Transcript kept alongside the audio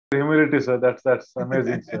Humility, sir. That's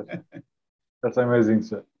amazing, sir. That's amazing,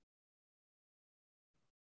 sir.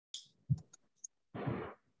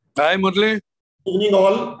 Hi, Murli. Good evening,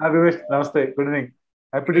 all. Hi, Vimesh. Namaste. Good evening.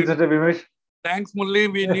 Happy Teachers Day, Vimesh. Thanks,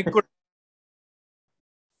 Murli. We need to.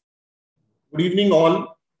 Good evening,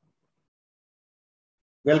 all.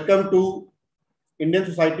 Welcome to Indian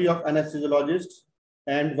Society of Anesthesiologists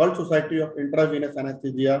and World Society of Intravenous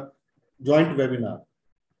Anesthesia joint webinar.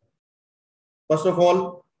 First of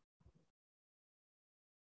all,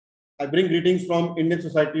 I bring greetings from Indian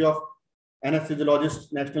Society of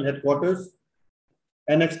Anesthesiologists National Headquarters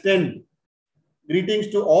and extend greetings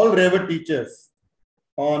to all revered teachers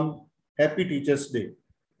on Happy Teachers Day.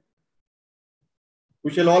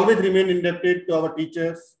 We shall always remain indebted to our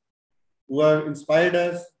teachers who have inspired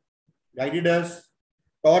us, guided us,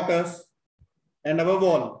 taught us, and above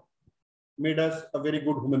all, made us a very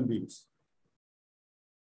good human beings.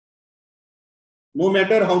 No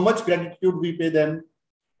matter how much gratitude we pay them,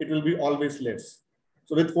 it will be always less.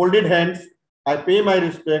 So with folded hands, I pay my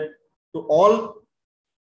respect to all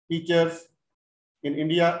teachers in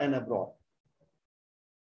India and abroad.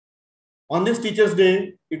 On this Teachers'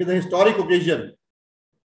 Day, it is a historic occasion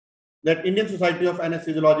that Indian Society of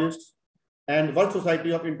Anesthesiologists and World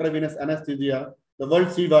Society of Intravenous Anesthesia, the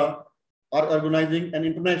World SIVA, are organizing an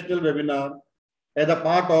international webinar as a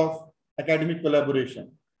part of academic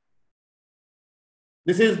collaboration.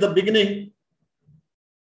 This is the beginning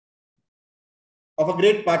of a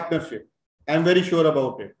great partnership. I'm very sure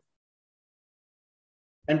about it.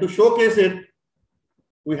 And to showcase it,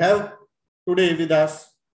 we have today with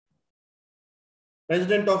us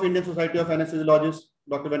President of Indian Society of Anesthesiologists,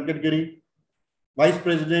 Dr. Venkat Giri, Vice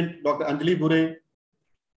President, Dr. Anjali Bhure,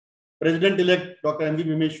 President-elect, Dr. M.V.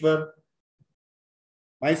 Vimeshwar,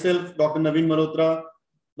 myself, Dr. Naveen Malhotra,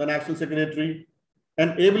 the National Secretary,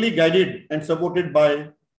 and ably guided and supported by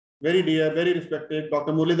very dear, very respected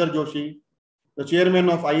Dr. Muralidhar Joshi, the Chairman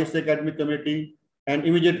of ISA Academic Committee and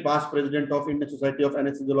immediate past President of Indian Society of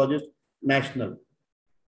Anesthesiologists, National.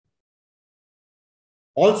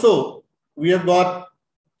 Also, we have got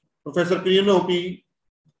Professor Kirino P.,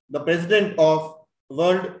 the President of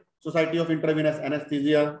World Society of Intravenous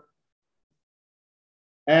Anesthesia,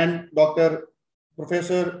 and Dr.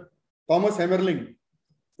 Professor Thomas Hammerling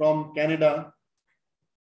from Canada,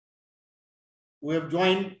 who have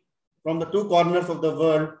joined from the two corners of the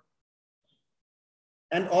world.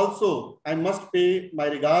 And also, I must pay my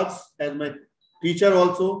regards as my teacher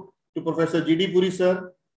also to Professor G.D. Puri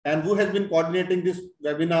sir, and who has been coordinating this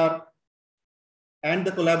webinar and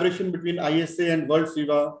the collaboration between ISA and World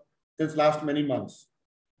SIVA since last many months.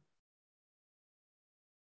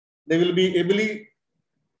 They will be ably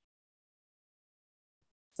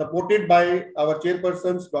supported by our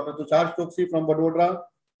chairpersons, Dr. Tushar Choksi from Vadodara,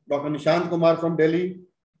 Dr. Nishant Kumar from Delhi,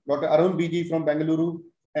 Dr. Arun BG from Bengaluru,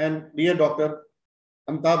 and dear Dr.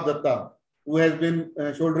 Amitabh Datta, who has been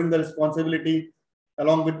shouldering the responsibility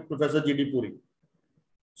along with Professor G.D. Puri.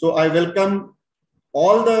 So I welcome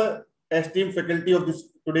all the esteemed faculty of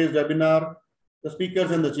today's webinar, the speakers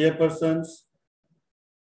and the chairpersons,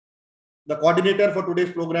 the coordinator for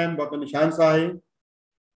today's program, Dr. Nishan Sahe,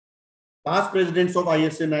 past presidents of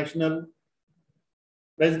ISA National,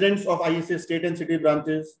 presidents of ISA state and city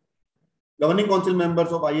branches, governing council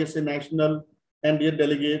members of ISA National, and dear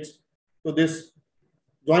delegates to this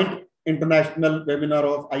joint international webinar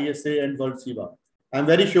of ISA and World SIVA. I'm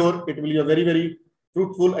very sure it will be a very, very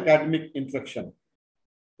fruitful academic interaction.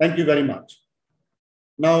 Thank you very much.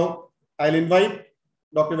 Now, I'll invite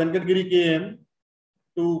Dr. Venkat Giri KM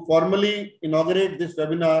to formally inaugurate this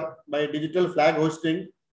webinar by digital flag hosting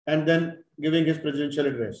and then giving his presidential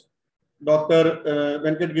address. Dr.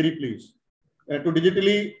 Venkat Giri, please, to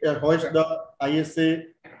digitally hoist the ISA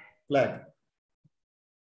flag.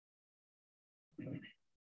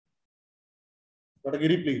 Dr.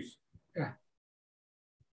 Giri, please. Yeah.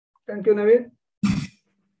 Thank you, Naveen.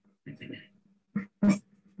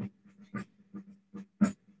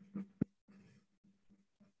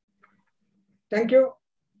 Thank you,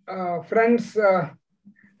 friends,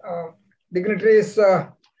 dignitaries,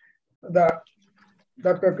 the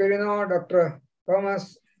Dr. Kirino, Dr.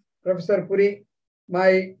 Thomas, Professor Puri,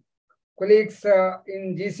 my colleagues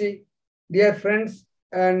in GC, dear friends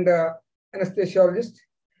and anesthesiologists.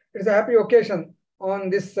 It's a happy occasion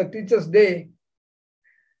on this Teachers' Day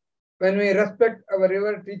when we respect our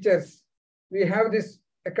revered teachers. We have this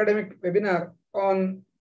academic webinar on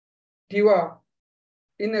TIVA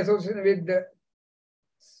in association with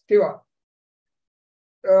SIVA.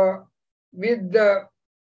 With the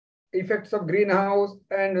effects of greenhouse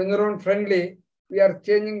and environment friendly, we are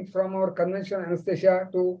changing from our conventional anesthesia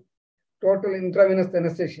to total intravenous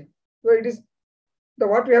anesthesia. So it is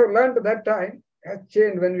what we have learned at that time has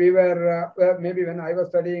changed when we were, maybe when I was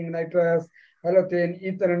studying nitrous, halothane,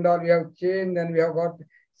 ether and all, we have changed and we have got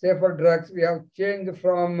safer drugs. We have changed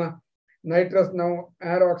from nitrous now,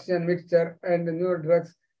 air oxygen mixture and newer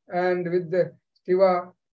drugs, and with the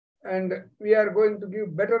SIVA, and we are going to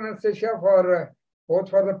give better anesthesia for both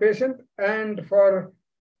for the patient and for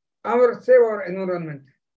our environment.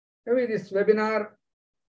 Maybe this webinar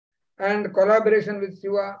and collaboration with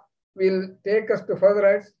SIVA will take us to further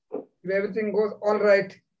heights. If everything goes all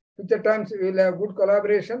right, future times we will have good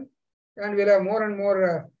collaboration and we'll have more and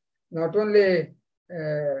more, not only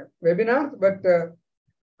webinars, but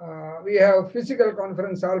we have physical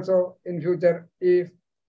conference also in future if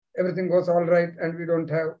everything goes all right and we don't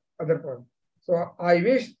have other problems. So I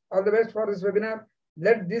wish all the best for this webinar.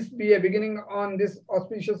 Let this be a beginning on this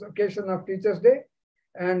auspicious occasion of Teachers' Day.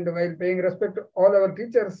 And while paying respect to all our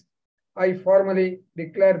teachers, I formally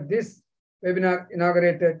declare this webinar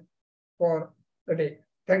inaugurated for the day.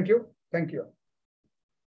 Thank you. Thank you.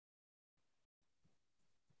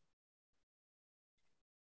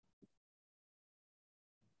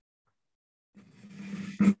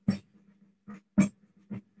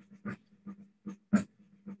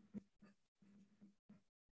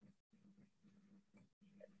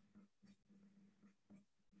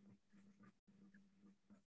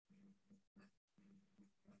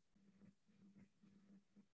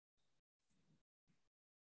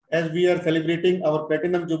 As we are celebrating our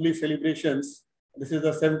Platinum Jubilee celebrations, this is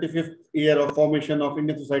the 75th year of formation of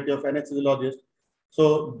Indian Society of Anesthesiologists.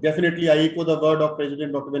 So definitely I echo the word of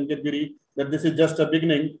President Dr. Venkat Giri that this is just a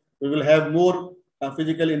beginning. We will have more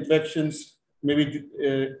physical interactions, maybe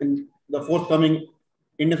in the forthcoming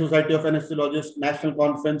Indian Society of Anesthesiologists National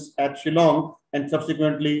Conference at Shillong and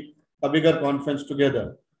subsequently a bigger conference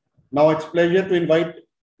together. Now it's pleasure to invite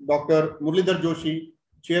Dr. Muralidhar Joshi,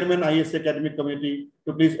 Chairman ISA Academic Committee,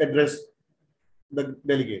 to please address the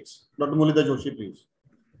delegates. Dr. Muralidhar Joshi, please.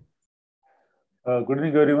 Good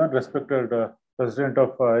evening, everyone. Respected President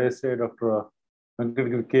of ISA, Dr. Venkat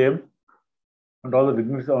Giri KM, and all the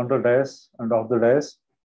dignitaries on the dais and off the dais.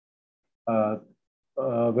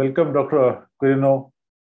 Welcome, Dr. Quirino.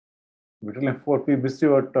 We missed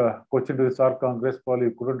you at Cochin to the SAR Congress. Probably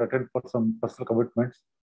you couldn't attend for some personal commitments.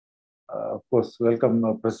 Of course,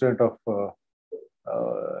 welcome President of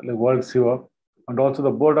World SIVA, and also the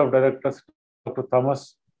Board of Directors, Dr.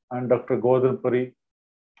 Thomas and Dr. Govardhan Puri.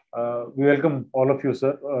 We welcome all of you,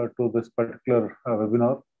 sir, to this particular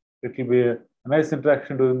webinar. It will be a nice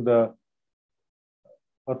interaction during the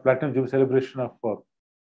Platinum Jubilee celebration of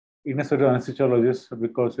Indian Society of Anesthesiologists,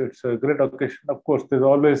 because it's a great occasion. Of course, there's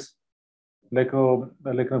always like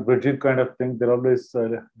a bridging kind of thing. There are always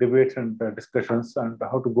debates and discussions and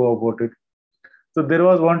how to go about it. So there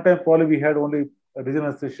was one time probably we had only regional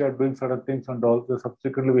anesthesia doing certain things and all. So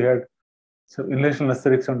subsequently we had some inhalation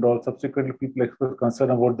anesthetics and all. Subsequently people expressed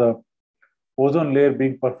concern about the ozone layer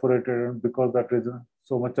being perforated, and because of that reason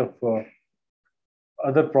so much of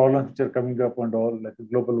other problems which are coming up and all, like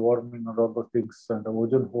global warming and all those things, and the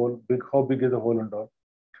ozone hole, how big is the hole and all.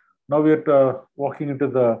 Now we are walking into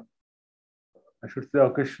the, I should say,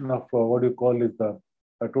 occasion of what you call is the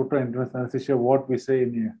total interventional anesthesia, what we say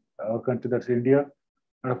in our country, that's India.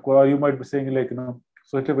 And of course, you might be saying like,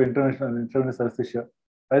 Society of International Anesthesia.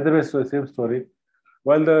 Either way, it's the same story.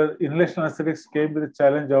 While the inhalation anesthetics came with the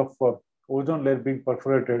challenge of ozone layer being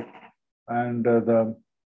perforated, and the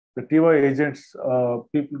TY agents,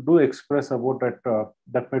 people do express about that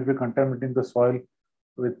that might be contaminating the soil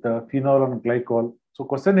with phenol and glycol. So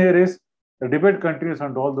question here is, the debate continues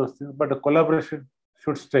on all those things, but the collaboration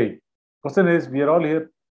should stay. Question is, we are all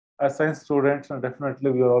here as science students, and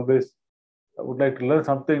definitely we are always would like to learn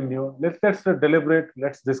something new. Let's deliberate,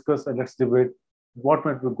 let's discuss, and let's debate what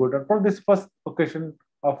might be good. And for this first occasion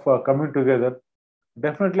of coming together,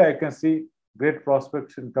 definitely I can see great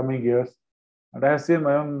prospects in coming years. And I have seen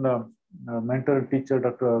my own mentor and teacher,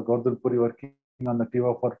 Dr. Govardhan Puri, working on the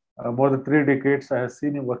TIVA for more than 3 decades. I have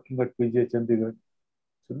seen him working at PGH Chandigarh.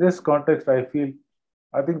 So in this context, I think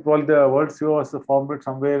probably the World SIVA was formed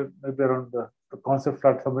somewhere maybe around the concept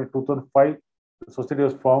started somewhere in 2005. The society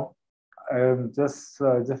was formed. I am just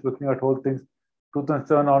looking at whole things.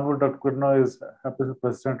 2007 onward, Dr. Quirino is happy as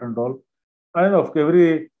president and all. And of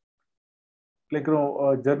every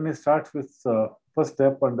journey starts with first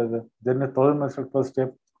step, and the journey 1,000 miles at first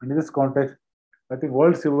step. And in this context, I think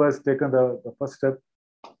World SIVA has taken the first step.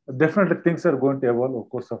 Definitely things are going to evolve, of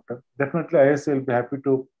course, after. Definitely ISA will be happy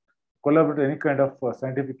to collaborate any kind of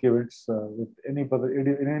scientific events with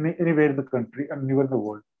anywhere in the country and anywhere in the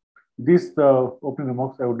world. These opening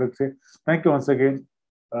remarks, I would like to say thank you once again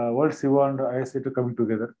World SIVA and ISA to coming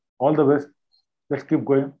together. All the best. Let's keep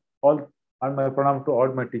going. All and my pranam to all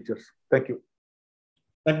my teachers. Thank you.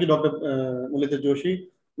 Thank you, Dr. Muralidhar Joshi.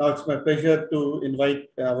 Now it's my pleasure to invite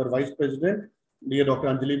our Vice President, dear Dr.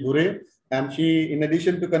 Anjali Bhure. And she, in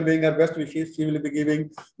addition to conveying her best wishes, she will be giving,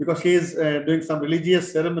 because she is doing some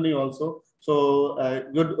religious ceremony also. So,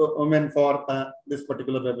 good woman for this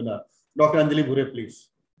particular webinar. Dr. Anjali Bhure, please.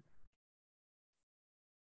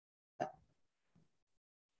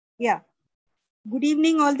 Yeah. Good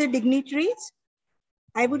evening, all the dignitaries.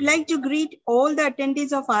 I would like to greet all the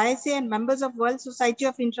attendees of ISA and members of World Society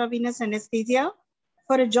of Intravenous Anesthesia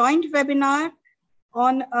for a joint webinar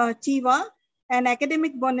on SIVA, an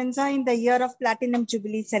academic bonanza in the year of Platinum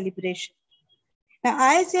Jubilee celebration.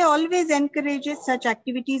 Now, ISA always encourages such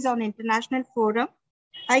activities on international forum.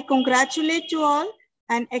 I congratulate you all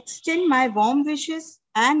and extend my warm wishes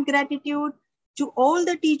and gratitude to all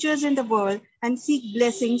the teachers in the world and seek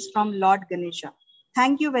blessings from Lord Ganesha.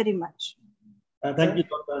 Thank you very much. Thank you,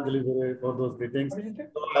 Dr. Anjali Bhure, for those greetings.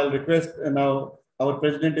 So I'll request now our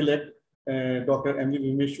President-elect, Dr. M.V.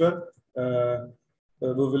 Vimeshwar,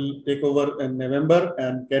 who will take over in November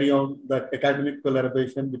and carry on the academic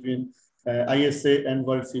collaboration between ISA and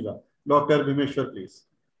World SIVA. Dr. Vimeshwar, please.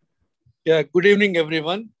 Yeah, good evening,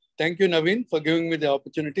 everyone. Thank you, Naveen, for giving me the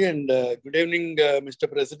opportunity. And good evening,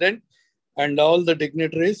 Mr. President, and all the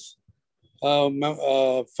dignitaries,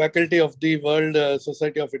 faculty of the World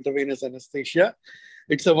Society of Intravenous Anesthesia.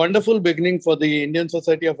 It's a wonderful beginning for the Indian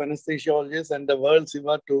Society of Anesthesiologists and the World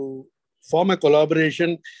SIVA to form a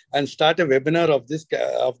collaboration and start a webinar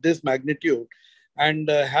of this magnitude. And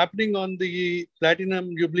happening on the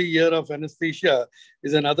Platinum Jubilee year of anesthesia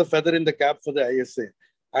is another feather in the cap for the ISA.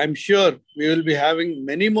 I'm sure we will be having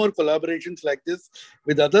many more collaborations like this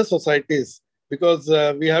with other societies, because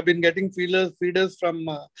we have been getting feeders from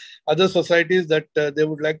other societies that they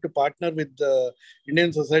would like to partner with the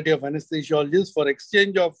Indian Society of Anesthesiologists for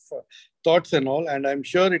exchange of thoughts and all. And I'm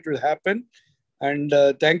sure it will happen. And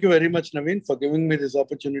thank you very much, Naveen, for giving me this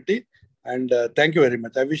opportunity. And thank you very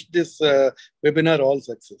much. I wish this webinar all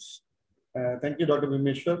success. Thank you, Dr.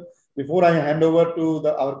 Vimeshwar. Before I hand over to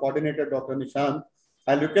our coordinator, Dr. Nishant,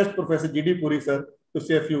 I'll request Professor G.D. Puri, sir, to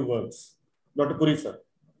say a few words. Dr. Puri, sir.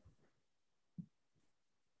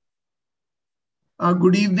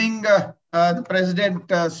 Good evening, the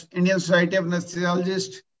President, Indian Society of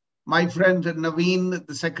Anesthesiologists, my friend Naveen,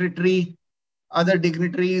 the Secretary, other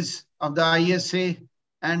dignitaries of the ISA,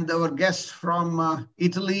 and our guests from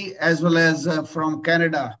Italy as well as from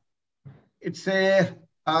Canada. It's a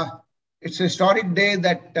historic day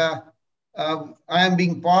that I am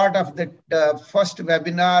being part of the first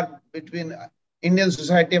webinar between Indian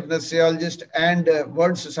Society of Anesthesiologists and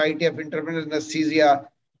World Society of Intravenous Anesthesia,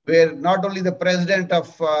 where not only the president of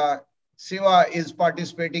SIVA is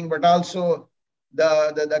participating, but also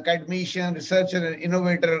the academician, researcher, and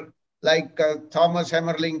innovator like Thomas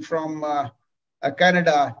Hammerling from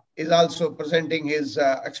Canada is also presenting his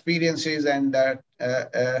experiences and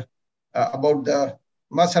about the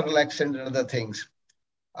muscle relaxant and other things.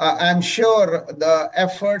 I'm sure the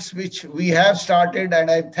efforts which we have started, and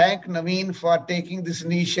I thank Naveen for taking this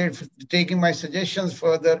initiative, taking my suggestions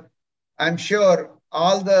further. I'm sure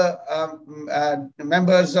all the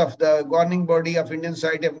members of the governing body of Indian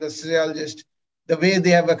Society of Anesthesiologists, the way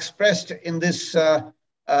they have expressed in this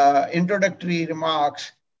introductory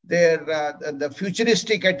remarks, the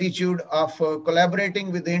futuristic attitude of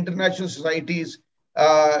collaborating with the international societies,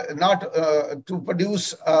 not to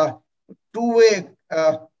produce two-way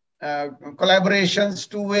collaborations,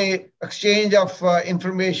 two-way exchange of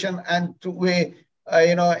information, and two-way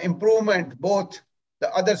improvement, both the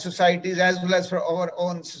other societies as well as for our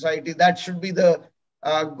own society. That should be the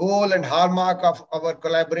goal and hallmark of our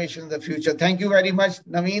collaboration in the future. Thank you very much,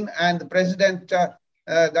 Naveen, and the President, Dr.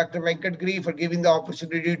 Venkat Giri, for giving the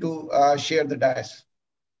opportunity to share the dais.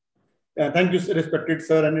 Thank you, respected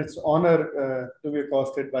sir, and it's honor to be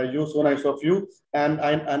accosted by you. So nice of you. And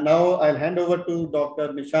now I'll hand over to Dr.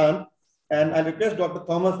 Nishant, and I request Dr.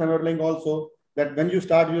 Thomas Hammerling also that when you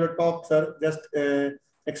start your talk, sir, just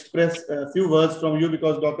express a few words from you,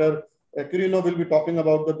 because Dr. Quirino will be talking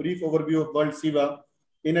about the brief overview of World SIVA.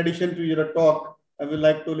 In addition to your talk, I would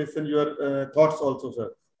like to listen your thoughts also,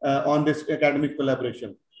 sir, on this academic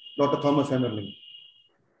collaboration. Dr. Thomas Hammerling.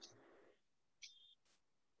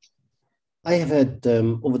 I have had,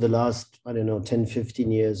 over the last, 10,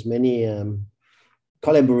 15 years, many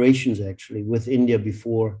collaborations actually with India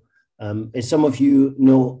before. As some of you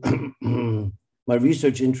know, my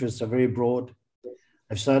research interests are very broad.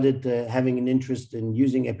 I've started having an interest in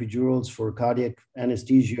using epidurals for cardiac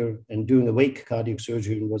anesthesia and doing awake cardiac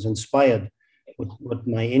surgery, and was inspired what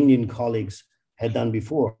my Indian colleagues had done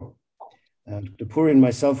before. Puri and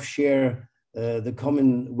myself share the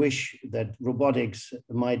common wish that robotics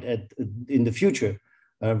might in the future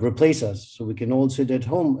replace us, so we can all sit at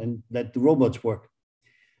home and let the robots work.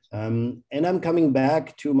 And I'm coming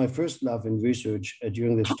back to my first love in research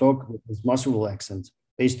during this talk with this Muscle accent,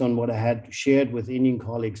 based on what I had shared with Indian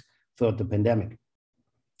colleagues throughout the pandemic.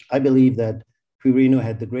 I believe that Quirino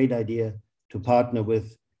had the great idea to partner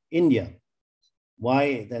with India.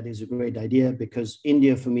 Why that is a great idea? Because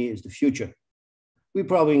India for me is the future. We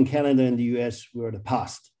probably in Canada and the US, we're the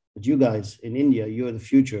past, but you guys in India, you're the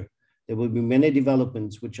future. There will be many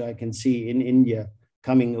developments which I can see in India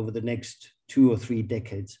coming over the next 2 or 3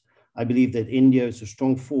 decades. I believe that India is a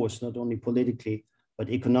strong force, not only politically, but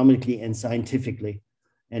economically and scientifically.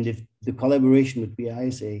 And if the collaboration with the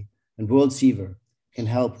ISA and World SIVA can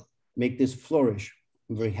help make this flourish,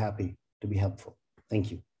 I'm very happy to be helpful.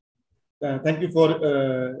 Thank you. Thank you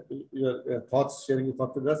for your thoughts, sharing your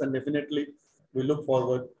thoughts with us, and definitely we look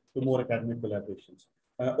forward to more academic collaborations.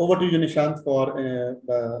 Over to you, Nishant, for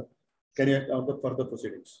the further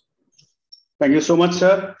proceedings. Thank you so much,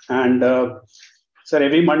 sir. And sir,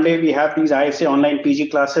 every Monday we have these ISA online PG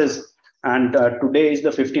classes, and today is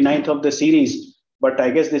the 59th of the series. But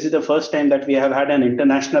I guess this is the first time that we have had an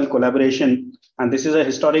international collaboration. And this is a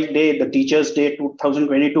historic day, the Teachers' Day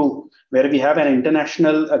 2022, where we have an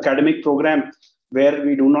international academic program where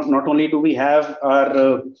we do not only do we have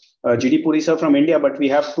our G.D. Puri sir from India, but we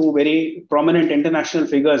have 2 very prominent international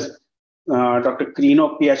figures, Dr.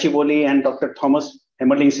 Quirino Piacevoli and Dr. Thomas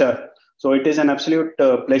Hemmerling sir. So it is an absolute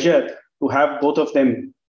pleasure to have both of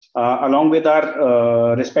them along with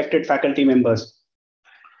our respected faculty members.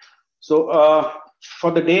 So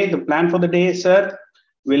for the day, the plan for the day, sir,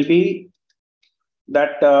 will be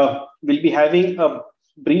that we'll be having a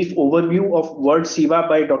brief overview of World SIVA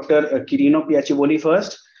by Dr. Quirino Piacevoli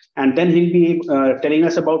first, and then he'll be telling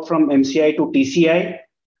us about from MCI to TCI.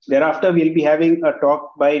 Thereafter, we'll be having a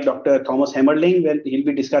talk by Dr. Thomas Hemmerling, where he'll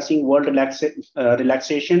be discussing world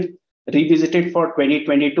relaxation revisited for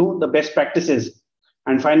 2022, the best practices.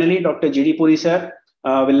 And finally, Dr. G.D. Puri sir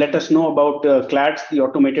will let us know about CLADS, the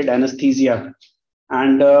automated anesthesia.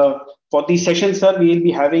 And for these sessions, sir, we will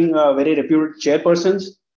be having very reputed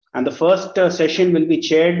chairpersons. And the first session will be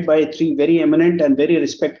chaired by 3 very eminent and very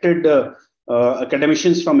respected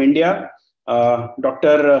academicians from India,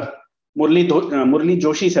 Dr. Murli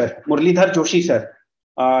Joshi sir, Murlidhar Joshi sir.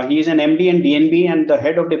 He is an MD and DNB and the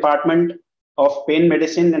head of department of pain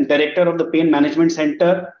medicine and director of the pain management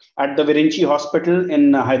center at the Virinchi Hospital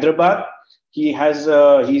in Hyderabad. He's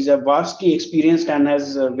a vastly experienced and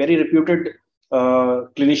has a very reputed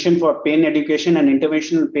clinician for pain education and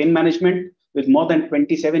interventional pain management with more than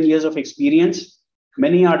 27 years of experience,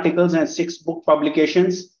 many articles and 6 book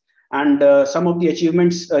publications. And some of the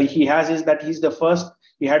achievements he has is that he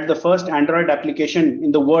had the first Android application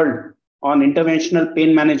in the world on interventional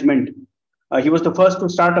pain management. He was the first to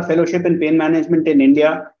start a fellowship in pain management in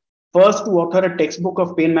India, first to author a textbook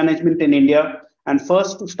of pain management in India, and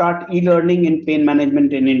first to start e-learning in pain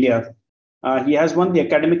management in India. He has won the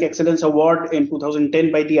Academic Excellence Award in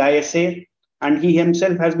 2010 by the ISA, and he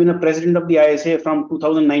himself has been a president of the ISA from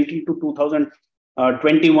 2019 to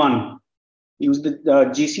 2021. He was the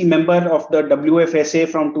GC member of the WFSA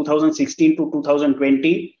from 2016 to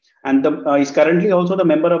 2020, and he's currently also the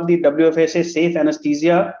member of the WFSA Safe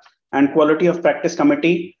Anesthesia and Quality of Practice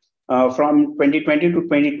Committee from 2020 to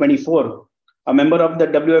 2024, a member of the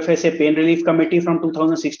WFSA Pain Relief Committee from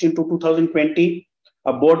 2016 to 2020,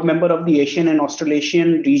 a board member of the Asian and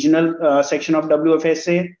Australasian regional section of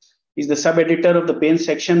WFSA. He's the sub-editor of the pain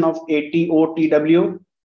section of ATOTW,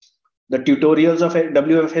 the tutorials of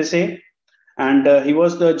WFSA, and he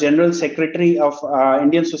was the general secretary of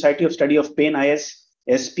Indian Society of Study of Pain,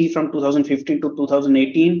 ISSP, from 2015 to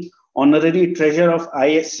 2018, honorary treasurer of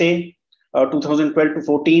ISA 2012 to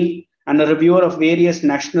 14, and a reviewer of various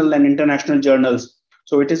national and international journals.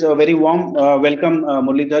 So it is a very warm welcome,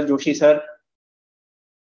 Murlidhar Joshi sir.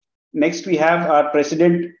 Next, we have our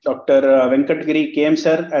president, Dr. Venkatgiri KM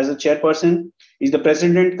sir, as a chairperson. He's the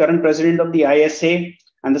current president of the ISA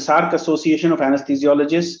and the SARC Association of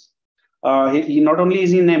Anesthesiologists. He not only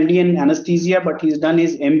is in MD in anesthesia, but he's done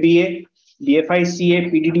his MBA, DFI CA,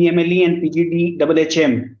 PDD-MLE, and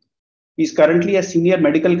PGD-HHM. He's currently a senior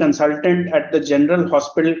medical consultant at the General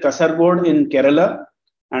Hospital Kasargod in Kerala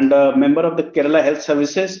and a member of the Kerala Health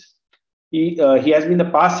Services. He has been the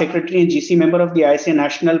past secretary and GC member of the ISA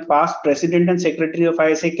National, past president and secretary of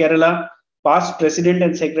ISA Kerala, past president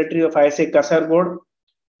and secretary of ISA Kasargod,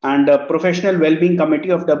 and Professional Wellbeing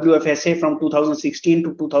Committee of WFSA from 2016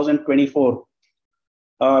 to 2024.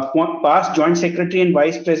 past Joint Secretary and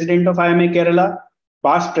Vice President of IMA Kerala,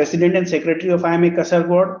 past President and Secretary of IMA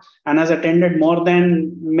Kasaragod, and has attended more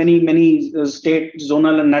than many state,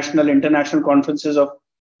 zonal, and national, international conferences of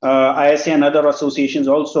ISA and other associations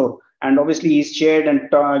also. And obviously, he's chaired and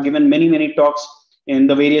given many talks in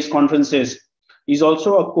the various conferences. He's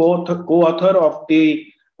also a co-author of the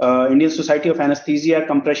Indian Society of Anesthesia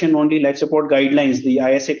Compression Only Life Support Guidelines, the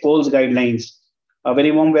ISA COLS guidelines. A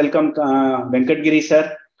very warm welcome, Venkat Giri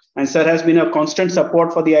sir. And sir has been a constant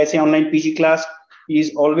support for the ISA online PG class. He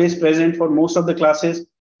is always present for most of the classes.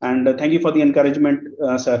 And thank you for the encouragement,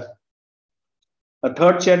 sir. A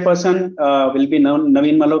third chairperson will be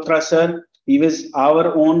Naveen Malhotra sir. He was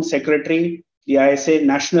our own secretary, the ISA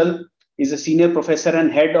National. He's a senior professor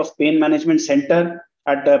and head of Pain Management Center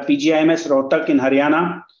at PGIMS Rohtak in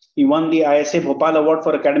Haryana. He won the ISA Bhopal Award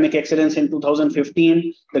for Academic Excellence in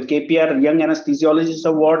 2015, the KPR Young Anesthesiologist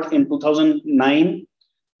Award in 2009,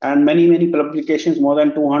 and many publications, more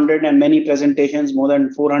than 200, and many presentations, more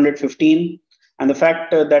than 415. And the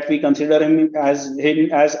fact that we consider him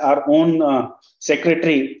as our own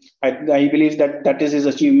secretary, I believe that is his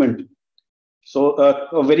achievement. So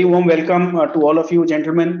a very warm welcome to all of you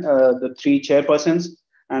gentlemen, the three chairpersons,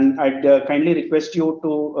 and I'd kindly request you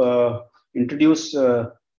to introduce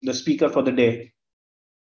the speaker for the day.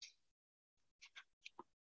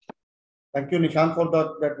 Thank you, Nishant, for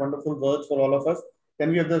that wonderful words for all of us. Can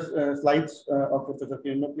we have the slides of Professor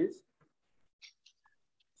Kirno, please?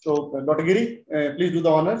 So, Dr. Giri, please do the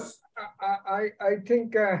honors. I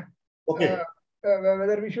think okay.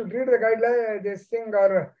 Whether we should read the guideline, this thing,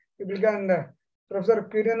 or we began. Professor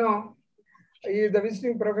Kirno, he is the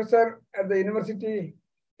visiting professor at the university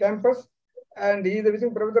campus, and he is the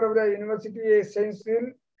visiting professor of the University Saint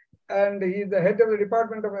Cyril, and he is the head of the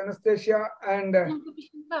Department of Anesthesia and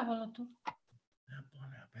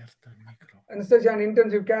Anesthesia and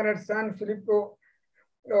Intensive Care at San Filippo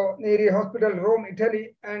Neri Hospital, Rome,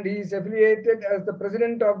 Italy, and he is affiliated as the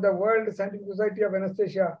president of the World Scientific Society of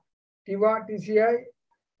Anesthesia, SIVA, TCI.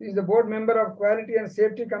 He is the board member of Quality and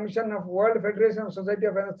Safety Commission of World Federation of Society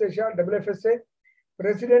of Anesthesia, WFSA,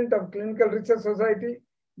 president of Clinical Research Society,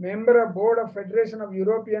 member of board of Federation of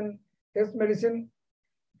European Test Medicine,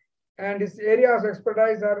 and his areas of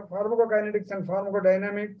expertise are pharmacokinetics and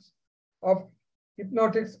pharmacodynamics of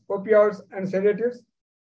hypnotics, opioids, and sedatives,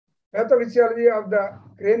 pathophysiology of the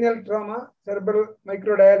cranial trauma, cerebral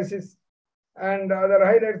microdialysis, and other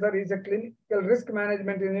highlights are his clinical risk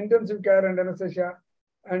management in intensive care and anesthesia,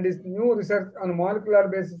 and his new research on molecular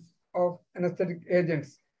basis of anesthetic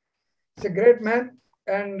agents. He's a great man,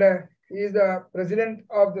 and he is the president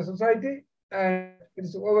of the society, and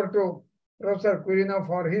it's over to Professor Quirino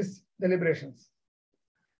for his deliberations.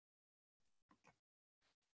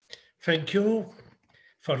 Thank you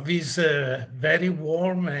for this very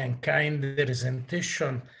warm and kind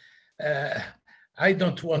presentation. I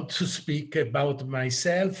don't want to speak about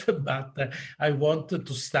myself, but I want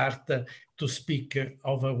to start to speak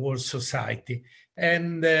of our society.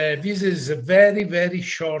 And this is a very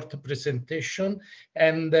short presentation,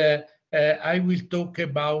 and I will talk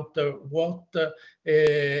about what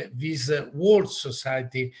this world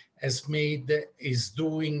society has made, is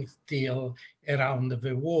doing still around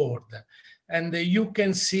the world. And you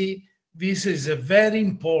can see this is a very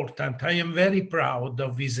important. I am very proud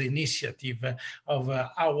of this initiative of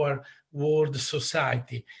our world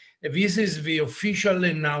society. This is the official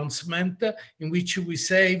announcement in which we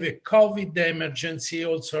say the COVID emergency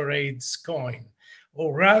also raises coin,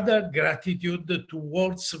 or rather gratitude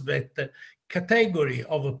towards that category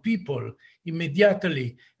of people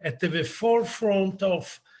immediately at the forefront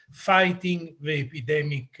of fighting the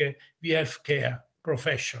epidemic, the healthcare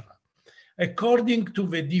professional. According to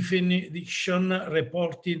the definition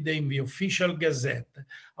reported in the official Gazette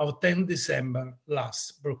of 10 December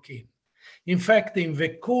last broke in. In fact, in the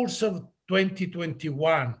course of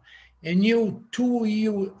 2021, a new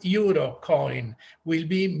 €2 coin will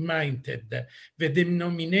be minted, the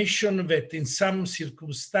denomination that in some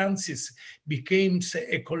circumstances becomes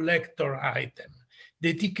a collector item,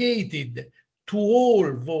 dedicated to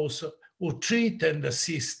all those who treat and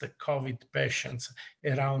assist COVID patients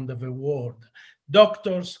around the world,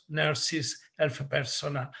 doctors, nurses, health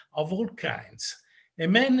personnel of all kinds. A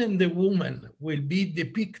man and a woman will be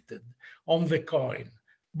depicted on the coin,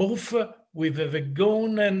 both with the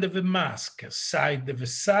gown and the mask, side by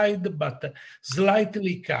side, but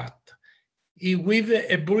slightly cut. He with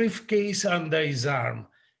a briefcase under his arm,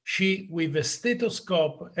 she with a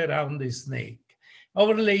stethoscope around his neck,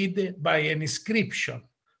 overlaid by an inscription,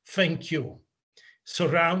 "Thank you,"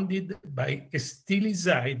 surrounded by a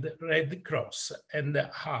stylized red cross and a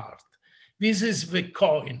heart. This is the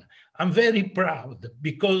coin. I'm very proud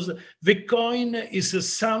because the coin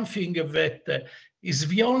is something that is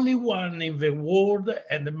the only one in the world,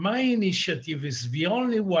 and my initiative is the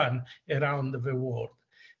only one around the world.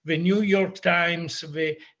 The New York Times,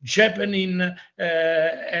 the Japanese,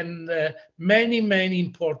 and many, many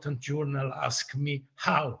important journals ask me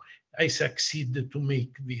how I succeeded to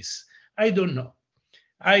make this. I don't know.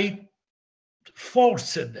 I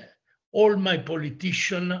forced all my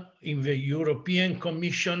politicians in the European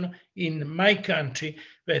Commission in my country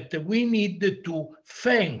that we need to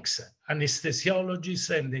thank anesthesiologists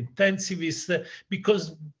and intensivists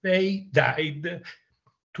because they died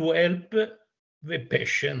to help the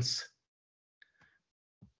patients.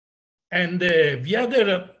 And the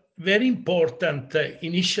other very important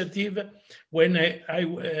initiative, when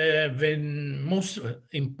the most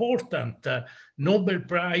important Nobel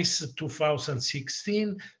Prize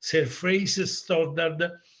 2016, Sir Fraser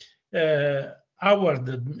Stoddard award,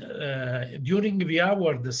 during the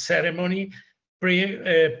award ceremony,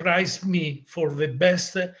 prized me for the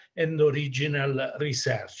best and original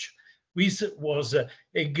research. This was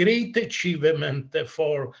a great achievement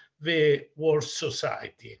for the World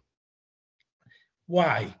Society.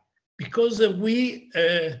 Why? Because we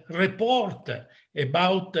report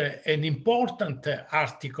about an important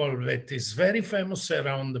article that is very famous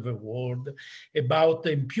around the world about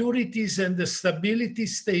impurities and the stability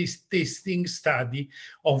testing study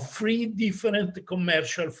of 3 different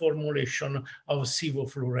commercial formulations of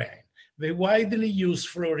sevoflurane, the widely used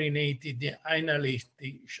fluorinated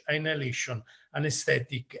inhalation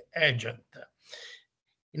anesthetic agent.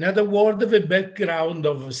 In other words, the background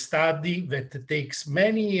of a study that takes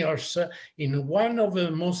many years in one of the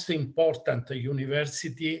most important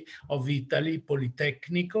universities of Italy,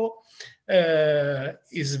 Politecnico,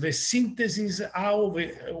 is the synthesis, how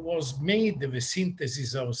was made the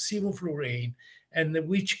synthesis of sevoflurane and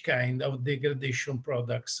which kind of degradation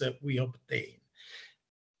products we obtain.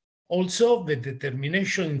 Also, the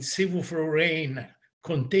determination in sevoflurane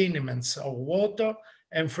containments of water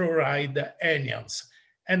and fluoride anions.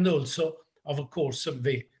 And also, of course,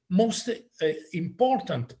 the most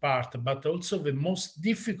important part, but also the most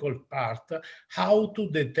difficult part, how to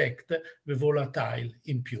detect the volatile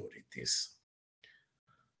impurities.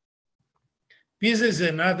 This is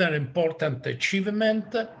another important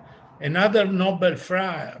achievement. Another Nobel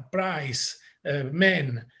Prize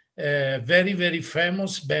man, very, very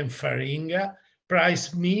famous, Ben Faringa,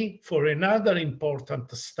 prized me for another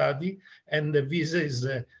important study. And this is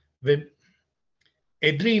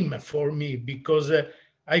a dream for me, because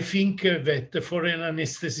I think that for an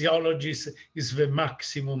anesthesiologist is the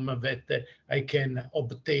maximum that I can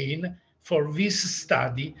obtain. For this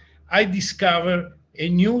study, I discovered a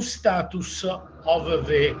new status of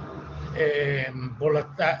the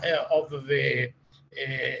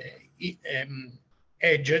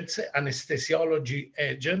agents, anesthesiology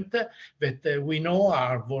agent that we know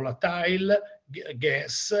are volatile,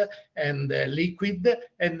 gas and liquid,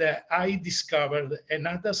 and I discovered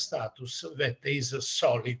another status that is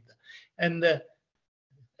solid. And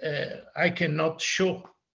I cannot show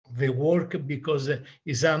the work because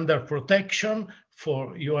it's under protection.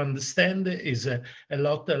 For you understand, is a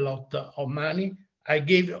lot of money. I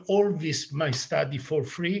gave all this my study for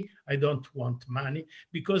free. I don't want money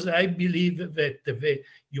because I believe that the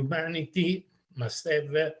humanity must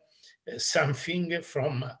have something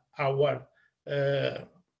from our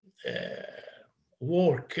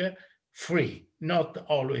work free, not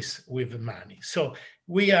always with money. So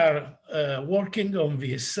we are working on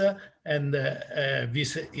this, and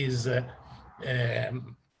this is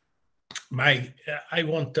I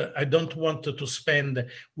don't want to spend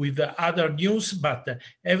with other news, but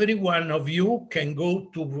every one of you can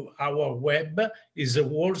go to our web, is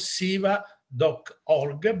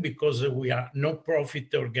worldsiva.org, because we are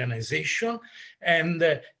no-profit organization,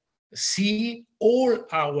 and see all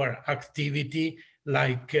our activity,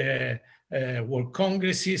 like world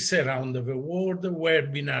congresses around the world,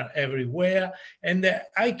 webinar everywhere. And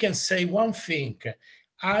I can say one thing: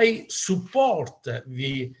 I support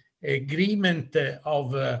the agreement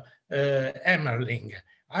of Emmerling.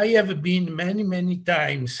 I have been many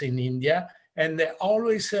times in India, and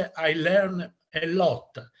always I learn a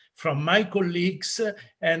lot from my colleagues,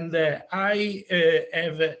 and I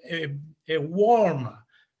have a warm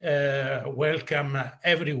welcome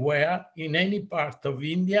everywhere in any part of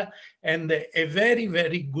India, and a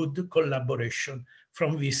very good collaboration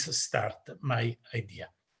from this start, my idea.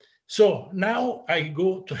 So now I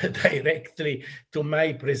go directly to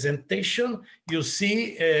my presentation. You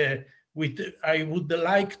see I would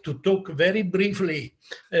like to talk very briefly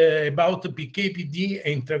about PK/PD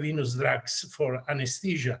and intravenous drugs for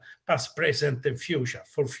anesthesia, past, present, and future.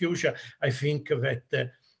 For future, I think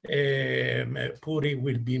that Puri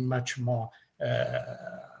will be much more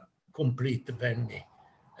complete than me.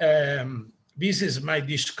 This is my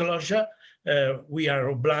disclosure. We are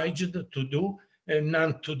obliged to do,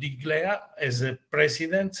 none to declare as a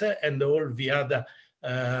president and all the other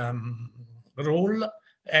role.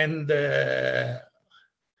 And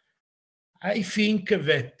I think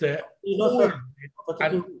that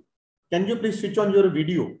can you please switch on your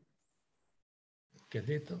video?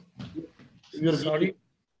 Sorry?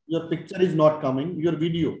 Your picture is not coming, your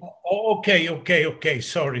video. Oh, okay.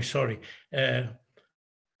 Sorry.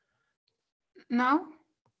 Now?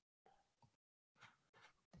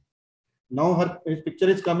 Now his picture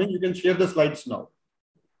is coming. You can share the slides now.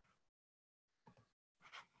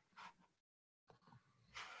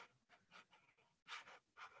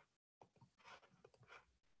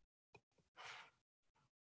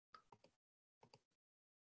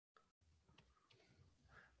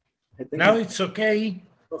 Now it's okay?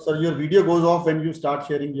 So, sir, your video goes off when you start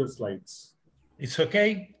sharing your slides. It's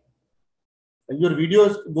okay? And your video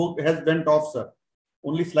has went off, sir.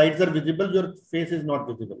 Only slides are visible. Your face is not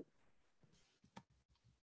visible.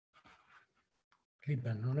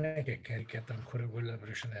 Non è che è caricata ancora quella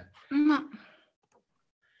precedente. Ma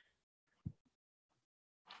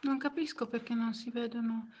non capisco perché non si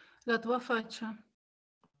vedono la tua faccia.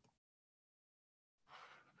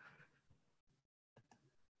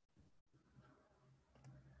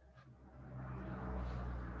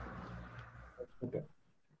 Okay.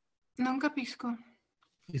 Non capisco.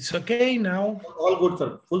 It's okay now? All good,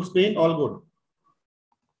 sir. Full screen, all good.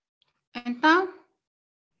 And now?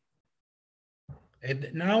 And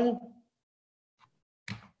now?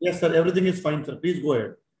 Yes, sir. Everything is fine, sir. Please go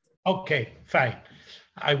ahead. Okay, fine.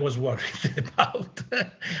 I was worried about.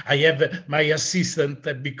 I have my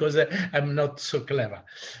assistant because I'm not so clever.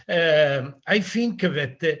 I think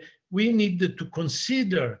that we need to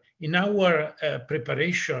consider in our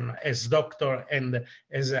preparation as doctor and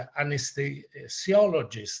as an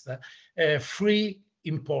anesthesiologist, three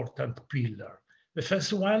important pillars. The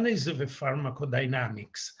first one is the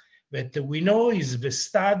pharmacodynamics, that we know is the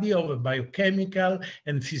study of biochemical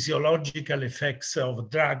and physiological effects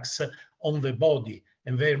of drugs on the body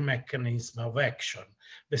and their mechanism of action.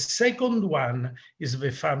 The second one is the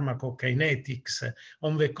pharmacokinetics.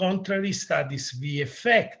 On the contrary, studies the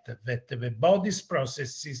effect that the body's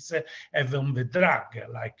processes have on the drug,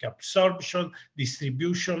 like absorption,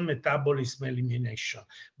 distribution, metabolism, elimination.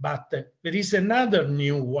 But there is another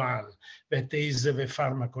new one that is the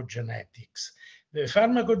pharmacogenetics. The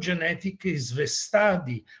pharmacogenetic is the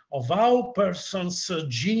study of how a person's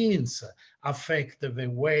genes affect the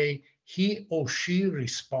way he or she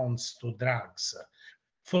responds to drugs.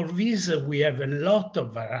 For this, we have a lot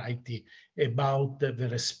of variety about the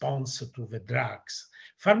response to the drugs.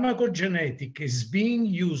 Pharmacogenetic is being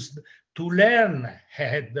used to learn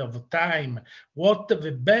ahead of time what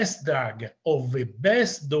the best drug or the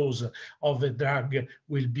best dose of a drug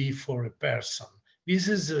will be for a person. This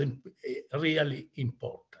is really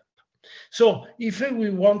important. So if we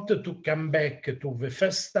wanted to come back to the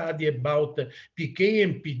first study about PK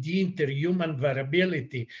and PD interhuman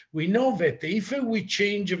variability, we know that if we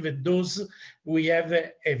change the dose, we have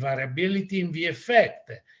a variability in the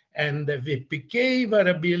effect. And the PK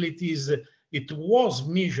variabilities, it was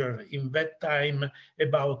measured in that time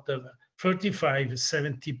about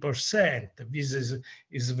 35–70%. This is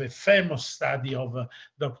the famous study of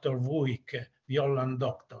Dr. Vuik, the Holland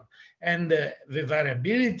doctor. And the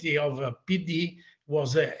variability of PD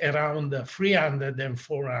was around 300 and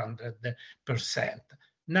 400%.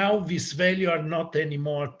 Now these values are not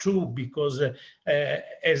anymore true because,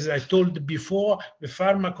 as I told before, the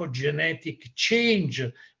pharmacogenetic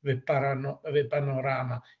changed the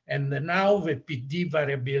panorama, and now the PD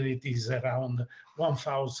variability is around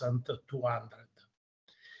 1,200.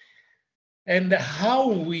 And how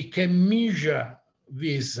we can measure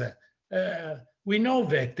this? We know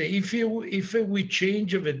that if we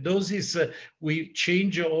change the doses, we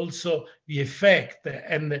change also the effect.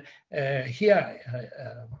 And here,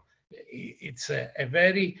 it's a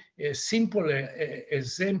very simple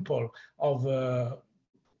example of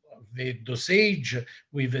the dosage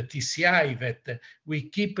with the TCI that we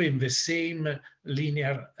keep in the same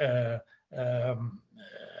linear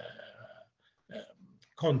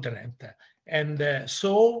continent. And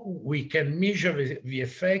so we can measure the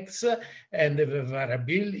effects and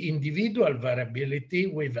the individual variability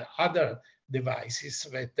with other devices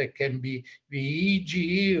that can be the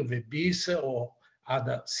EEG, the BIS, or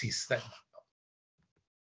other system.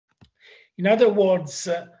 In other words,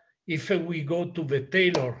 if we go to the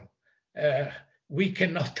tailor, we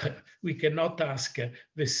cannot ask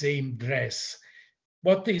the same dress.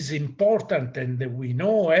 What is important, and we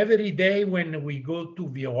know every day when we go to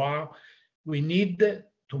VOR, we need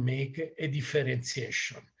to make a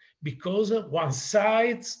differentiation because one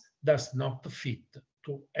size does not fit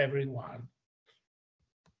to everyone.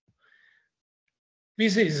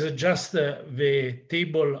 This is just the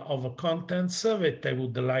table of contents that I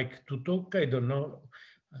would like to talk. I don't know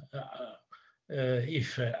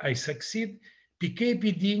if I succeed.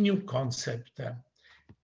 PKPD new concept.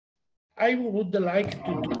 I would like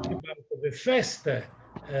to talk about the first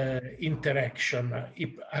interaction,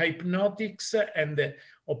 hypnotics and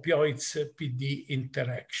opioids PD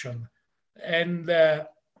interaction. And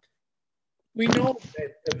we know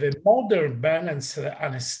that the modern balanced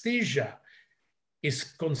anesthesia is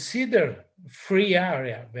considered free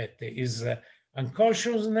area, that is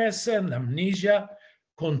unconsciousness and amnesia,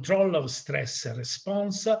 control of stress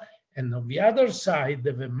response, and on the other side,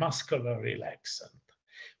 the muscular relaxant.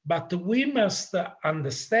 But we must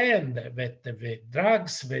understand that the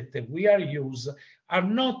drugs that we are using are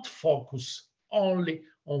not focused only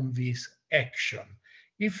on this action.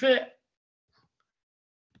 If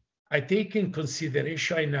I take in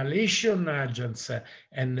consideration inhalation agents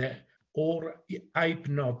and or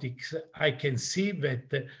hypnotics, I can see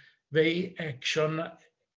that they action,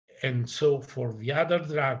 and so for the other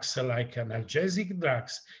drugs like analgesic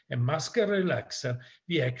drugs and muscular relaxant,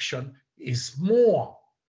 the action is more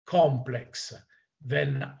complex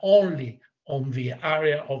than only on the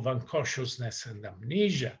area of unconsciousness and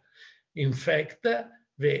amnesia. In fact,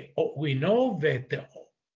 we know that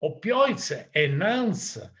opioids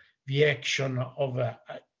enhance the action of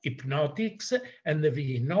hypnotics, and the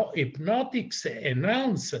hypnotics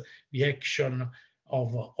enhance the action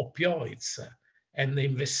of opioids. And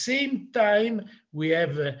in the same time, we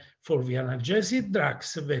have for the analgesic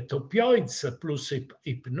drugs that opioids plus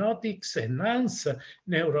hypnotics enhance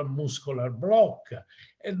neuromuscular block.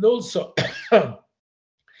 And also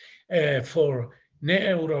for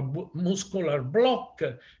neuromuscular block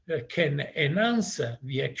can enhance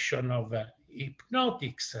the action of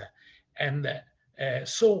hypnotics. And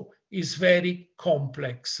so it's very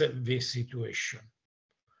complex, this situation.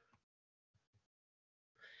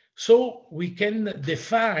 So we can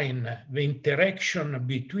define the interaction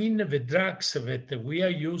between the drugs that we are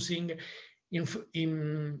using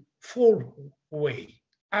in 4 ways: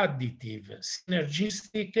 additive,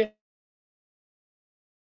 synergistic,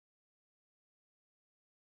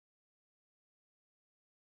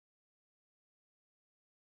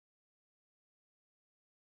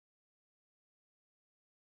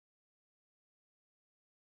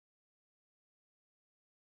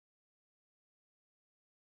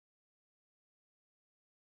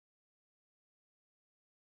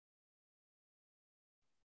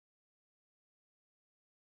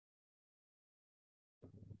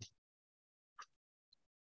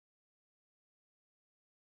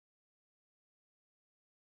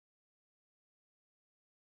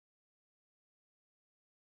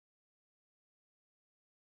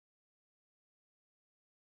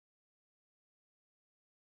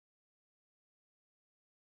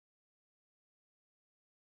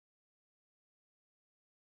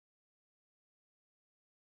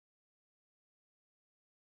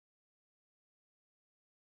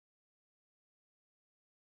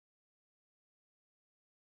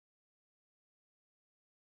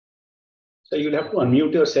 So you'll have to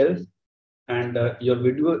unmute yourself, and your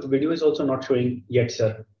video is also not showing yet,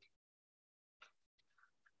 sir.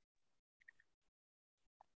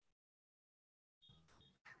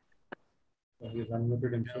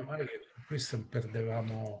 Questo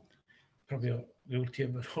perdevamo proprio le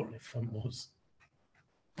ultime parole famose.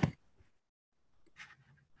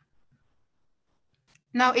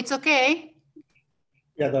 Now it's okay?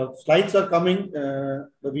 Yeah, the slides are coming. The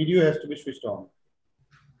video has to be switched on.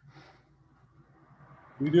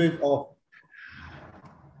 Video is off.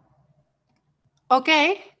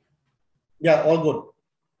 Okay? Yeah, all good.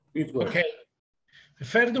 Please go ahead. Okay. The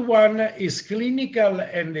third one is clinical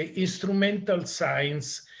and instrumental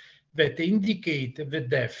signs that indicate the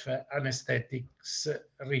depth anesthetics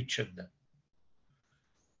reached.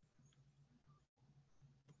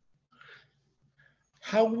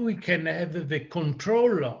 How we can have the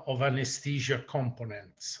control of anesthesia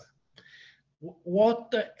components?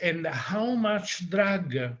 What and how much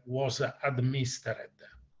drug was administered?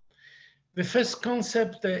 The first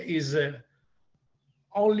concept is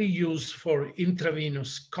only used for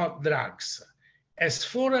intravenous drugs. As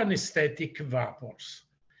for anesthetic vapors,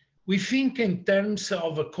 We think in terms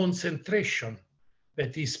of a concentration,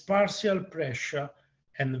 that is partial pressure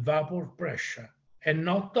and vapor pressure, and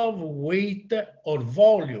not of weight or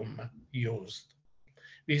volume used.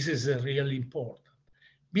 This is really important.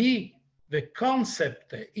 B, the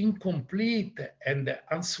concept incomplete and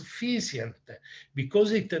insufficient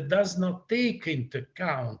because it does not take into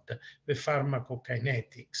account the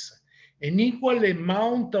pharmacokinetics. An equal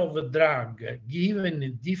amount of drug given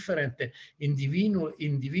in different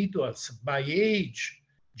individuals by age,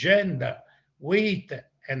 gender, weight,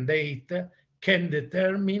 and age can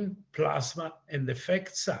determine plasma and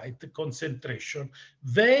effect site concentration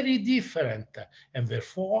very different, and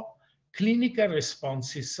therefore clinical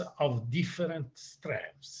responses of different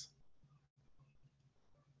strengths.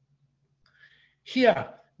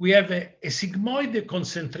 Here we have a sigmoid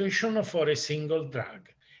concentration for a single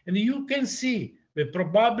drug, and you can see the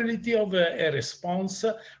probability of a response,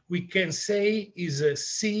 we can say, is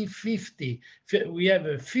C50. We have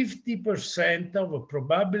a 50% of a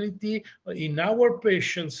probability in our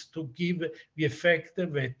patients to give the effect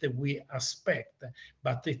that we expect,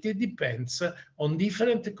 but it depends on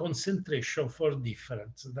different concentration for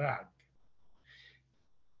different drugs.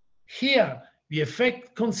 Here, the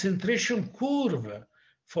effect concentration curve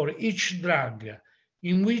for each drug,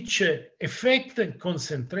 in which effect and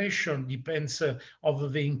concentration depends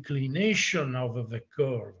of the inclination of the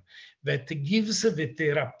curve that gives the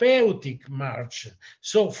therapeutic margin.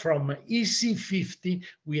 So from EC50,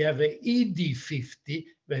 we have a ED50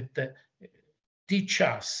 that teach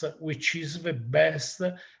us which is the best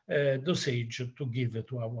dosage to give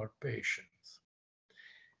to our patients.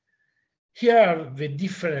 Here are the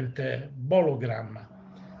different bologram.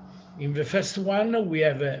 In the first one, we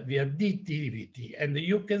have the additivity, and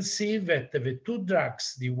you can see that the two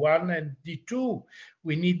drugs, D1 and D2,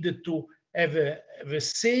 we need to have the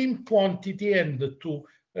same quantity and to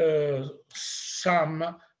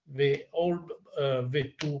sum the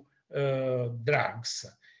two drugs.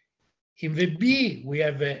 In the B, we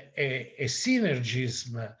have a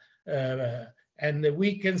synergism, and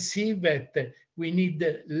we can see that we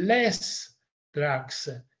need less drugs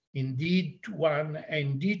in D1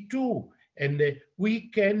 and D2, and we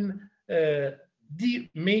can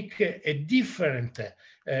make a different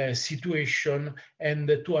situation and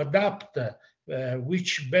to adapt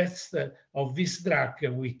which best of this drug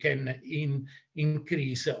we can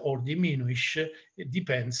increase or diminish. It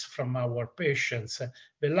depends from our patients.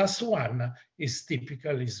 The last one is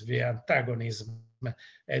typical, is the antagonism.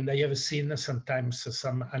 And I have seen sometimes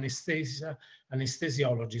some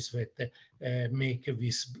anesthesiologists that make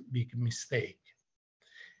this big mistake.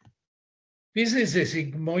 This is a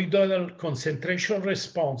sigmoidal concentration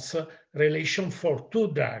response relation for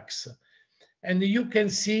two drugs. And you can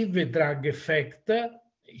see the drug effect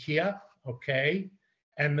here, okay?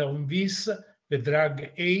 And on this, the drug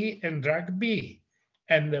A and drug B.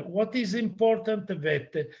 And what is important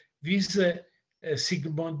that this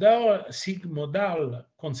sigmoidal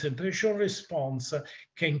concentration response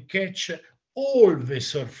can catch all the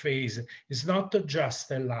surface. It's not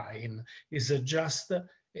just a line, it's just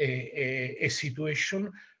a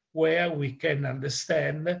situation where we can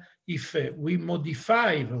understand if we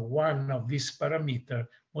modify one of these parameters,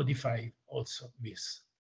 modify also this.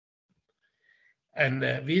 And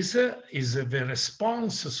this is the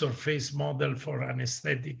response surface model for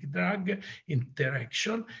anesthetic drug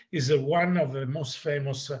interaction. Is one of the most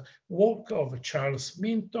famous work of Charles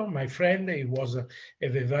Minton, my friend. He was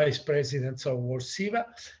the vice president of SIVA,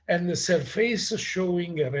 and the surface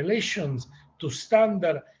showing relations to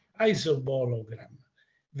standard isobologram.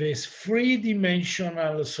 This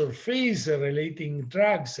three-dimensional surface relating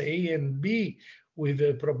drugs A and B with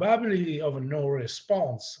a probability of no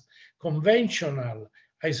response. Conventional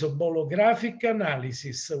isobolographic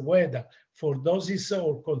analysis, whether for doses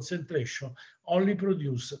or concentration, only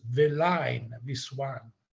produce the line, this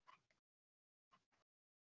one.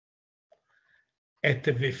 At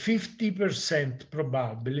the 50%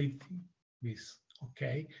 probability, this,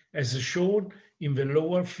 okay, as shown in the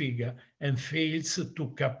lower figure, and fails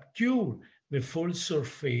to capture the full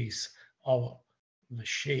surface of the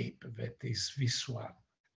shape that is this one.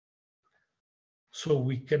 So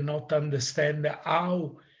we cannot understand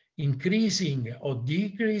how increasing or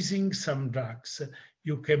decreasing some drugs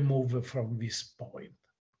you can move from this point.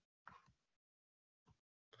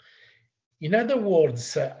 In other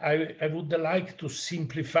words, I would like to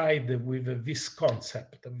simplify with this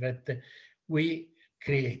concept that we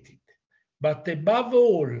created. But above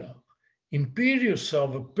all, in periods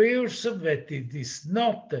of pairs, that it is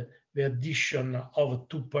not the addition of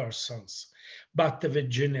two persons, but the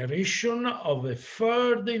generation of a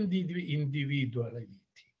third individuality.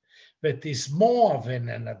 that is more than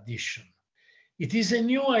an addition. It is a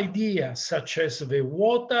new idea, such as the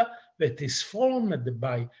water that is formed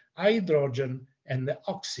by hydrogen and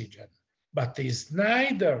oxygen, but is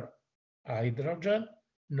neither hydrogen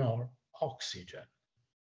nor oxygen.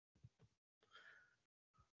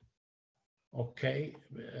 Okay,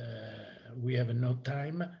 we have no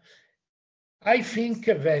time. I think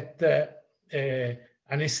that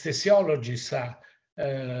anesthesiologists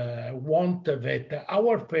want that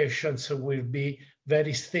our patients will be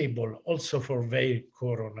very stable, also for their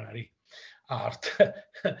coronary heart.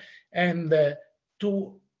 And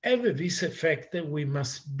to have this effect, we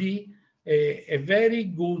must be a very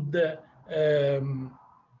good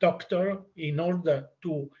doctor in order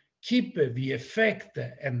to keep the effect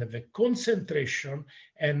and the concentration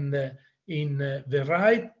and in the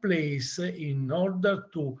right place in order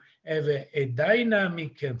to have a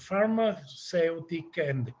dynamic and pharmaceutic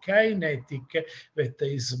and kinetic that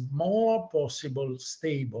is more possible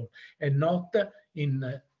stable and not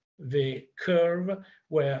in the curve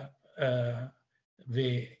where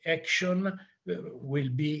the action will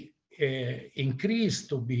be increased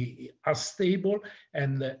to be unstable.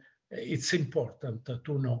 And it's important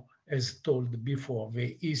to know, as told before,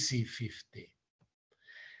 the EC50.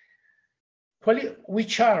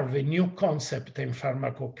 Which are the new concepts in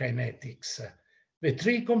pharmacokinetics? The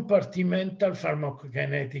three-compartmental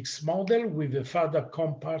pharmacokinetics model with a further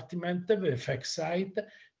compartment, the effect site,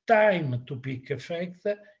 time to peak effect,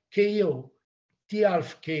 KO,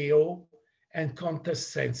 T-half KO, and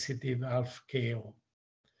context-sensitive half KO,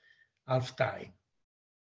 half time.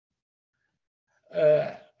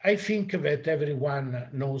 I think that everyone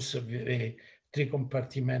knows the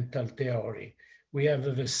three-compartmental theory. We have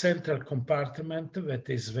the central compartment that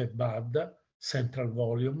is the BAD, central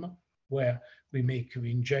volume, where we make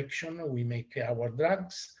the injection, we make our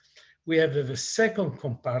drugs. We have the second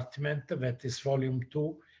compartment that is volume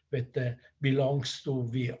 2, that belongs to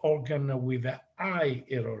the organ with a high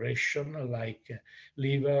aeration, like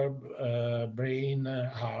liver, brain,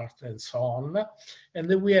 heart, and so on. And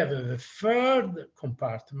then we have the third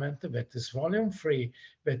compartment that is volume 3,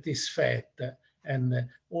 that is fat, and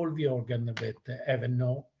all the organs that have a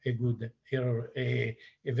good a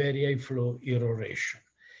very high flow aeration.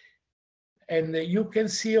 And you can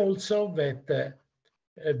see also that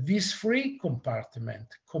these three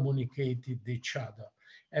compartments communicate with each other.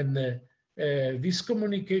 And this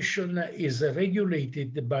communication is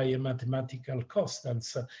regulated by a mathematical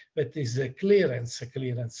constants that is clearance,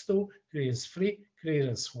 clearance 2, clearance 3,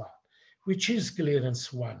 clearance 1. Which is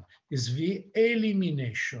clearance 1? Is the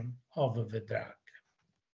elimination of the drug.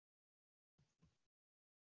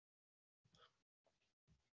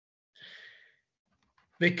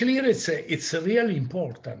 The clearance, it's really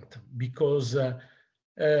important because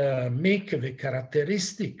make the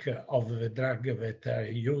characteristic of the drug that are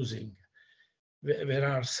using. There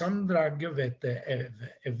are some drugs that have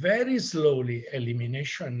a very slowly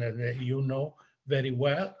elimination, that you know very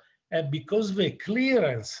well, and because the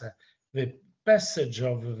clearance, the passage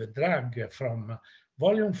of the drug from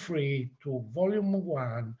volume 3 to volume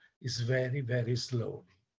 1 is very, very slowly.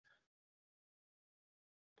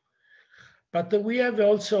 But we have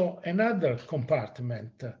also another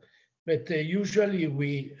compartment that usually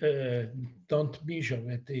we don't measure,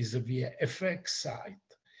 that is the effect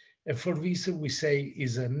site. And for this we say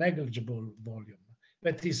is a negligible volume,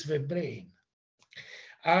 that is the brain.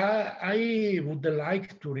 I would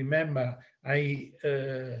like to remember, I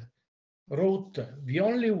wrote the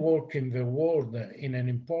only work in the world in an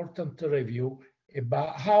important review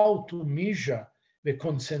about how to measure the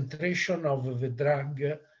concentration of the drug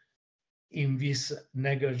in this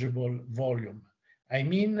negligible volume. I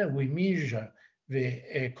mean, we measure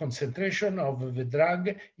the concentration of the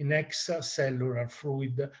drug in extracellular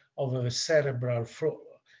fluid of a cerebral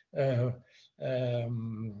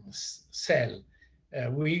cell.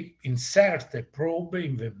 We insert a probe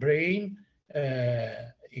in the brain,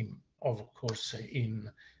 of course, in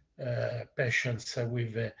patients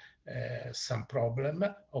with some problem,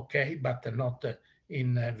 okay, but not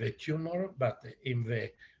in the tumor, but in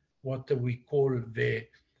the what we call the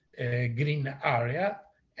green area,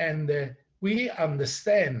 and we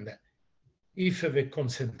understand if the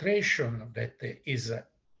concentration that is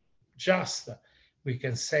just, we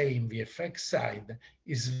can say, in the effect side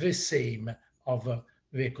is the same of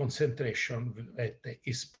the concentration that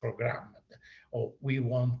is programmed or we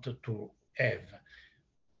want to have.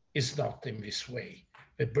 It's not in this way.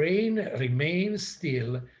 The brain remains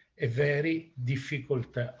still a very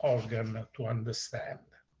difficult organ to understand.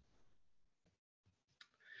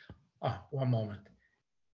 One moment.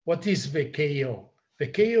 What is the KO? The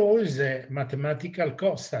KO is a mathematical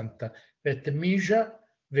constant that measures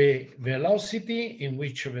the velocity in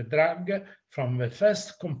which the drug from the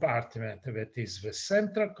first compartment, that is the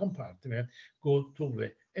central compartment, go to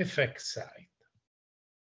the effect site.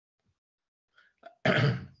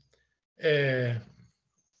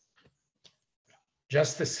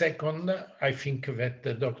 Just a second, I think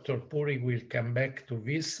that Dr. Puri will come back to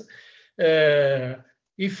this.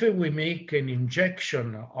 If we make an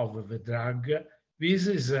injection of the drug, this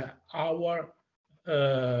is our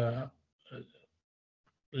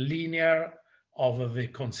linear of the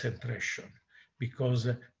concentration, because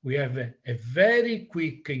we have a very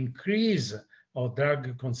quick increase of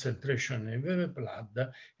drug concentration in the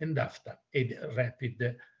blood and after a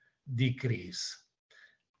rapid decrease.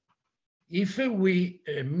 If we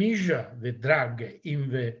measure the drug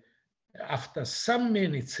after some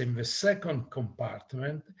minutes in the second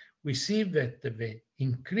compartment, we see that the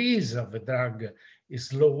increase of the drug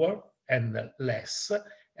is lower and less,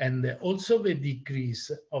 and also the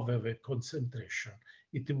decrease of the concentration,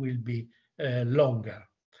 it will be longer.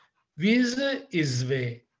 This is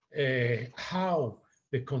how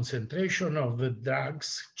the concentration of the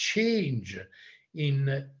drugs change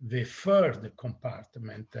in the third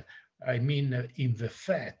compartment, I mean in the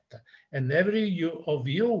fat. And every of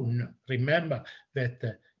you remember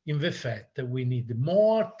that in the fat we need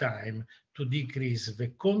more time to decrease the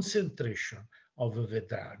concentration of the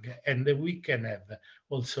drug, and we can have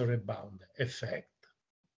also rebound effect.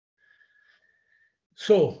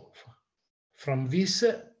 So from this,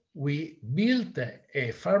 we built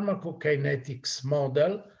a pharmacokinetics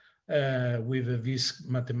model with this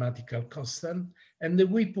mathematical constant, and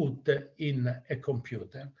we put in a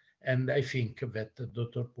computer. And I think that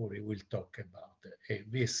Dr. Puri will talk about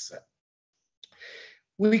this.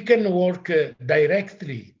 We can work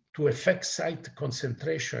directly to effect site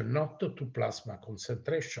concentration, not to plasma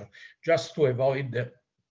concentration, just to avoid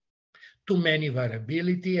too many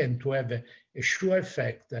variability and to have a sure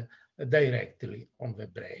effect directly on the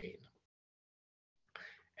brain.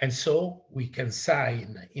 And so we can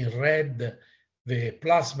sign in red the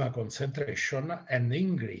plasma concentration and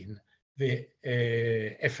in green the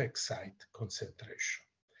effect site concentration.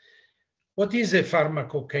 What is a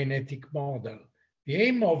pharmacokinetic model? The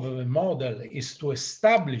aim of the model is to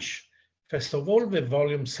establish, first of all, the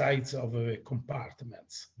volume size of the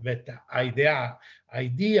compartments, that are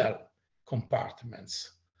ideal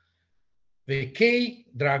compartments. The K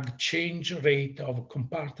drug change rate of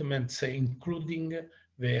compartments, including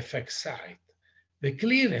the effect site. The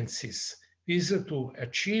clearances is to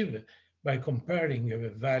achieve by comparing the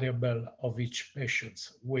variable of each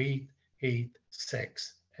patient's weight, age,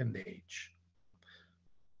 sex, and age.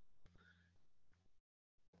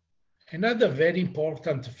 Another very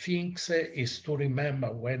important thing is to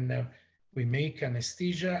remember when we make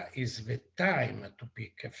anesthesia is the time to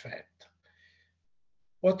peak effect.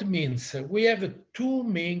 What means we have two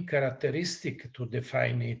main characteristics to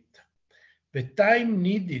define it. The time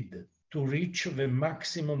needed to reach the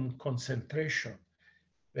maximum concentration,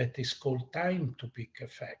 that is called time to peak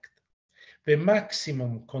effect. The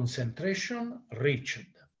maximum concentration reached.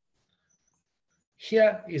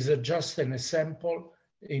 Here is just an example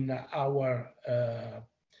in our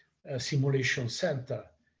simulation center.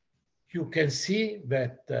 You can see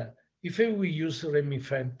that if we use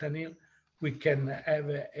remifentanil, we can have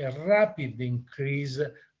a rapid increase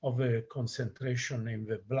of the concentration in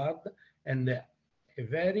the blood and a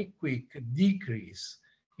very quick decrease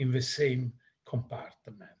in the same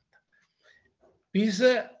compartment.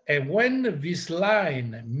 And when this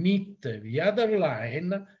line meets the other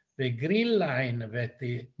line, the green line that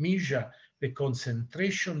measures the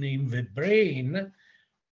concentration in the brain,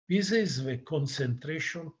 this is the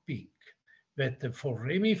concentration peak that for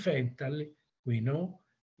remifentanil we know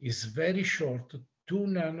is very short, 2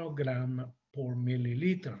 nanogram per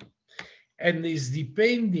milliliter, and is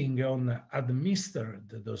depending on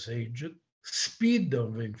administered dosage, speed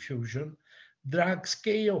of infusion, drugs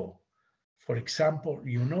KO. For example,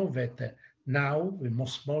 you know that now the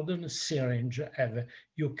most modern syringe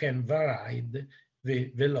you can vary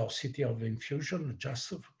the velocity of infusion just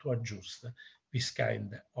to adjust this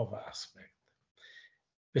kind of aspect.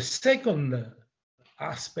 The second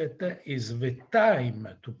aspect is the time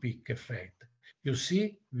to peak effect. You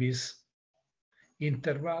see this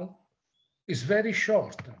interval is very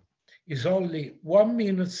short. It's only 1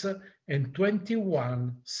 minute and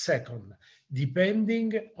 21 seconds,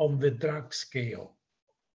 depending on the drug scale.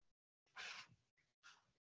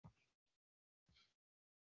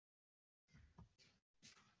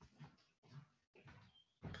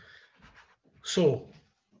 So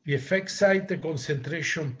the effect site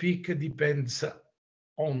concentration peak depends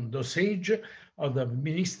on dosage of the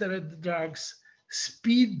administered drugs,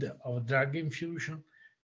 speed of drug infusion,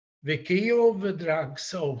 the KO of the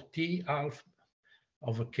drugs of T-alpha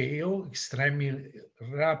of KO, extremely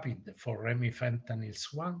rapid for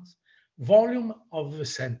remifentanil's ones, volume of the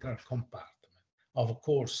central compartment. Of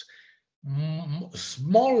course,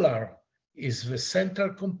 smaller is the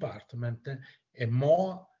central compartment, and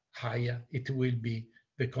more higher it will be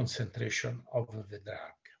the concentration of the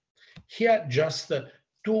drug. Here, just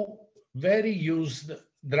two very used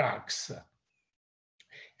drugs.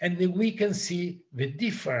 And we can see the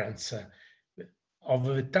difference of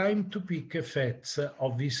the time to peak effects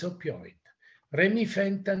of this opioid.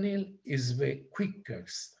 Remifentanil is the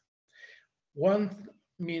quickest, 1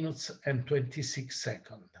 minute and 26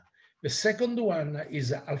 seconds. The second one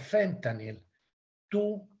is alfentanil,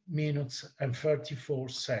 2 minutes and 34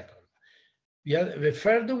 seconds. The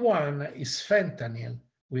third one is fentanyl,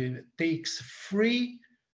 which takes 3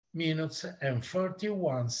 minutes and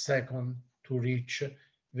 31 seconds to reach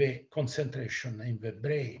the concentration in the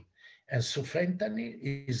brain. And so fentanyl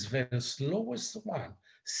is the slowest one,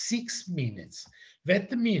 6 minutes.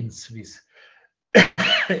 That means this.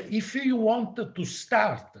 If you want to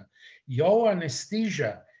start your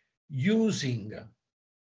anesthesia using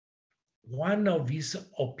one of these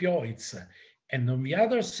opioids, and on the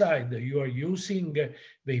other side, you are using the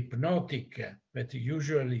hypnotic that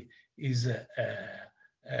usually is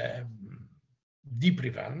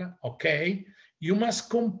Diprivan, okay? You must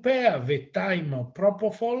compare the time of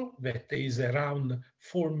propofol, that is around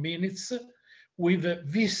 4 minutes, with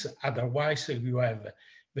this. Otherwise, you have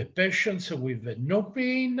the patients with no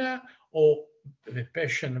pain, or the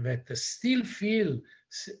patient that still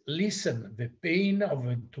listen the pain of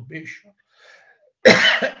intubation.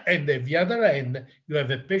 And at the other end, you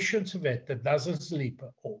have a patient that doesn't sleep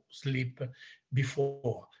or sleep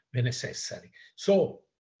before the necessary. So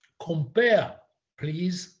compare,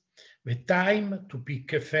 please, the time to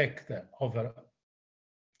peak effect of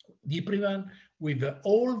Diprivan with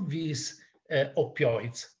all these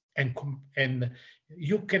opioids, and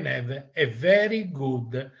you can have a very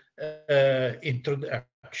good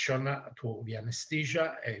introduction to the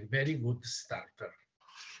anesthesia, a very good starter.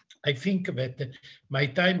 I think that my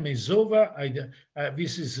time is over.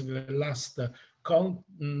 This is the last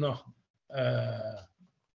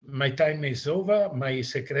my time is over. My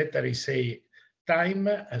secretary say time.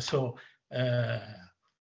 So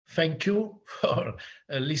thank you for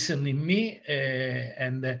listening me,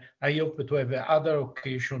 and I hope to have other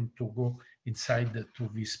occasion to go inside to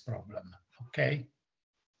this problem. Okay.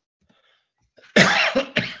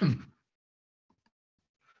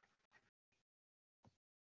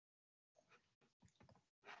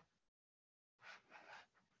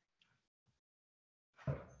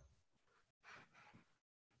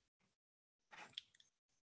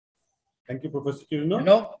 Thank you, Professor Kirino.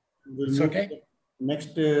 No, We'll it's okay.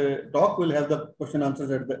 Next talk, we'll have the question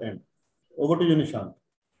answers at the end. Over to you, Nishant.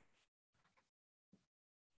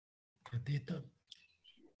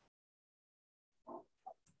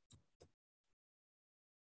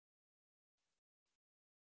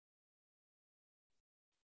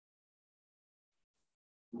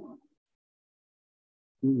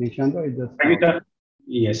 Nishant, thank you, sir.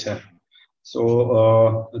 Yes, sir.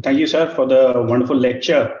 So thank you, sir, for the wonderful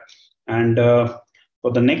lecture. And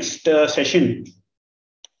for the next session,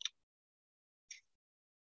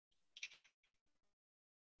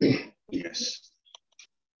 yes.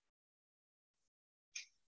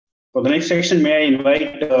 For the next section, may I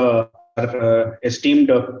invite our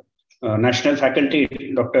esteemed national faculty,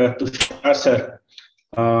 Dr. Tushar, sir.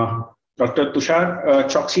 Dr. Tushar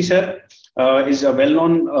Choksi, sir, is a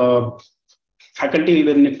well-known faculty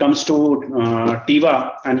when it comes to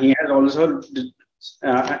TIVA, and he has also,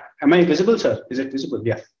 am I visible, sir? Is it visible?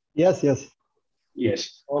 Yeah. Yes, yes.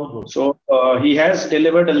 Yes. All good. So he has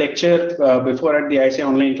delivered a lecture before at the ISA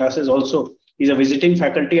online classes also. He's a visiting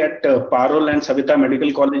faculty at Parol and Savita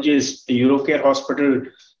Medical Colleges, Eurocare Hospital,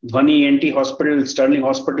 Dhwani ENT Hospital, Sterling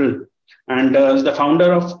Hospital, and is the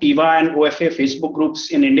founder of TIVA and OFA Facebook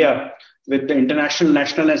groups in India with the international,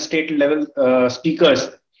 national and state level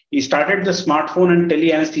speakers. He started the smartphone and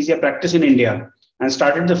tele-anesthesia practice in India and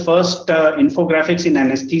started the first infographics in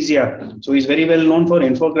anesthesia. So he's very well known for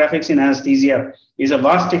infographics in anesthesia. He has a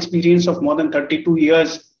vast experience of more than 32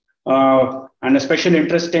 years and a special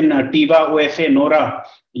interest in TIVA, OFA, NORA,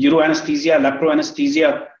 Euro anesthesia, lapro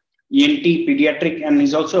anesthesia, ENT, pediatric, and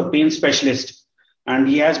he's also a pain specialist. And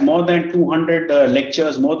he has more than 200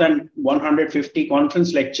 lectures, more than 150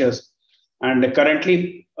 conference lectures, and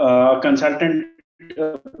currently consultant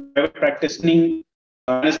private practicing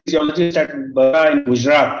anesthesiologist at Bara in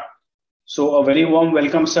Gujarat. So a very warm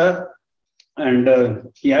welcome, sir. And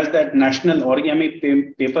he has that national origami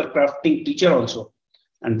paper crafting teacher also,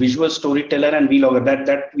 and visual storyteller and vlogger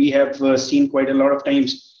that we have seen quite a lot of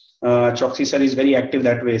times. Choksi sir is very active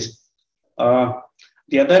that ways.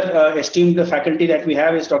 The other esteemed faculty that we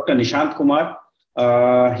have is Dr. Nishant Kumar.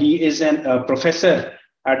 He is a professor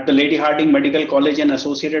at the Lady Hardinge Medical College and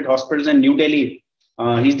Associated Hospitals in New Delhi.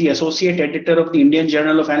 He's the associate editor of the Indian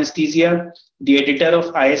Journal of Anesthesia, the editor of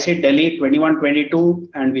ISA Delhi 2122,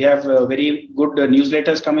 and we have very good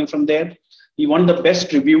newsletters coming from there. He won the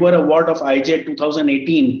Best Reviewer Award of IJ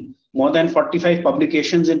 2018, more than 45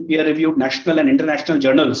 publications in peer-reviewed national and international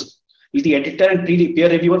journals. He's the editor and peer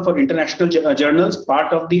reviewer for international journals,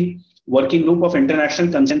 part of the working group of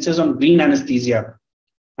international consensus on green anesthesia.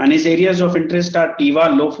 And his areas of interest are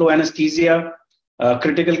TIVA, low-flow anesthesia,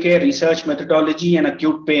 critical care, research methodology, and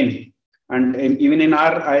acute pain. And even in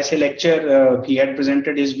our ISA lecture, he had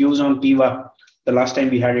presented his views on TIVA the last time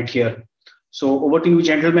we had it here. So over to you,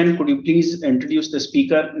 gentlemen. Could you please introduce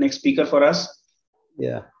the next speaker for us?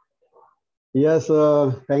 Yeah. Yes,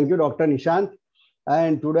 thank you, Dr. Nishant.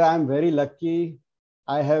 And today I'm very lucky.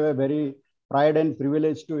 I have a very pride and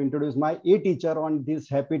privilege to introduce my e-teacher on this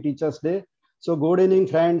Happy Teachers Day. So good evening,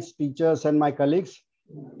 friends, teachers, and my colleagues.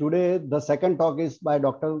 Today, the second talk is by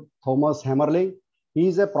Dr. Thomas Hammerling. He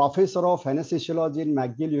is a professor of anesthesiology in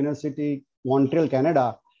McGill University, Montreal,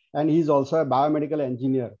 Canada, and he is also a biomedical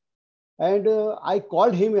engineer. And I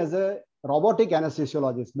called him as a robotic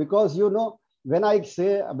anesthesiologist because, you know, when I'm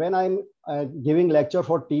giving lecture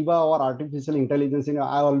for TIVA or artificial intelligence,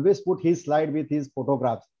 I always put his slide with his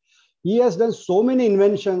photographs. He has done so many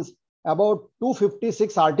inventions, about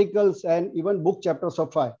 256 articles and even book chapters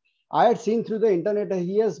of 5. I had seen through the internet,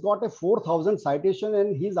 he has got a 4,000 citation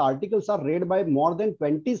and his articles are read by more than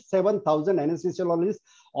 27,000 anesthesiologists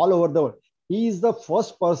all over the world. He is the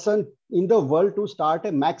first person in the world to start a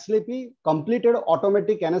MaxLipi completed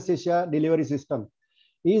automatic anesthesia delivery system.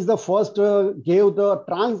 He is the first gave the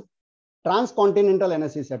transcontinental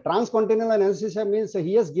anesthesia. Transcontinental anesthesia means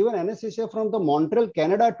he has given anesthesia from the Montreal,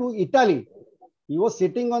 Canada to Italy. He was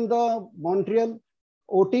sitting on the Montreal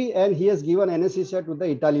OT and he has given anesthesia to the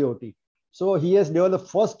Italy OT. So he has developed the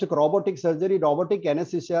first robotic surgery, robotic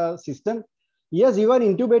anesthesia system. He has even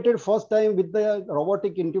intubated first time with the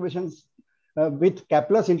robotic intubations with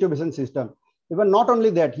capless intubation system. Even not only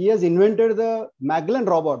that, he has invented the Magellan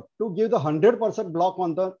robot to give the 100% block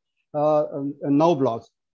on the nerve blocks.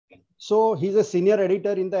 So he's a senior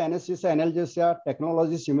editor in the anesthesia, analgesia,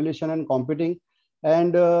 technology, simulation, and computing,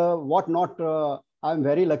 and I'm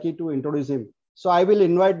very lucky to introduce him. So I will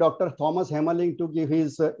invite Dr. Thomas Hammerling to give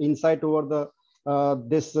his insight over the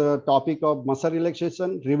this topic of muscle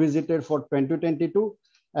relaxation revisited for 2022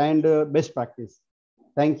 and best practice.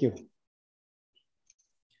 Thank you.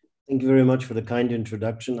 Thank you very much for the kind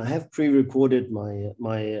introduction. I have pre-recorded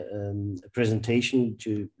my presentation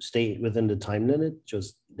to stay within the time limit.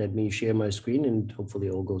 Just let me share my screen and hopefully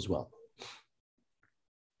all goes well.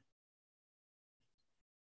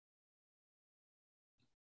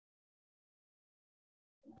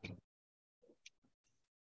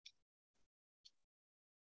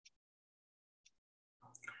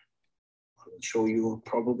 I'll show you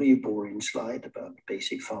probably a boring slide about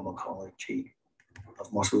basic pharmacology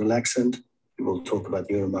of muscle relaxant. We will talk about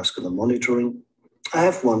neuromuscular monitoring. I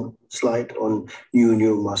have one slide on new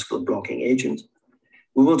neuromuscular blocking agents.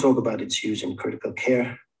 We will talk about its use in critical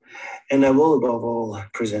care. And I will, above all,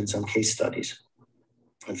 present some case studies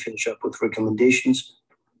and finish up with recommendations,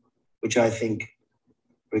 which I think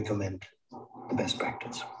recommend the best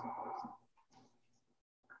practice.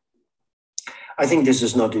 I think this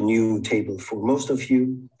is not a new table for most of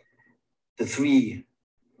you. The three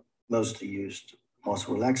mostly used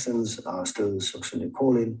muscle relaxants are still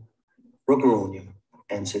succinylcholine, rocuronium,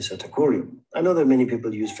 and cisatakorium. I know that many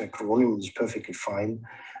people use vecuronium, it's perfectly fine.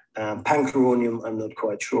 Pancuronium, I'm not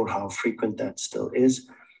quite sure how frequent that still is.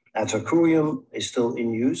 Atacurium is still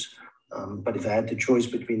in use, but if I had the choice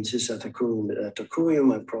between cisatakorium and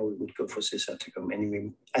atacurium, I probably would go for cisatakorium.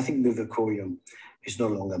 Anyway, I think mivacorium is no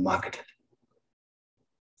longer marketed.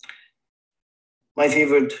 My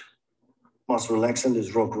favorite muscle relaxant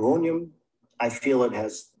is rocuronium. I feel it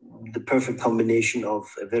has the perfect combination of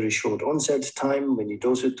a very short onset time when you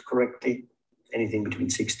dose it correctly, anything between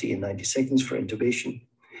 60 and 90 seconds for intubation.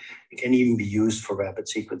 It can even be used for rapid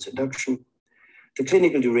sequence induction. The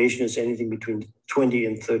clinical duration is anything between 20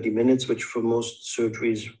 and 30 minutes, which for most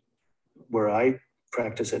surgeries where I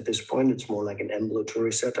practice at this point, it's more like an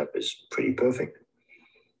ambulatory setup, is pretty perfect.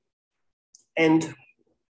 And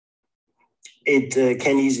it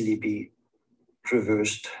can easily be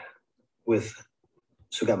traversed with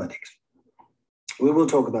sugammadex. We will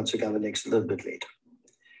talk about sugammadex a little bit later.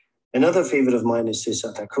 Another favorite of mine is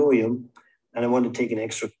cisatakorium, and I want to take an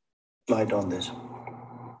extra slide on this.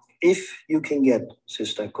 If you can get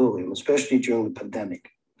cisatakorium, especially during the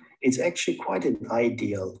pandemic, it's actually quite an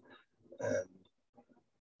ideal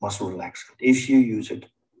muscle relaxant if you use it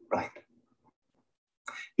right.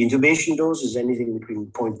 The intubation dose is anything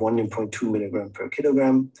between 0.1 and 0.2 milligram per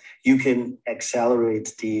kilogram. You can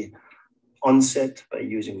accelerate the onset by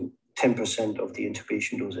using 10% of the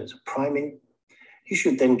intubation dose as a priming. You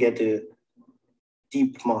should then get a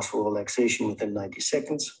deep muscle relaxation within 90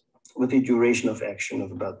 seconds with a duration of action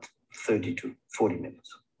of about 30 to 40 minutes.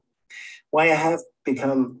 Why I have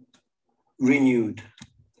become renewed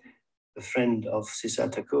a friend of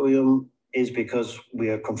cisatakorium is because we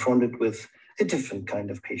are confronted with a different kind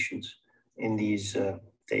of patients in these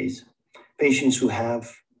days. Patients who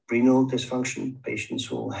have renal dysfunction, patients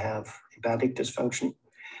who have hepatic dysfunction,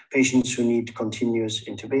 patients who need continuous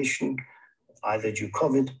intubation, either due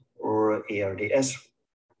COVID or ARDS.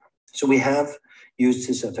 So we have used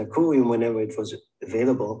cisatakorium whenever it was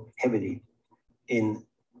available heavily in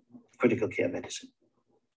critical care medicine.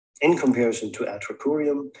 In comparison to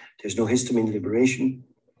atracorium, there's no histamine liberation.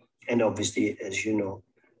 And obviously, as you know,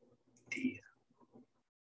 the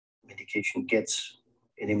medication gets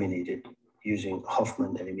eliminated using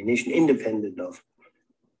Hoffman elimination, independent of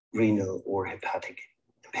renal or hepatic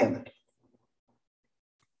impairment.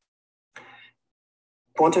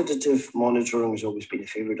 Quantitative monitoring has always been a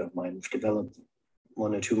favorite of mine. I've developed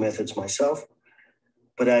one or two methods myself,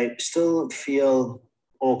 but I still feel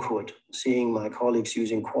awkward seeing my colleagues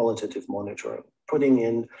using qualitative monitoring, putting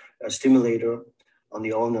in a stimulator on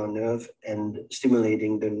the ulnar nerve and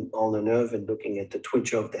stimulating the ulnar nerve and looking at the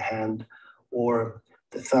twitch of the hand or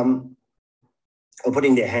the thumb, or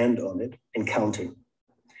putting their hand on it and counting.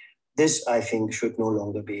 This, I think, should no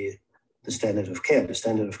longer be the standard of care. The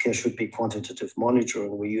standard of care should be quantitative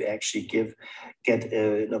monitoring, where you actually get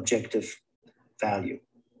an objective value.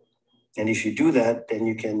 And if you do that, then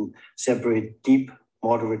you can separate deep,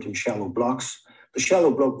 moderate, and shallow blocks. The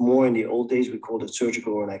shallow block, more in the old days, we called it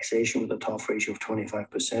surgical relaxation with a TOF ratio of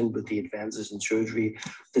 25%. With the advances in surgery,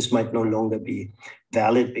 this might no longer be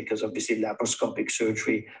valid because obviously laparoscopic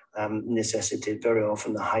surgery necessitates very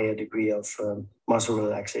often a higher degree of muscle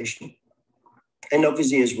relaxation. And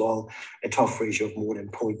obviously as well, a TOF ratio of more than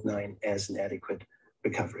 0.9 as an adequate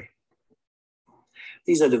recovery.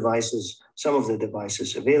 These are devices, some of the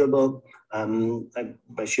devices available.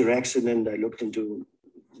 By sheer accident, I looked into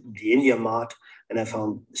the India Mart and I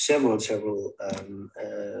found several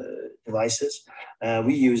devices.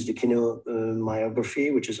 We use the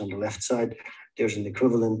kinemyography, which is on the left side. There's an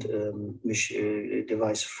equivalent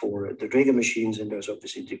device for the Draeger machines, and there's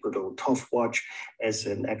obviously the good old TOF watch as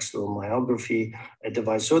an axillomyography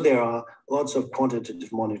device. So there are lots of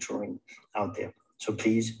quantitative monitoring out there. So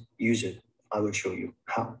please use it. I will show you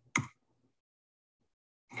how.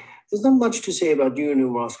 There's not much to say about new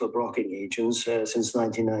neuromuscular blocking agents since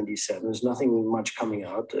 1997. There's nothing much coming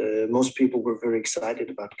out. Most people were very excited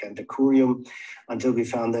about cantacurium until we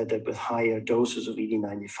found out that with higher doses of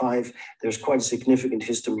ED95, there's quite a significant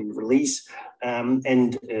histamine release and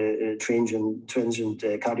transient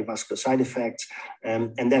cardiovascular side effects.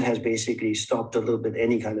 And that has basically stopped a little bit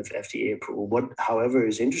any kind of FDA approval. What, however,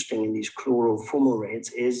 is interesting in these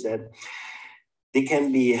chlorofumarates is that they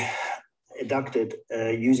can be adducted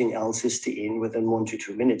using L-cysteine within 1 to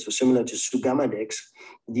 2 minutes. So similar to sugammadex,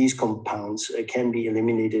 these compounds can be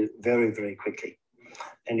eliminated very, very quickly.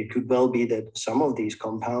 And it could well be that some of these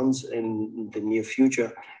compounds in the near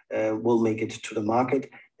future will make it to the market,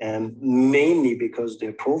 mainly because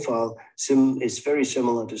their profile is very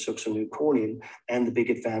similar to succinylcholine, and the big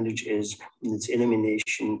advantage is its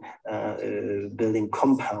elimination building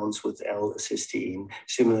compounds with L-cysteine,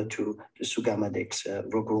 similar to the sugammadex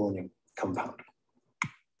rocuronium compound.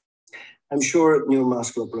 I'm sure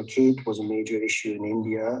neuromuscular blockade was a major issue in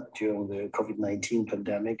India during the COVID-19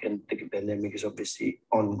 pandemic, and the pandemic is obviously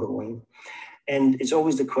ongoing. And it's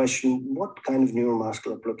always the question, what kind of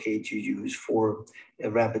neuromuscular blockade you use for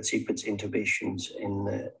rapid sequence intubations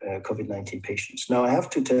in COVID-19 patients. Now, I have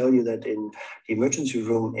to tell you that in the emergency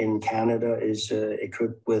room in Canada is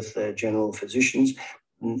equipped with general physicians.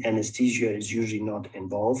 Anesthesia is usually not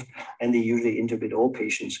involved, and they usually intubate all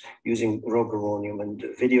patients using rocuronium and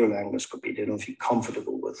video laryngoscopy. They don't feel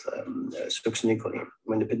comfortable with succinylcholine.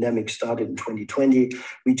 When the pandemic started in 2020,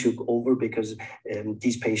 we took over because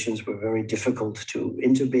these patients were very difficult to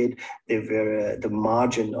intubate. The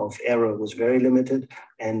margin of error was very limited,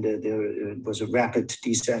 and there was a rapid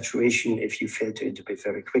desaturation if you failed to intubate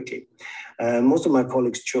very quickly. Most of my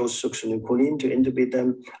colleagues chose succinylcholine to intubate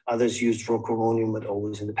them. Others used rocuronium, but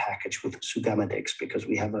always in the package with Sugammadex, because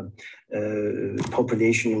we have a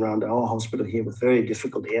population around our hospital here with very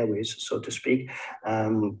difficult airways, so to speak.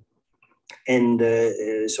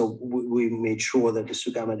 So we made sure that the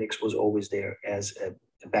Sugammadex was always there as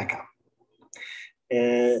a backup.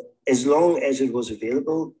 As long as it was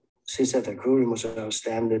available, cisatracurium was our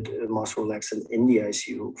standard muscle relaxant in the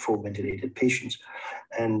ICU for ventilated patients.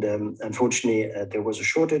 And unfortunately, there was a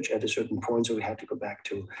shortage at a certain point, so we had to go back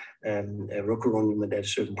to rocuronium, and at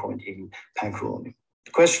a certain point, even pancuronium.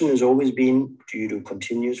 The question has always been, do you do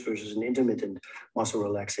continuous versus an intermittent muscle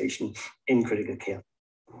relaxation in critical care?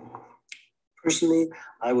 Personally,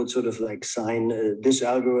 I would sort of like sign this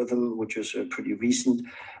algorithm, which is pretty recent.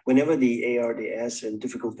 Whenever the ARDS and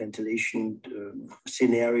difficult ventilation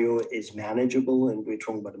scenario is manageable, and we're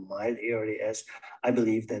talking about a mild ARDS, I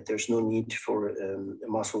believe that there's no need for a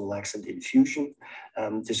muscle relaxant infusion.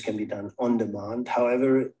 This can be done on demand.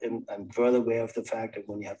 However, I'm well aware of the fact that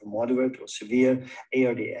when you have a moderate or severe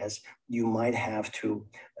ARDS, you might have to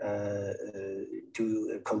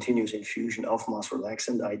do a continuous infusion of muscle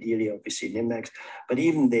relaxant, ideally obviously Nimax, but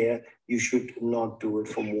even there, you should not do it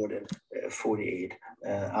for more than 48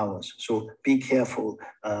 hours. So be careful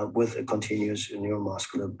with a continuous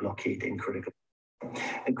neuromuscular blockade in critical.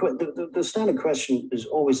 The standard question is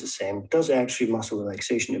always the same. Does actually muscle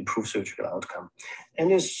relaxation improve surgical outcome?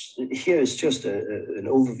 And here is just an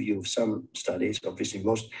overview of some studies, obviously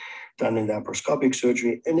most done in laparoscopic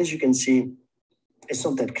surgery. And as you can see, it's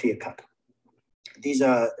not that clear cut. These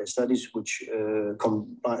are studies which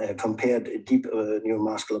compared deep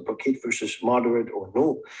neuromuscular blockade versus moderate or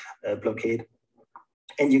no blockade.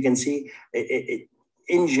 And you can see,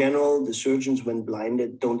 in general, the surgeons, when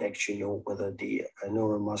blinded, don't actually know whether the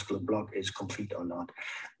neuromuscular block is complete or not.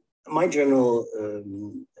 My general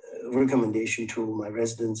recommendation to my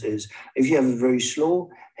residents is, if you have a very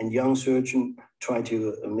slow and young surgeon, try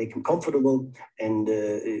to make him comfortable and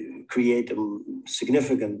create a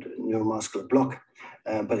significant neuromuscular block.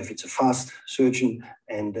 But if it's a fast surgeon,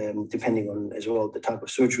 and depending on as well the type of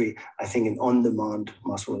surgery, I think an on-demand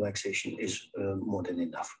muscle relaxation is more than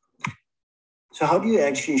enough. So how do you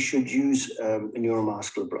actually should use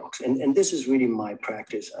neuromuscular blocks? And this is really my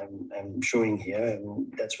practice I'm showing here.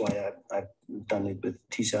 And that's why I've done it with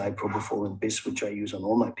TCI, Propofol, and BIS, which I use on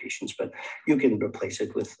all my patients, but you can replace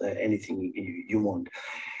it with anything you want.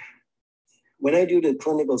 When I do the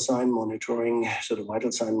clinical sign monitoring, sort of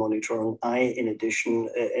vital sign monitoring, I, in addition,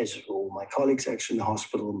 as all my colleagues actually in the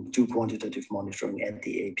hospital, do quantitative monitoring at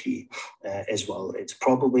the AP as well. It's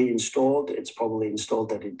probably installed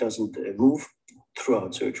that it doesn't move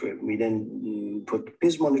throughout surgery. We then put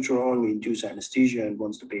BIS monitor on, we induce anesthesia, and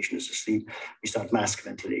once the patient is asleep, we start mask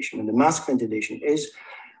ventilation. When the mask ventilation is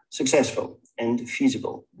successful and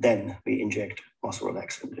feasible, then we inject muscle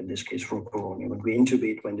relaxant, in this case rocuronium, and we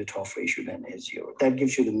intubate when the TOF ratio then is 0. That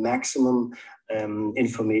gives you the maximum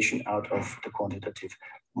information out of the quantitative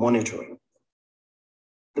monitoring.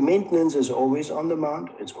 The maintenance is always on demand.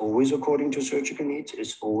 It's always according to surgical needs.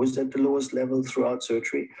 It's always at the lowest level throughout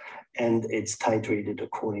surgery, and it's titrated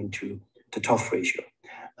according to the TOF ratio.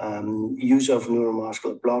 Use of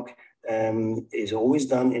neuromuscular block is always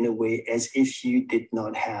done in a way as if you did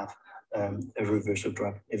not have a reversal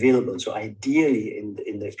drug available. So ideally,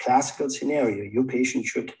 in the classical scenario, your patient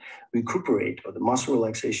should recuperate, or the muscle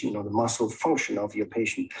relaxation or the muscle function of your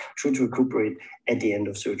patient should recuperate at the end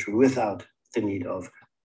of surgery without the need of.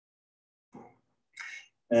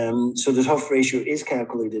 So the TOF ratio is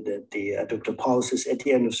calculated at the adductor pulses at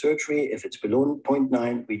the end of surgery. If it's below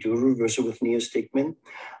 0.9, we do a reversal with neostigmine.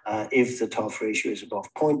 If the TOF ratio is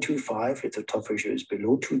above 0.25, if the TOF ratio is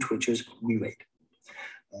below 2 twitches, we wait.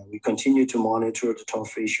 We continue to monitor the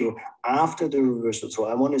TOF ratio after the reversal. So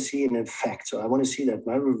I want to see an effect. So I want to see that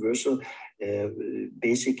my reversal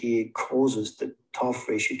basically causes the TOF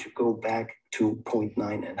ratio to go back to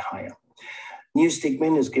 0.9 and higher.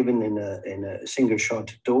 Neostigmine is given in a single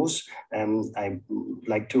shot dose. I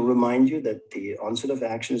like to remind you that the onset of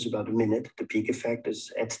action is about a minute. The peak effect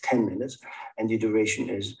is at 10 minutes, and the duration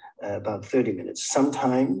is about 30 minutes.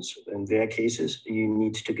 Sometimes, in rare cases, you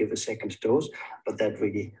need to give a second dose, but that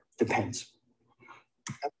really depends.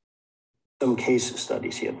 Some case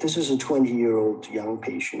studies here. This is a 20-year-old young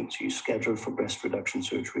patient. She's scheduled for breast reduction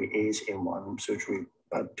surgery, ASM1 surgery,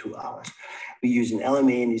 about 2 hours. We use an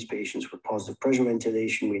LMA in these patients with positive pressure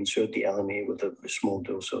ventilation. We insert the LMA with a small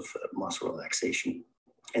dose of muscle relaxation.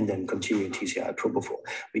 and then continue TCI propofol.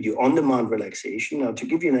 We do on-demand relaxation. Now, to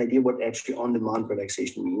give you an idea what actually on-demand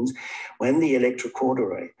relaxation means, when the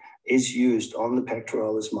electrocordial is used on the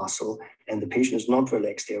pectoralis muscle and the patient is not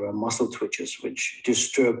relaxed, there are muscle twitches which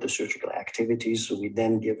disturb the surgical activities. So we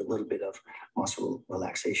then give a little bit of muscle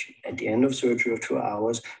relaxation. At the end of surgery of 2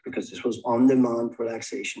 hours, because this was on-demand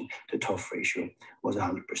relaxation, the TOF ratio was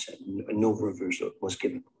 100%. No reversal was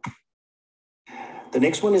given. The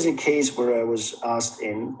next one is a case where I was asked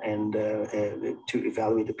in and to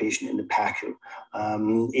evaluate the patient in the PACU.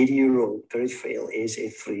 80-year-old, very frail,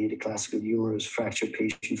 ASA3, the classical humerus fracture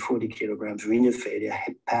patient, 40 kilograms, renal failure,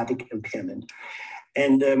 hepatic impairment.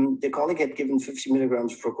 And the colleague had given 50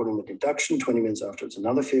 milligrams of rocuronium with induction, 20 minutes afterwards,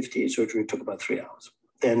 another 50. Surgery took about 3 hours.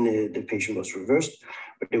 Then the patient was reversed,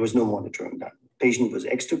 but there was no monitoring done. Patient was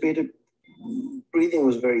extubated. Breathing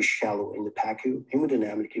was very shallow in the PACU.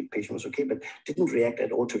 Hemodynamically, the patient was okay, but didn't react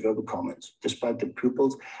at all to verbal comments, despite the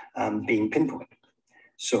pupils being pinpointed.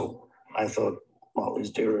 So I thought, well,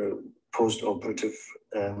 is there a post-operative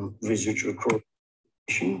residual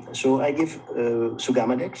correlation? So I give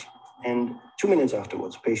Sugamadex, and 2 minutes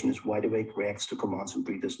afterwards, patient is wide awake, reacts to commands, and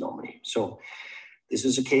breathes normally. So this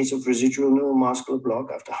is a case of residual neuromuscular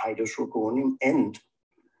block after high-dose rocuronium and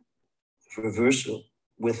reversal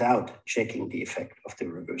without checking the effect of the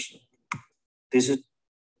reversal. This is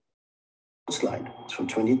a slide from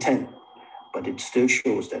 2010, but it still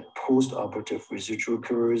shows that post-operative residual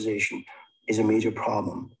colorization is a major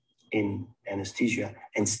problem in anesthesia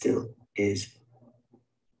and still is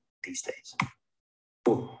these days.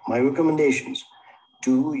 So my recommendations: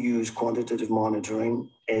 do use quantitative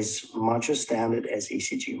monitoring as much as standard as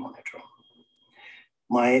ECG monitoring.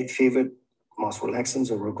 My favorite muscle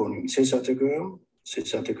relaxants are rocuronium cisaticum.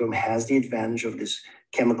 Cisaticum has the advantage of this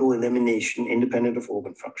chemical elimination independent of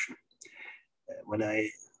organ function. When I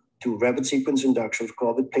do rapid sequence induction for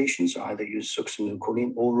COVID patients, I either use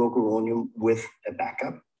succinylcholine or rocuronium with a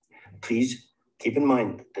backup. Please keep in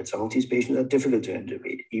mind that some of these patients are difficult to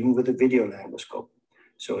intubate, even with a video laryngoscope.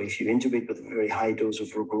 So if you intubate with a very high dose of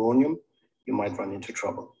rocuronium, you might run into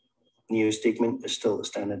trouble. Neostigmine is still a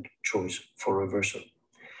standard choice for reversal.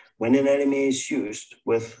 When an LMA is used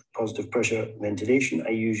with positive pressure ventilation,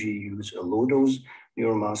 I usually use a low-dose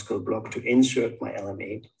neuromuscular block to insert my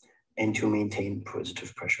LMA and to maintain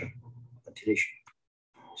positive pressure ventilation.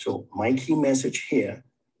 So my key message here,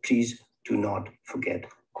 please do not forget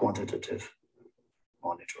quantitative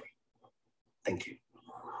monitoring. Thank you.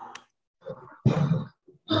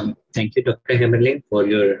 Thank you, Dr. Hemerling, for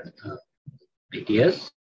your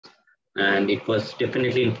ideas. And it was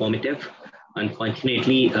definitely informative.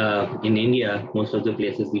 Unfortunately, in India, most of the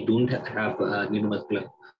places we don't have neuromuscular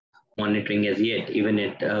monitoring as yet, even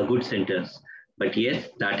at good centers. But yes,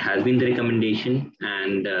 that has been the recommendation,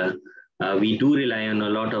 and we do rely on a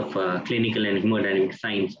lot of clinical and hemodynamic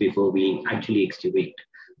science before we actually extubate.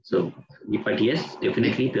 So, but yes,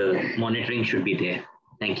 definitely the monitoring should be there.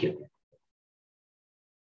 Thank you.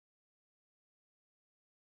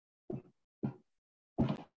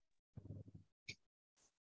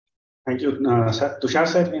 Thank you. Tushar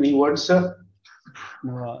sir, any words, sir?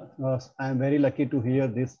 No, I'm very lucky to hear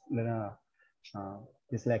this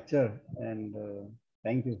this lecture, and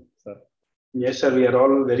thank you, sir. Yes, sir, we are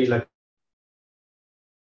all very lucky.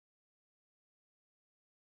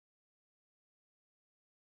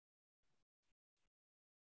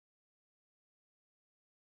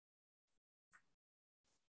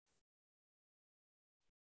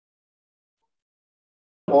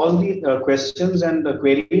 All the questions and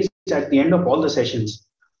queries at the end of all the sessions.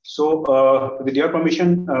 So with your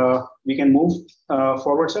permission, we can move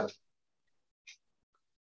forward, sir.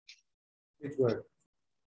 It's good.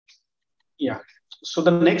 Yeah. So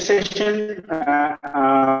the next session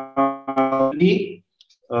will be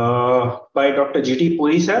by Dr. G.T.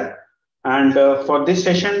 Puri, sir. And for this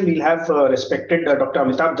session, we'll have respected Dr.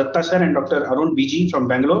 Amitabh Datta, sir, and Dr. Arun BG from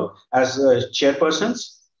Bangalore as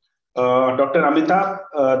chairpersons. Dr. Amitabh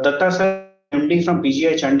Datta, sir, MD from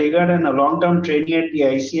PGI Chandigarh and a long-term trainee at the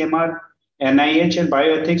ICMR, NIH and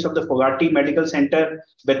Bioethics of the Fogarty Medical Center,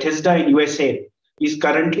 Bethesda in USA. He's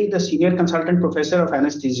currently the Senior Consultant Professor of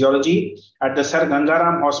Anesthesiology at the Sir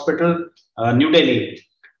Gangaram Hospital, New Delhi.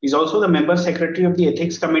 He's also the Member Secretary of the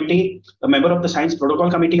Ethics Committee, a member of the Science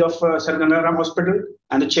Protocol Committee of Sir Gangaram Hospital,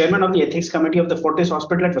 and the Chairman of the Ethics Committee of the Fortis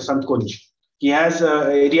Hospital at Vasant Kunj. He has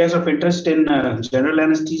areas of interest in general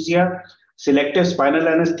anesthesia, selective spinal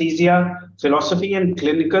anesthesia, philosophy and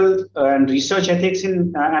clinical and research ethics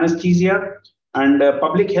in anesthesia, and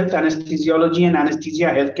public health anesthesiology and anesthesia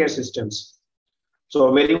healthcare systems. So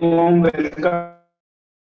a very warm welcome.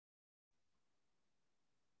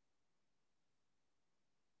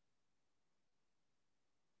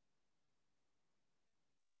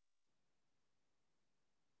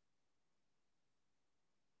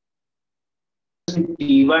 in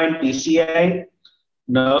SIVA and TCI,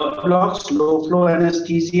 nerve blocks, low flow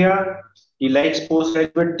anesthesia. He likes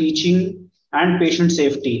postgraduate teaching and patient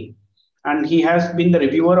safety. And he has been the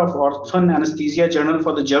reviewer of Orphan Anesthesia Journal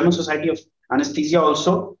for the German Society of Anesthesia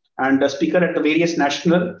also, and a speaker at the various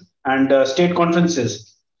national and state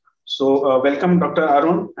conferences. So welcome, Dr.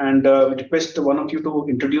 Arun, and we request one of you to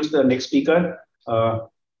introduce the next speaker.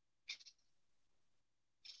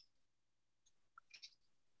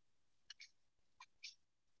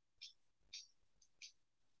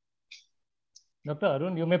 Dr.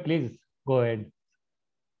 Arun, you may please go ahead.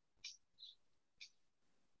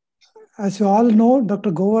 As you all know,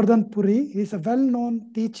 Dr. Govardhan Puri is a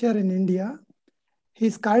well-known teacher in India. He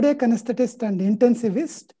is cardiac anesthetist and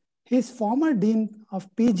intensivist. He is former dean of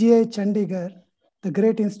PGI Chandigarh, the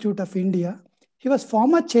Great Institute of India. He was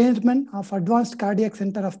former chairman of Advanced Cardiac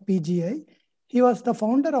Center of PGI. He was the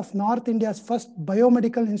founder of North India's first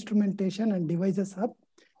biomedical instrumentation and devices hub,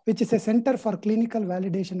 which is a center for clinical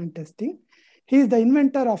validation and testing. He is the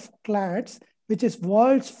inventor of CLADS, which is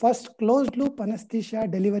world's first closed-loop anesthesia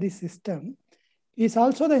delivery system. He is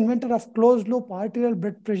also the inventor of closed-loop arterial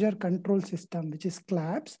blood pressure control system, which is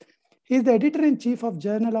CLAPS. He is the editor-in-chief of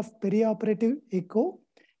Journal of Perioperative Echo.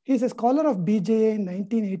 He is a scholar of BJA in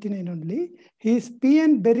 1989 only. He is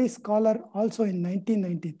P.N. Berry Scholar also in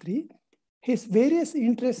 1993. His various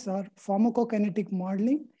interests are pharmacokinetic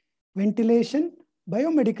modeling, ventilation,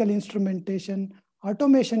 biomedical instrumentation,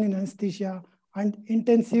 automation in anesthesia, and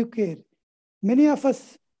intensive care. Many of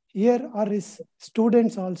us here are his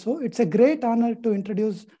students also. It's a great honor to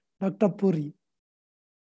introduce Dr. Puri.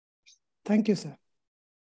 Thank you, sir.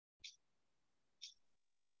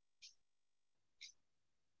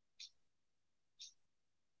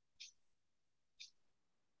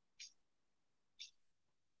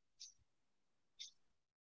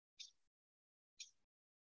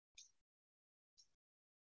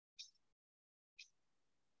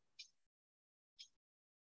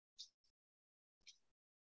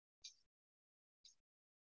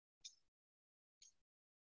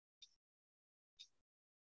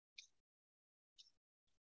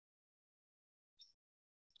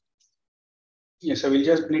 Yes, I will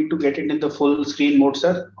just need to get it in the full screen mode,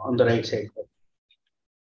 sir, on the right side.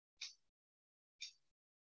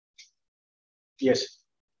 Yes.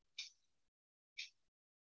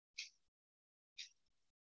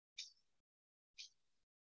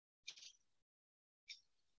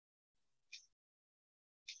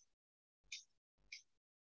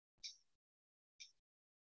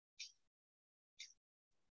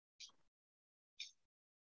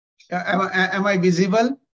 Am I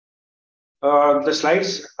visible? The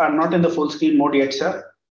slides are not in the full screen mode yet,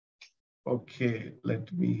 sir. Okay,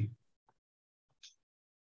 let me.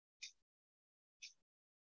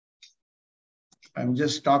 I'm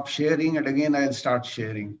just stop sharing and again I'll start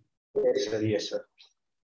sharing. Yes, sir. Yes, sir.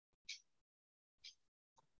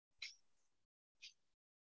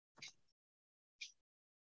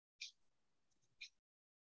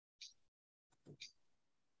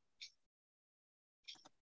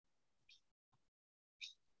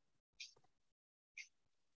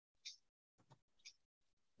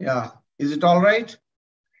 Yeah, is it all right?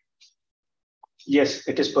 Yes,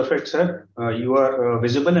 it is perfect, sir. You are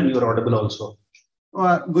visible and you are audible also.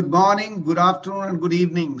 Good morning, good afternoon, and good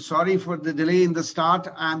evening. Sorry for the delay in the start.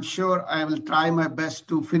 I'm sure I will try my best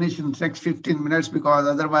to finish in the next 15 minutes because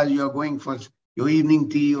otherwise you are going for your evening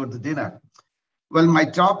tea or the dinner. Well, my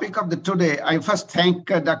topic of the today, I first thank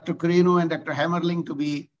Dr. Kurino and Dr. Hammerling to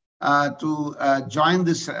join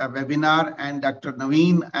this webinar, and Dr.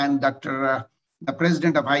 Naveen and Dr. The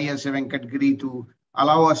President of ISA Venkat Giri to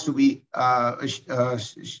allow us to be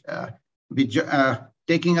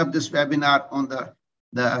taking up this webinar on the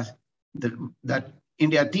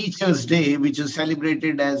India Teachers Day, which is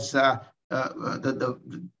celebrated as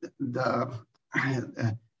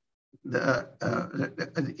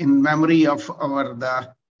in memory of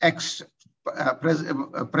the ex-president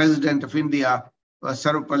of India,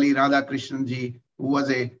 Sarvepalli Radhakrishnan-ji, who was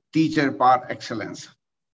a teacher par excellence.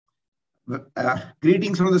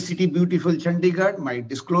 Greetings from the city beautiful Chandigarh. My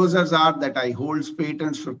disclosures are that I hold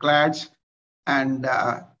patents for CLADS and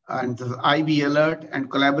IB Alert and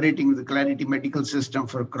collaborating with the Clarity Medical System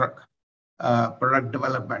for product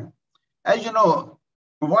development. As you know,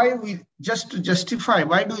 why do we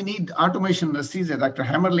need automation anesthesia? Dr.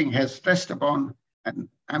 Hammerling has stressed upon, and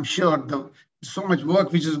I'm sure so much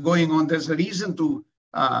work which is going on, there's a reason to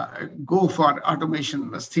go for automation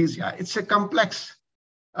anesthesia. It's a complex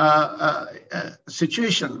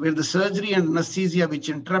situation where the surgery and anesthesia which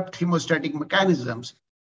interrupt hemostatic mechanisms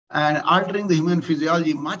and altering the human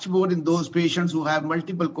physiology much more in those patients who have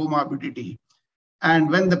multiple comorbidity. And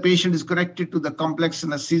when the patient is connected to the complex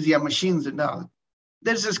anesthesia machines and all,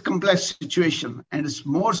 there's this complex situation. And it's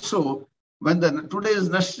more so when today's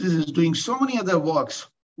anesthetist is doing so many other works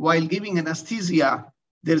while giving anesthesia.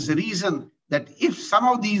 There's a reason that if some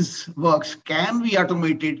of these works can be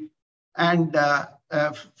automated, and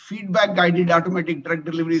feedback guided automatic drug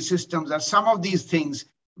delivery systems are some of these things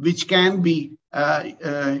which can be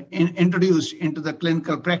introduced into the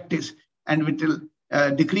clinical practice, and which will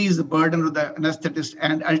decrease the burden of the anesthetist,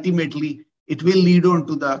 and ultimately it will lead on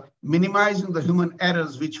to the minimizing the human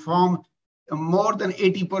errors, which form more than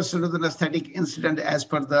 80% of the anesthetic incident as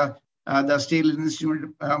per the State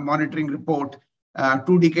Institute monitoring report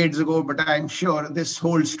 2 decades ago. But I'm sure this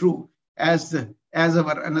holds true as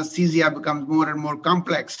our anesthesia becomes more and more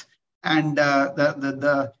complex, and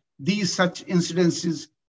these such incidences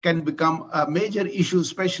can become a major issue,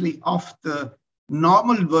 especially of the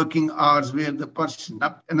normal working hours, where the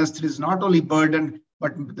anesthetist is not only burdened,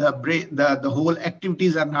 but the whole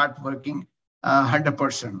activities are not working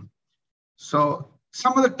 100%. So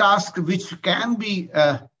some of the tasks which can be,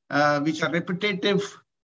 which are repetitive,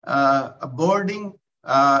 boarding,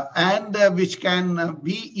 and which can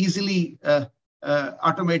be easily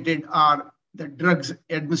automated are the drugs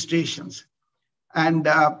administrations and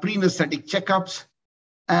pre-anesthetic checkups.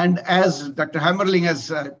 And as Dr. Hammerling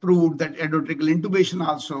has proved, that endotracheal intubation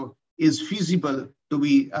also is feasible to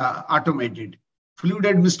be automated. Fluid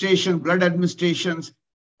administration, blood administrations,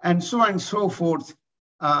 and so on and so forth.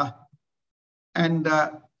 And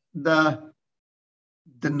the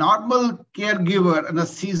normal caregiver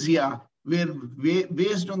anesthesia, where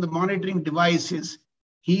based on the monitoring devices,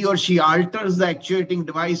 he or she alters the actuating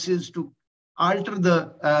devices to alter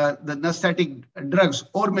the anesthetic drugs,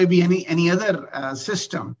 or maybe any other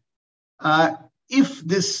system. If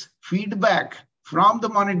this feedback from the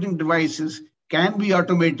monitoring devices can be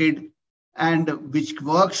automated, and which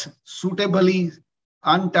works suitably,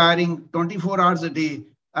 untiring, 24 hours a day,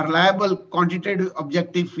 a reliable quantitative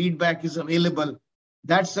objective feedback is available,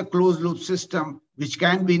 that's a closed loop system which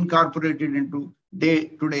can be incorporated into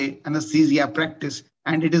day-to-day anesthesia practice.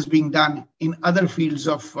 And it is being done in other fields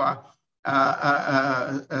of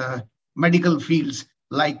medical fields,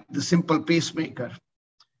 like the simple pacemaker.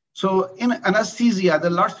 So in anesthesia,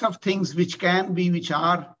 there are lots of things which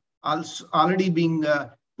are also already being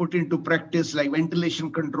put into practice, like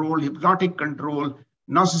ventilation control, hypnotic control,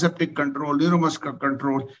 nociceptive control, neuromuscular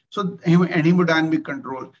control, and hemodynamic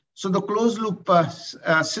control. So the closed loop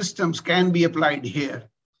systems can be applied here.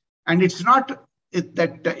 And it's not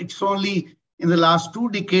that it's only in the last 2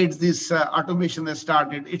 decades this automation has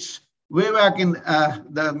started. It's way back in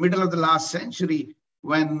the middle of the last century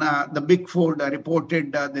when the Big Four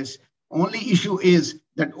reported this. Only issue is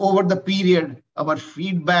that over the period, our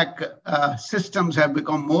feedback systems have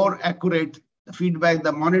become more accurate. The feedback,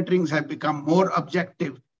 the monitorings have become more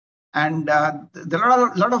objective. And there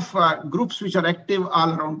are a lot of groups which are active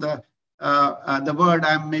all around the world.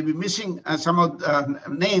 I'm maybe missing some of the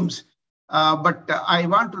names, but I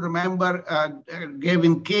want to remember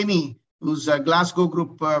Gavin Caney, who's a Glasgow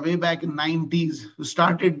group way back in the 90s, who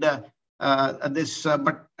started this,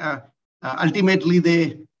 but ultimately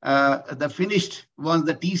the finished once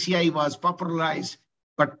the TCI was popularized.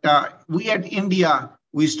 But we at India,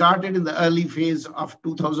 we started in the early phase of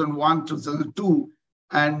 2001, 2002,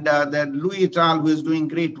 and then Louis et al., who is doing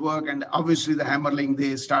great work, and obviously the Hammerling,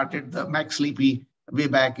 they started the Max Sleepy way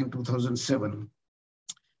back in 2007.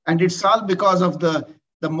 And it's all because of the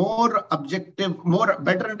more objective,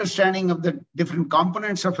 better understanding of the different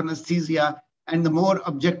components of anesthesia, and the more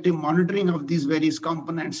objective monitoring of these various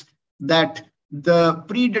components, that the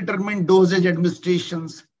predetermined dosage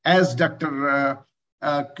administrations, as Dr.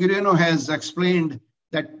 Quirino has explained,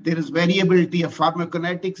 that there is variability of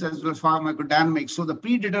pharmacokinetics as well as pharmacodynamics. So the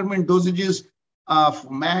predetermined dosages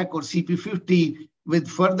of MAC or CP50 with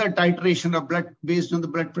further titration of blood based on the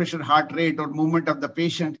blood pressure, heart rate, or movement of the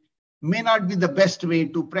patient may not be the best way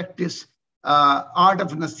to practice art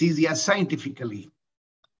of anesthesia scientifically.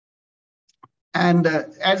 And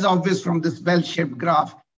as obvious from this bell-shaped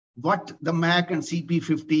graph, what the MAC and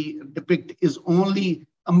CP50 depict is only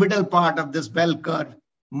a middle part of this bell curve.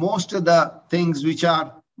 Most of the things which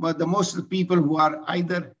are, most of the people who are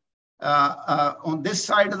either on this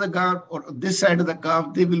side of the curve or this side of the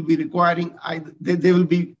curve, they will be requiring, they will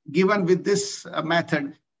be given with this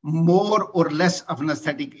method more or less of an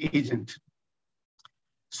anesthetic agent.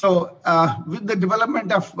 So with the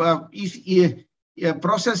development of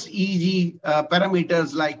process EEG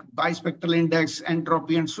parameters like bispectral index,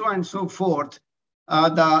 entropy, and so on and so forth,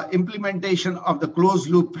 the implementation of the closed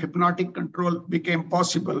loop hypnotic control became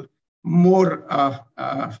possible, more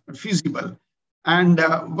feasible. And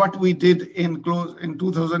what we did in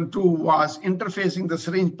 2002 was interfacing the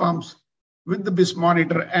syringe pumps with the BIS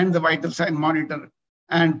monitor and the vital sign monitor,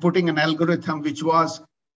 and putting an algorithm which was,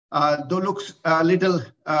 though looks a little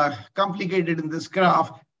complicated in this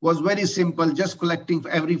graph, was very simple, just collecting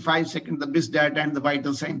every 5 seconds the BIS data and the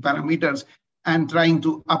vital sign parameters, and trying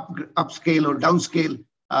to upscale or downscale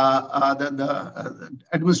the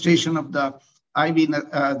administration of the IV,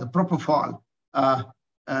 the propofol,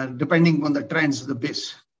 depending on the trends of the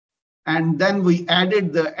BIS. And then we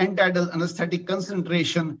added the end-tidal anesthetic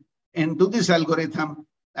concentration into this algorithm,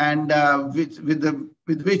 and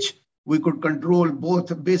with which we could control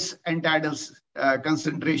both BIS and tidal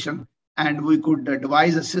concentration, and we could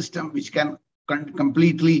devise a system which can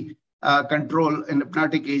completely control in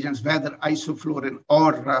hypnotic agents, whether isoflurane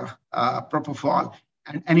or propofol,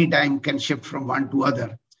 and anytime can shift from one to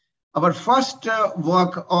other. Our first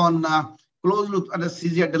work on closed-loop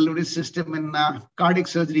anesthesia delivery system in cardiac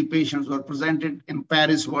surgery patients were presented in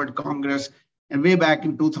Paris World Congress and way back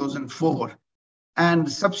in 2004.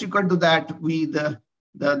 And subsequent to that,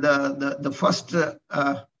 the first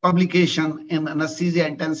publication in anesthesia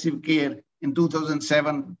intensive care in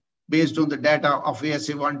 2007, based on the data of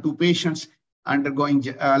ASA 1-2 patients undergoing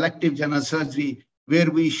elective general surgery, where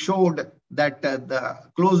we showed that the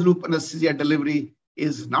closed-loop anesthesia delivery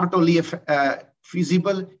is not only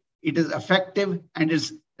feasible, it is effective, and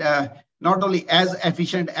is not only as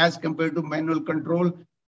efficient as compared to manual control,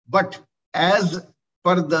 but as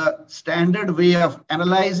per the standard way of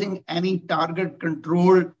analyzing any target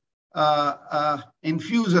controlled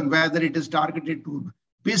infusion, whether it is targeted to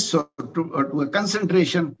BIS or to a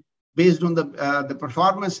concentration based on the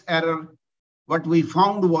performance error. What we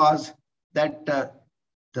found was that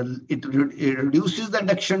it reduces the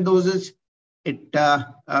induction dosage, it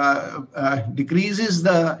decreases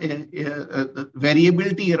the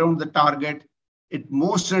variability around the target.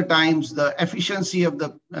 Most of the times, the efficiency of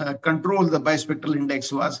the control, the bispectral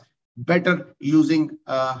index, was better using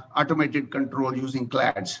automated control using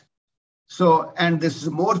CLADs. So, and this is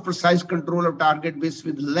more precise control of target BIS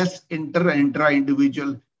with less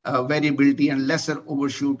intra-individual variability and lesser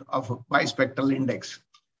overshoot of bispectral index.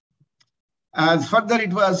 Further,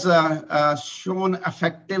 it was shown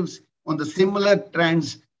effective on the similar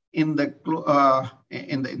trends in the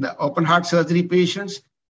open heart surgery patients.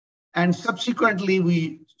 And subsequently,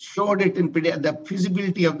 we showed it in the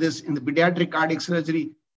feasibility of this in the pediatric cardiac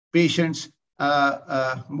surgery patients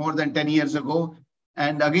more than 10 years ago.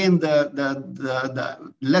 And again,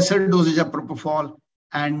 the lesser dosage of propofol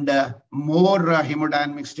and more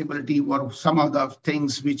hemodynamic stability were some of the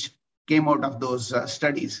things which came out of those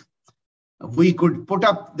studies. We could put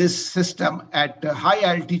up this system at high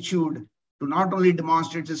altitude to not only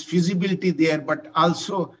demonstrate its feasibility there, but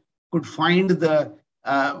also could find the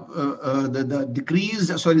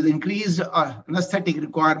increased anesthetic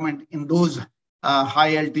requirement in those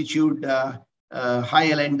high altitude, high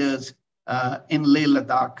islanders in Leh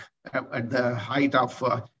Ladakh at the height of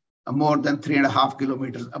more than 3.5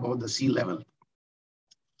 kilometers above the sea level.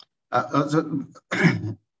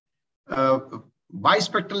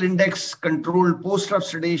 Bispectral index controlled post-op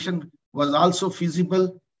sedation was also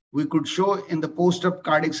feasible. We could show in the post-op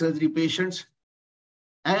cardiac surgery patients.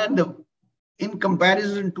 And in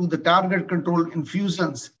comparison to the target control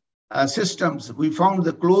infusions systems, we found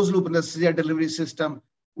the closed-loop anesthesia delivery system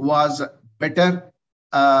was better,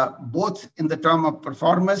 both in the term of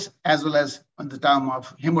performance as well as in the term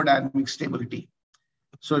of hemodynamic stability.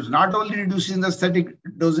 So it's not only reducing the anesthetic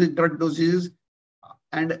drug dosages,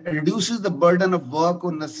 and reduces the burden of work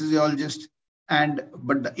on anesthesiologists,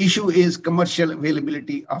 but the issue is commercial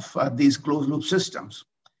availability of these closed loop systems.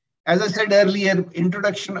 As I said earlier,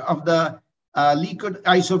 introduction of the liquid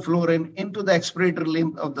isoflurane into the expirator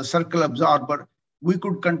limb of the circle absorber, we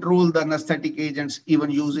could control the anesthetic agents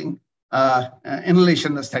even using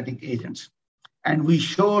inhalation anesthetic agents. And we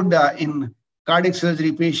showed in cardiac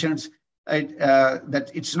surgery patients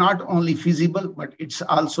that it's not only feasible, but it's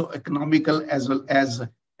also economical as well as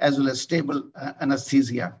stable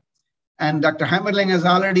anesthesia. And Dr. Hammerling has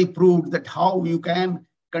already proved that how you can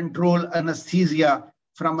control anesthesia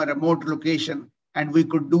from a remote location, and we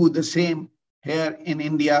could do the same here in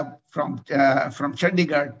India from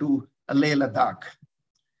Chandigarh to Leh Ladakh.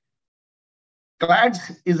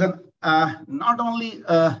 CLADS is not only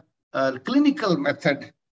a clinical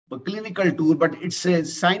method, clinical tool, but it's a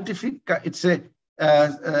scientific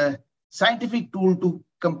tool to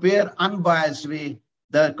compare unbiased way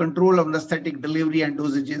the control of anesthetic delivery and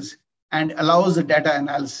dosages, and allows the data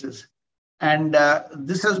analysis. And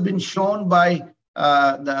this has been shown by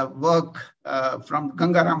the work from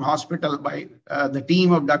Gangaram Hospital by the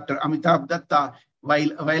team of Dr. Amitabh Datta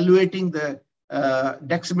while evaluating the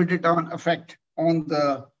dexamethasone effect on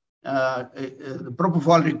the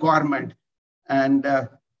propofol requirement. And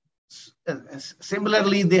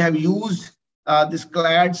similarly, they have used these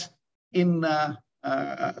clads in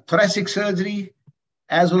thoracic surgery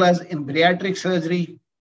as well as in bariatric surgery.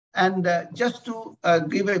 And just to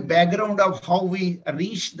give a background of how we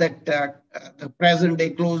reached that the present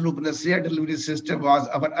day closed loop anesthesia delivery system was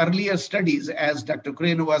our earlier studies, as Dr.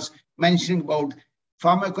 Kureno was mentioning about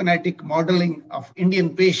pharmacokinetic modeling of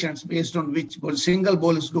Indian patients based on which was single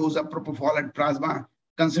bolus dose of propofol and plasma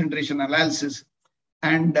concentration analysis,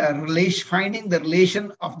 and finding the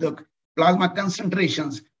relation of the plasma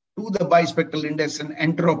concentrations to the bispectral index and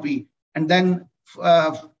entropy, and then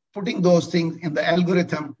putting those things in the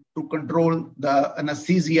algorithm to control the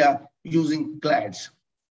anesthesia using clads.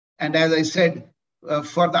 And as I said,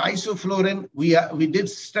 for the isoflurane, we did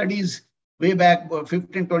studies way back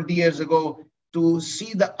 15, 20 years ago to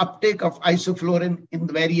see the uptake of isoflurane in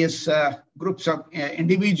the various groups of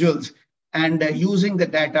individuals, and using the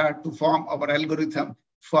data to form our algorithm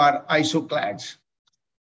for isoclads.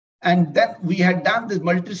 And then we had done this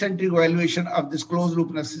multicentric evaluation of this closed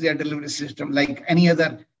loop anesthesia delivery system, like any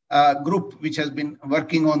other group which has been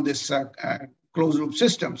working on this closed loop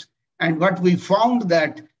systems. And what we found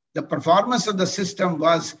that the performance of the system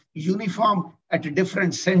was uniform at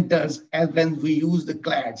different centers as when we use the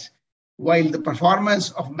clads, while the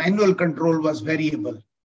performance of manual control was variable.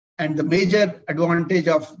 And the major advantage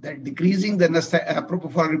of that decreasing the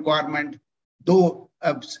propofol requirement, though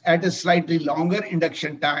at a slightly longer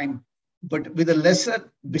induction time, but with a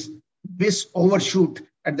lesser BIS overshoot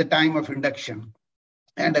at the time of induction.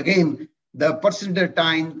 And again, the percentage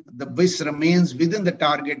time the BIS remains within the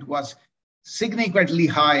target was significantly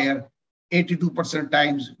higher, 82%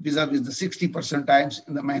 times vis-a-vis the 60% times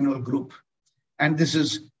in the manual group. And this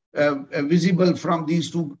is visible from these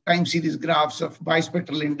two time series graphs of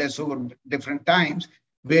bispectral index over different times,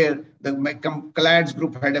 where the clads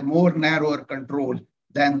group had a more narrower control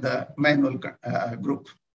than the manual group.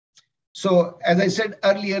 So as I said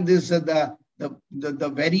earlier, this the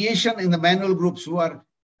variation in the manual groups were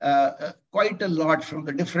quite a lot from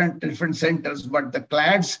the different centers, but the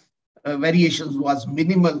clads variations was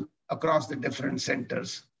minimal across the different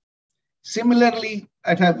centers. Similarly,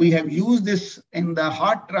 we have used this in the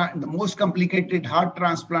the most complicated heart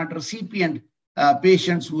transplant recipient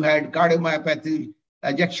patients who had cardiomyopathy,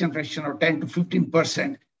 ejection fraction of 10 to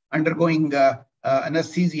 15%, undergoing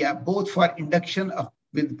anesthesia, both for induction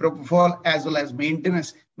with propofol as well as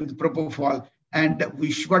maintenance with propofol. And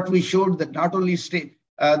what we showed that not only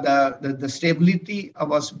the stability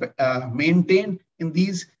was maintained in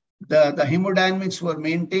these, the hemodynamics were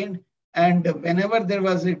maintained, and whenever there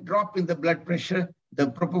was a drop in the blood pressure, the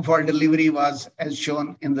propofol delivery was, as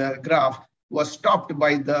shown in the graph, was stopped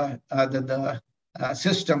by the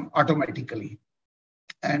system automatically.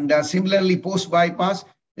 And similarly, post-bypass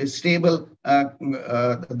is stable,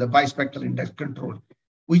 the bispectral index control.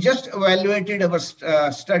 We just evaluated our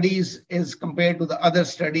studies as compared to the other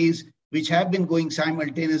studies which have been going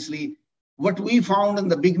simultaneously. What we found in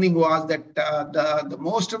the beginning was that the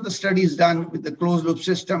most of the studies done with the closed loop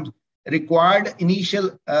systems required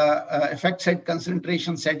initial effect site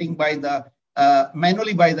concentration setting by the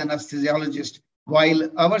manually by the anesthesiologist, while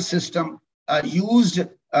our system used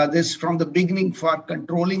this from the beginning for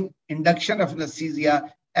controlling induction of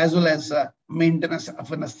anesthesia as well as maintenance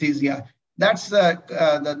of anesthesia. That's the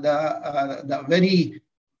very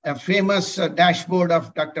famous dashboard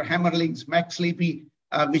of Dr. Hammerling's Max Sleepy,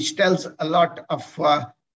 which tells a lot of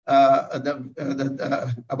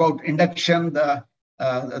about induction, the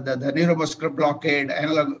neuromuscular blockade,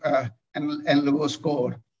 analog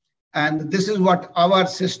score. And this is what our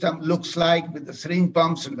system looks like with the syringe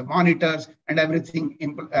pumps and the monitors and everything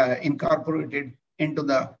incorporated into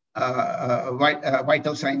the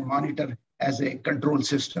vital sign monitor as a control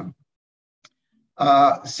system.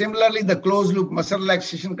 Similarly, the closed loop muscle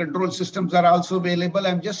relaxation control systems are also available.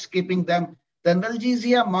 I'm just skipping them. The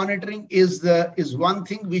analgesia monitoring is one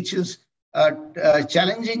thing which is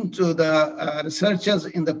challenging to the researchers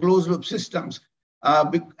in the closed loop systems.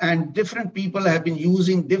 And different people have been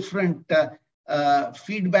using different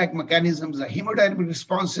feedback mechanisms, the hemodynamic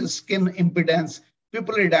responses, skin impedance,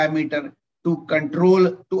 pupillary diameter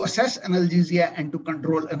to assess analgesia and to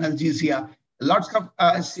control analgesia. Lots of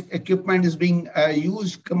equipment is being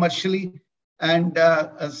used commercially, and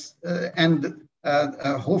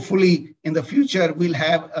hopefully in the future we'll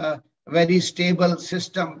have a very stable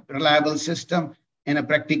system, reliable system in a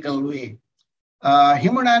practical way.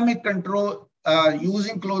 Hemodynamic control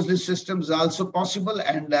using closed loop systems is also possible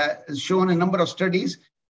and is shown in a number of studies.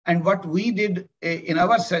 And what we did in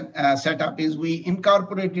our setup is we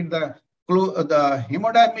incorporated the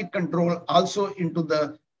hemodynamic control also into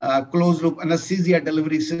the closed loop anesthesia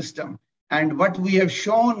delivery system. And what we have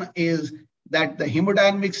shown is that the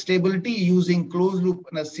hemodynamic stability using closed loop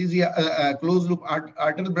anesthesia, closed loop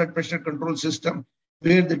arterial blood pressure control system,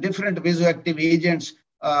 where the different vasoactive agents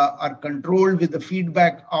are controlled with the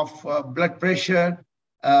feedback of blood pressure,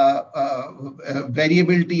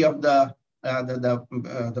 variability of the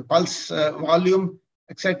pulse volume,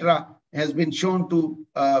 etc., has been shown to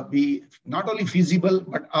be not only feasible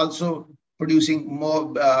but also producing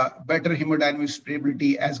more better hemodynamic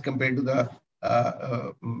stability as compared to the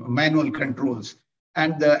manual controls.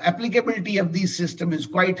 And the applicability of these systems is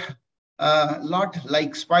quite a lot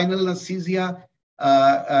like spinal anesthesia,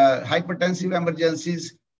 hypertensive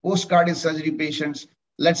emergencies, post-cardiac surgery patients.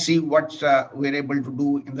 Let's see what we're able to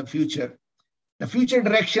do in the future. The future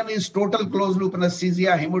direction is total closed loop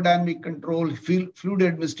anesthesia, hemodynamic control, fluid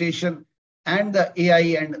administration, and the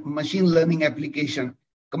AI and machine learning application.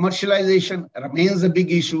 Commercialization remains a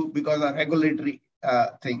big issue because of regulatory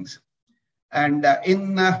things. And the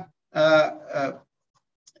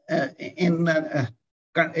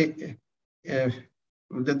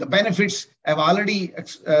benefits have already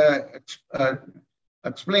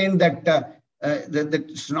explained that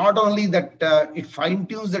it's not only that it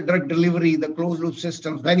fine-tunes the drug delivery, the closed-loop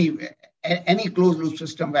systems, any closed-loop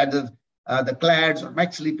system, whether the CLADS or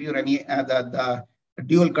MaxLipi or any the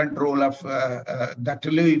dual control of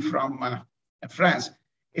Dr. Louis from France.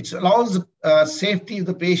 It allows safety of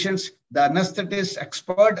the patients, the anesthetist,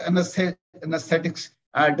 expert anesthetics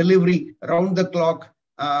delivery around the clock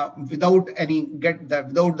without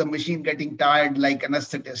the machine getting tired like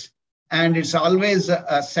anesthetist. And it's always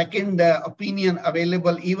a second opinion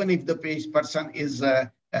available, even if the person is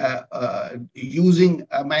using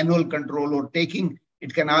a manual control or taking,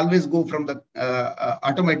 it can always go from the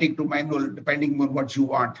automatic to manual, depending on what you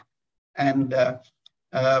want. And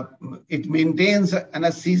it maintains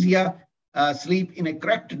anesthesia, sleep in a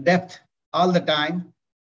correct depth all the time.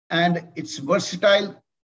 And it's versatile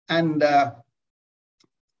and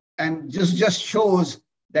just shows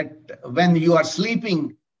that when you are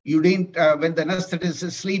sleeping, you didn't, when the anesthetist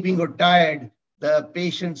is sleeping or tired, the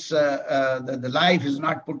patient's the life is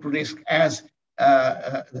not put to risk as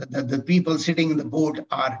the people sitting in the boat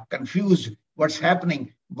are confused what's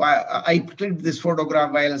happening. I clicked this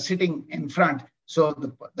photograph while sitting in front. So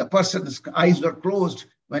the person's eyes were closed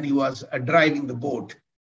when he was driving the boat.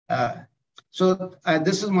 So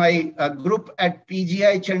this is my group at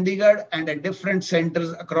PGI Chandigarh and at different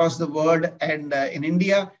centers across the world and in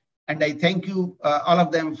India. And I thank you, all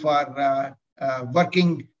of them, for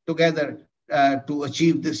working together to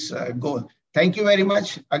achieve this goal. Thank you very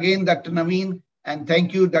much. Again, Dr. Naveen, and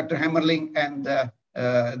thank you, Dr. Hammerling and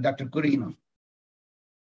Dr. Curino.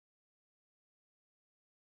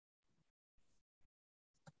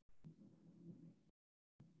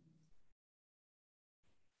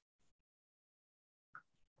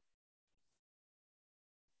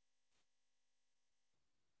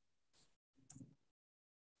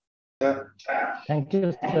 Thank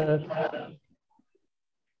you, sir.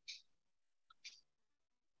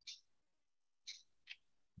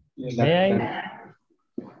 May I?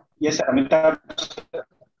 Yes, Amitabh.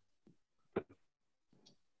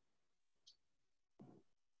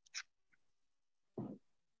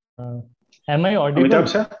 Am I audible? Amitabh,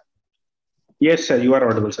 sir? Yes, sir, you are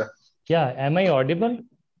audible, sir. Yeah, am I audible?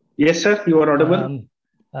 Yes, sir, you are audible.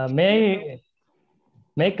 May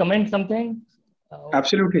I comment something?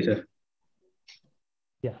 Absolutely, sir.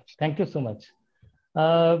 Yeah, thank you so much.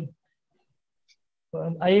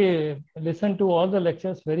 I listened to all the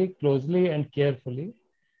lectures very closely and carefully,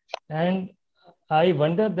 and I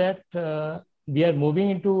wonder that we are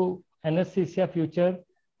moving into anesthesia future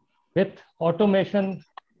with automation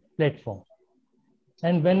platform.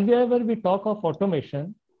 And whenever we talk of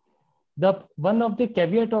automation, one of the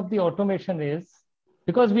caveat of the automation is,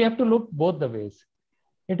 because we have to look both the ways.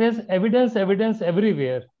 It has evidence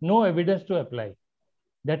everywhere, no evidence to apply.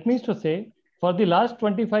 That means to say, for the last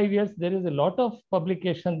 25 years, there is a lot of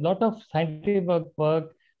publication, lot of scientific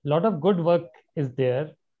work, lot of good work is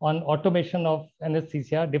there on automation of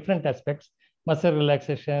anesthesia, different aspects, muscle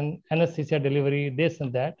relaxation, anesthesia delivery, this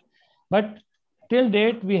and that. But till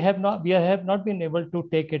date, we have not been able to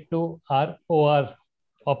take it to our OR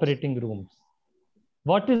operating rooms.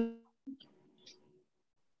 What is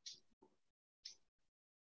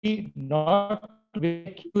not with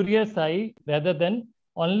a curious eye rather than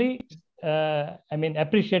only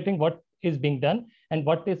appreciating what is being done and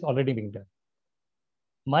what is already being done.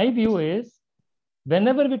 my view is,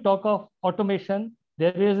 whenever we talk of automation,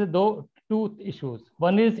 there is two issues.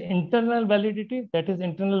 One is internal validity, that is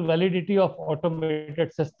internal validity of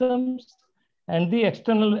automated systems, and the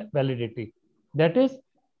external validity, that is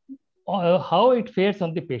how it fares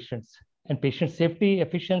on the patients and patient safety,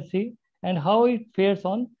 efficiency, and how it fares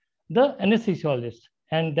on the anesthesiologist,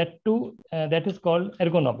 and that too, that is called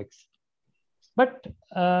ergonomics. But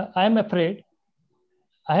I am afraid,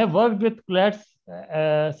 I have worked with CLADS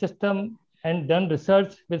system and done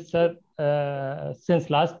research with Sir since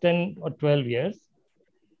last 10 or 12 years.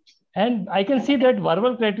 And I can see that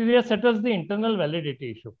verbal criteria settles the internal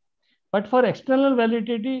validity issue. But for external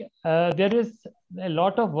validity, there is a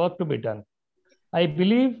lot of work to be done. I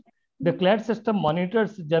believe the CLAD system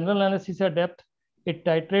monitors general anesthesia depth, it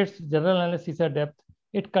titrates general anesthesia depth,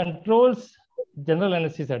 it controls general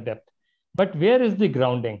anesthesia depth. But where is the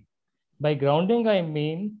grounding? By grounding, I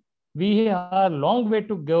mean we are a long way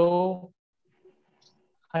to go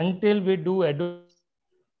until we do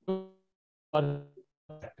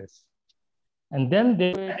practice. And then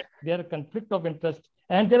there are conflict of interest,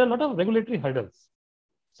 and there are a lot of regulatory hurdles.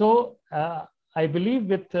 So I believe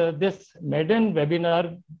with this maiden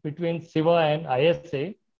webinar between SIVA and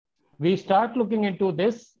ISA, we start looking into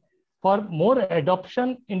this for more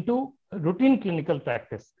adoption into routine clinical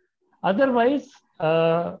practice. Otherwise,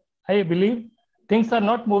 I believe things are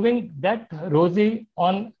not moving that rosy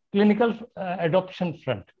on clinical adoption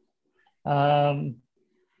front.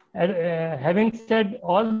 Having said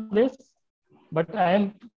all this, but I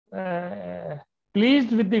am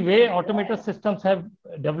pleased with the way automated systems have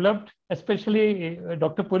developed, especially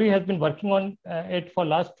Dr. Puri has been working on it for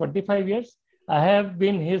last 25 years. I have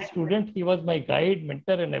been his student. He was my guide,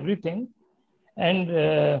 mentor, and everything. And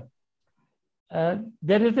there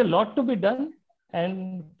is a lot to be done.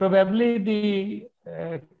 And probably the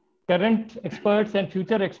current experts and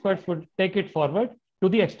future experts would take it forward to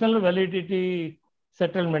the external validity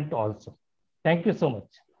settlement also. Thank you so much.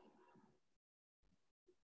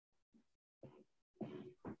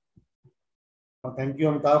 Thank you,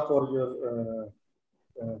 Amitabh, for your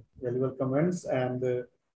valuable comments. And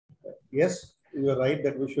yes, you are right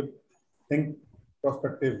that we should think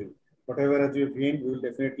prospectively. Whatever has you gained, we will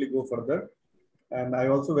definitely go further. And I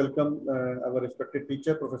also welcome our respected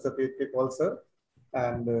teacher, Professor K. Paul sir.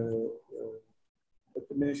 And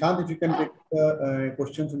Nishant, if you can take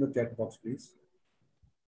questions in the chat box, please.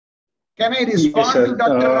 Can I respond to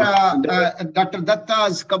Dr.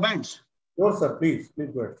 Datta's comments? Sure, sir. Please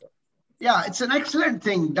go ahead, sir. Yeah, it's an excellent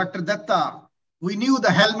thing, Dr. Datta. We knew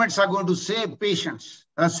the helmets are going to save patients,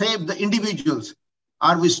 save the individuals.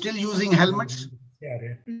 Are we still using helmets?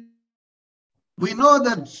 We know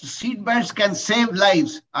that seat belts can save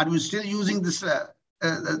lives. Are we still using this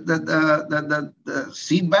the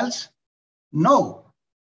seat belts? No.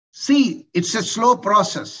 See, it's a slow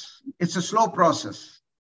process. It's a slow process.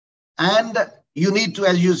 And you need to,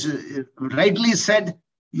 as you rightly said,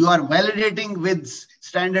 you are validating with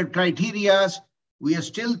standard criteria. We are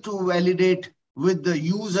still to validate with the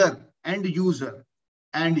end user.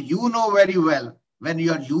 And you know very well, when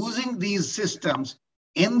you are using these systems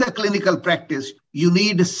in the clinical practice, you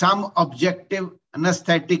need some objective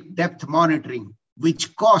anesthetic depth monitoring,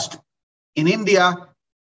 which cost in India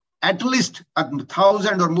at least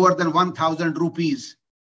 1,000 or more than 1,000 rupees.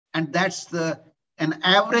 And that's an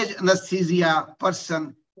average anesthesia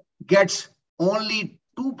person gets only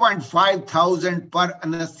 2,500 per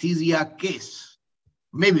anesthesia case,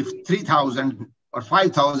 maybe 3,000 or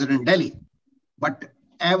 5,000 in Delhi, but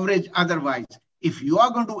average otherwise. If you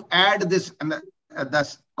are going to add this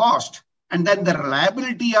cost and then the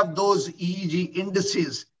reliability of those EEG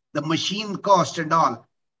indices, the machine cost and all,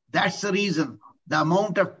 that's the reason. The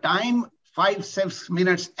amount of time, 5-6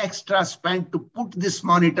 minutes extra spent to put these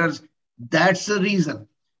monitors, that's the reason.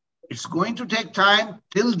 It's going to take time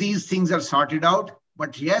till these things are sorted out.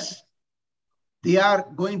 But yes, they are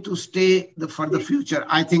going to stay for the future.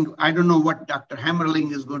 I think, I don't know what Dr.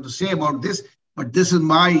 Hammerling is going to say about this, but this is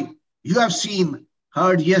you have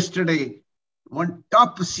heard yesterday, one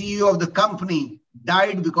top CEO of the company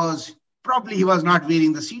died because probably he was not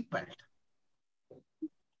wearing the seatbelt.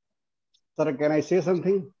 Sir, can I say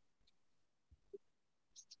something?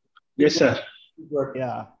 Yes, sir.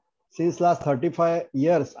 Yeah. Since last 35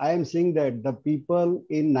 years, I am seeing that the people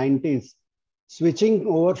in 90s switching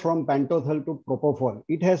over from Pantotol to Propofol,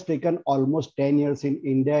 it has taken almost 10 years in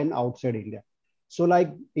India and outside India. So like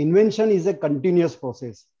invention is a continuous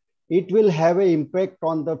process. It will have an impact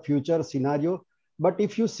on the future scenario. But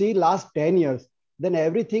if you see last 10 years, then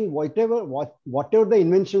everything, whatever the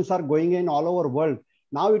inventions are going in all over world,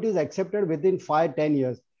 now it is accepted within 5-10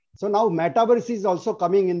 years. So now metaverse is also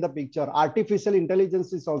coming in the picture. Artificial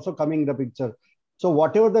intelligence is also coming in the picture. So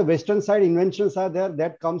whatever the Western side inventions are there,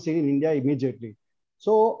 that comes in India immediately.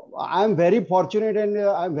 So I'm very fortunate and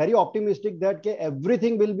I'm very optimistic that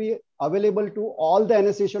everything will be available to all the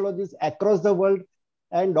anesthesiologists across the world.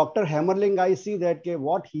 And Dr. Hammerling, I see that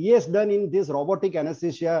what he has done in this robotic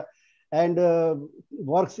anesthesia and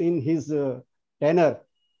works in his tenor,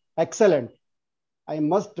 excellent. I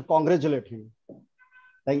must congratulate him.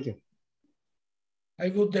 Thank you. I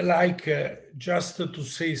would like just to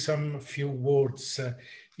say some few words.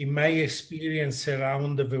 In my experience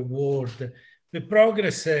around the world, the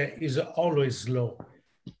progress is always slow.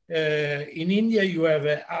 In India, you have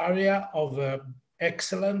an area of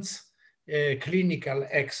excellence, clinical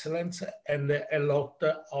excellence, and a lot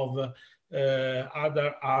of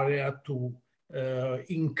other area to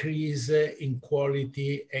increase in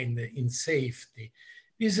quality and in safety.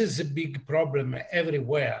 This is a big problem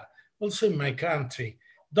everywhere, also in my country.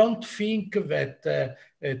 Don't think that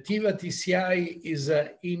TIVA TCI is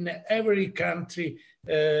in every country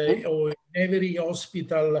or in every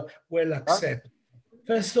hospital well accepted.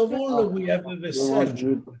 First of all, we have the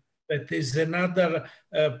surgeon. That is another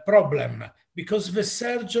problem, because the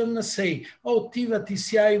surgeon say, oh, TIVA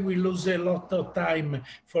TCI will lose a lot of time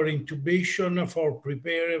for intubation, for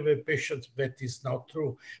preparing the patient. That is not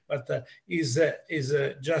true, but is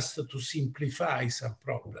just to simplify some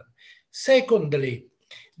problem. Secondly,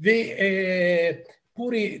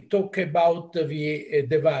 Puri talk about the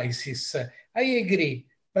devices. I agree,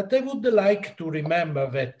 but I would like to remember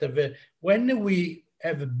that when we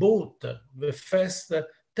have bought the first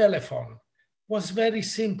telephone, was very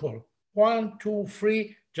simple. 1, 2,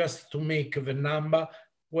 3, just to make the number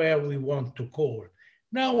where we want to call.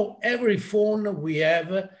 Now every phone we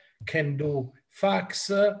have can do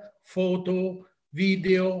fax, photo,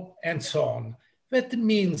 video, and so on. That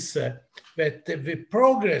means that the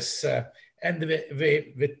progress and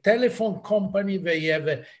the telephone company, they have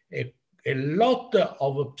a lot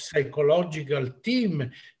of psychological team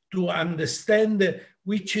to understand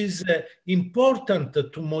which is important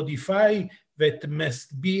to modify that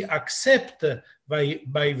must be accepted by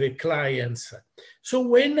the clients. So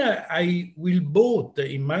when I will bought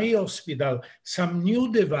in my hospital some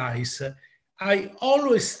new device, I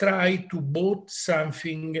always try to buy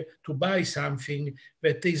something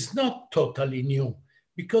that is not totally new,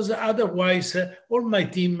 because otherwise all my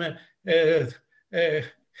team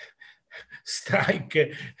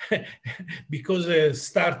strike because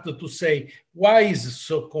start to say, why is it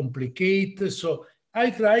so complicated? So I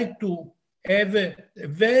try to have a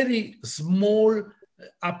very small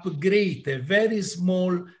upgrade, a very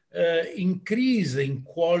small increase in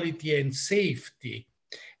quality and safety.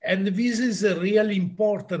 And this is really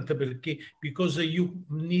important because you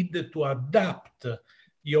need to adapt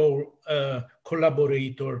your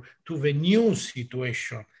collaborator to the new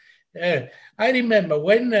situation. I remember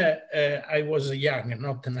when I was young,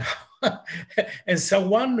 not now, and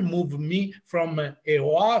someone moved me from a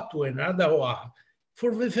OR to another OR.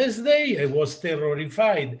 For the first day, I was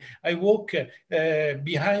terrified. I walk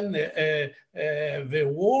behind the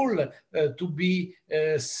wall to be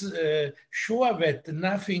sure that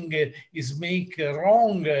nothing is made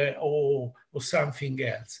wrong or something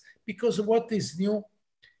else. Because what is new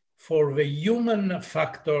for the human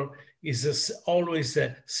factor is always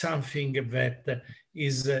something that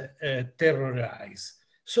is terrorized.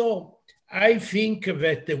 So I think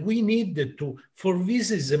that we need to, for this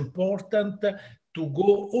is important to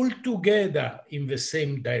go all together in the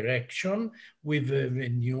same direction with the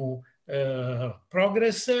new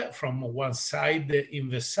progress from one side in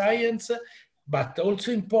the science, but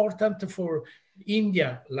also important for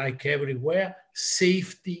India, like everywhere,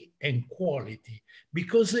 safety and quality.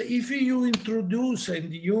 Because if you introduce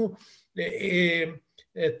and you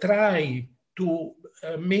try to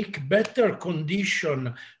make better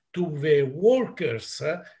condition to the workers,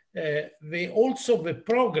 also the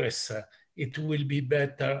progress, it will be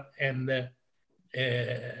better and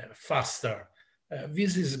faster.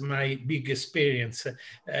 This is my big experience.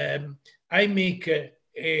 I make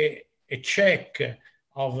a check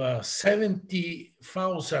of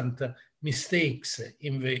 70,000 mistakes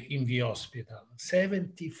in the hospital.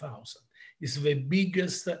 70,000 is the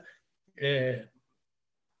biggest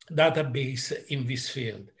database in this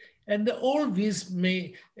field. And all these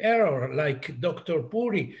error, like Dr.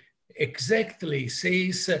 Puri exactly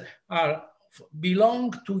says,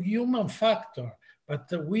 belong to human factor.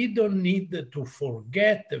 But we don't need to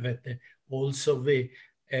forget that also the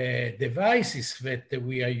devices that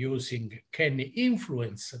we are using can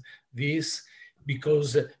influence this,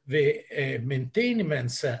 because the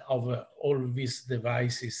maintenance of all these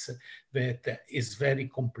devices that is very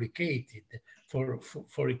complicated.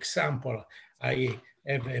 For example, I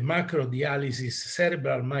have a microdialysis,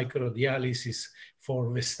 cerebral microdialysis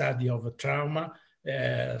for the study of trauma,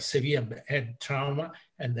 severe head trauma,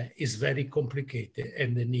 and is very complicated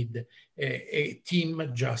and they need a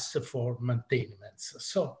team just for maintenance.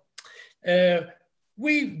 So I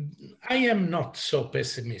am not so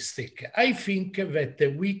pessimistic. I think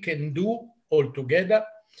that we can do all together,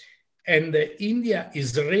 and India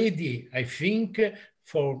is ready, I think,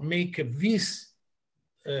 for make this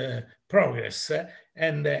progress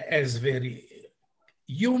and as very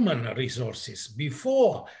human resources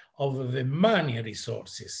before of the money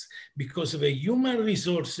resources, because the human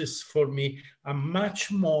resources for me are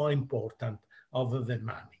much more important of the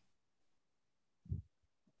money.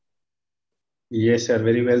 Yes, sir.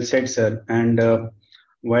 Very well said, sir. And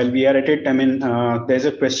while we are at it, I mean, there's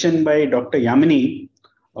a question by Dr. Yamini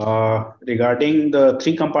regarding the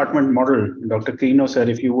 3-compartment model. Dr. Quirino, sir,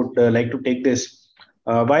 if you would like to take this.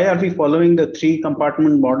 Why are we following the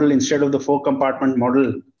 3-compartment model instead of the 4-compartment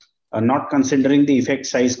model, not considering the effect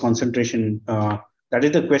size concentration? That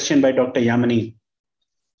is the question by Dr. Yamini.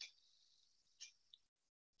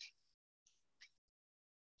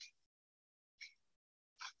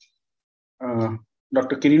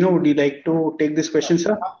 Dr. Quirino, would you like to take this question,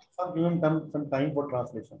 sir? Sir, give him some time for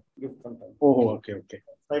translation. Give some time. Oh, okay, okay.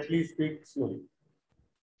 Sir, please speak slowly.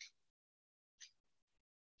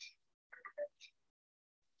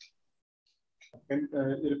 Can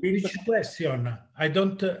repeat Which question? I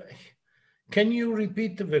don't. Can you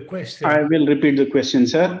repeat the question? I will repeat the question,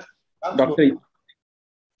 sir. Dr.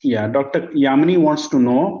 Yamini wants to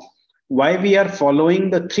know why we are following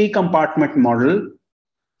the 3-compartment model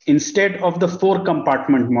instead of the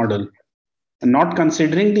 4-compartment model, and not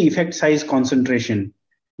considering the effect size concentration.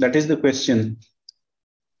 That is the question.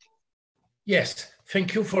 Yes,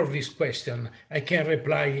 thank you for this question. I can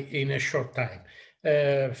reply in a short time.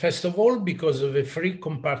 First of all, because of the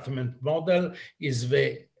 3-compartment model is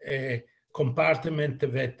the compartment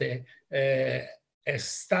that has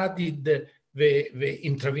studied the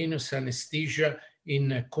intravenous anesthesia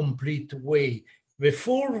in a complete way. The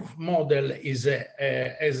 4th model is,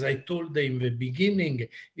 as I told in the beginning,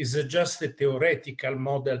 is just a theoretical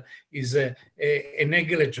model, is a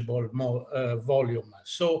negligible volume.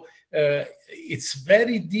 So it's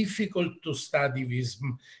very difficult to study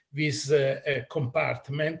this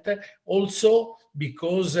compartment, also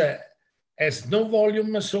because has no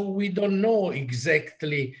volume, so we don't know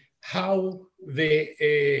exactly how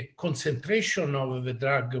the concentration of the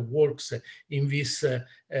drug works in this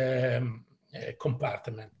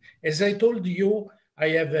compartment. As I told you, I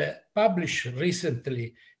have published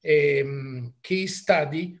recently a case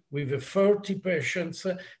study with 30 patients,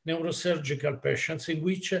 neurosurgical patients, in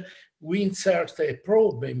which we insert a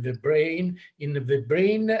probe in the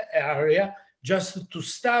brain area, just to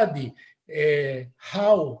study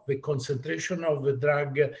how the concentration of the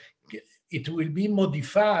drug it will be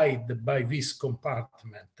modified by this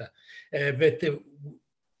compartment.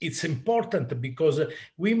 It's important because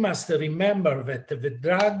we must remember that the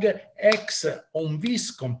drug acts on this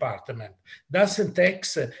compartment, doesn't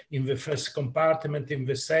act in the 1st compartment, in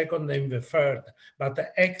the 2nd, in the 3rd, but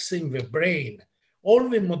acts in the brain. All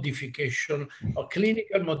the modification or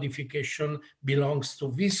clinical modification belongs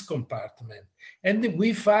to this compartment. And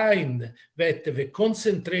we find that the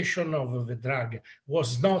concentration of the drug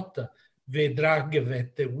was not the drug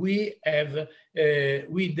that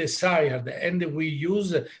we desired, and we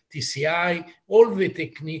use TCI, all the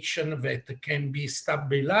techniques that can be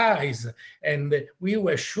stabilized, and we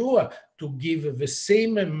were sure to give the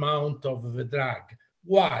same amount of the drug.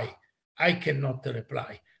 Why? I cannot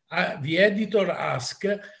reply. The editor asked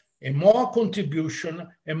a more contribution,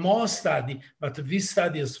 a more study, but this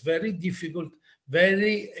study is very difficult,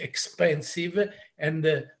 very expensive,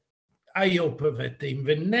 and I hope that in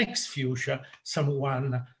the next future,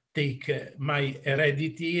 someone take my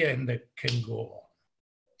heredity and can go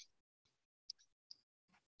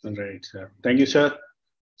on. Right, sir. Thank you, sir.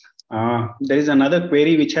 There is another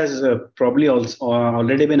query which has probably also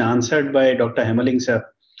already been answered by Dr. Hemmerling, sir.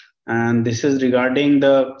 And this is regarding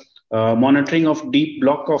the monitoring of deep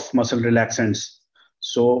block of muscle relaxants.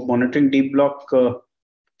 So monitoring deep block.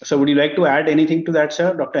 So would you like to add anything to that,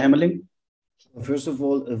 sir, Dr. Hemmerling? First of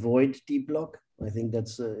all, avoid deep block. I think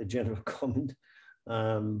that's a general comment.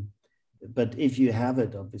 But if you have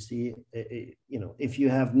it, obviously, if you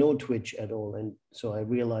have no twitch at all, and so I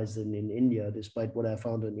realized that in India, despite what I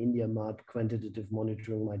found in India, quantitative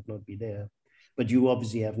monitoring might not be there, but you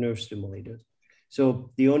obviously have nerve stimulators.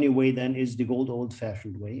 So the only way then is the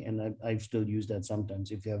old-fashioned way, and I still use that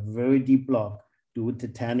sometimes. If you have a very deep block, do a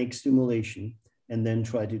tetanic stimulation, and then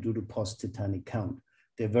try to do the post-tetanic count.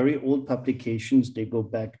 They're very old publications. They go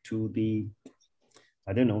back to the,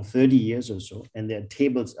 I don't know, 30 years or so, and there are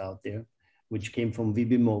tables out there which came from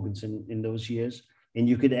V.B. Mogensen in those years. And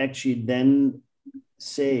you could actually then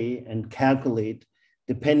say and calculate,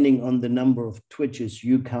 depending on the number of twitches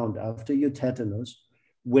you count after your tetanus,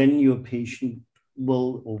 when your patient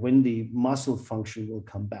will, or when the muscle function will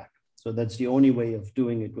come back. So that's the only way of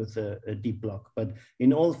doing it with a deep block. But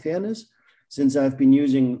in all fairness, since I've been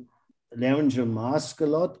using laryngeal mask a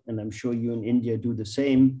lot, and I'm sure you in India do the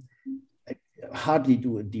same, I hardly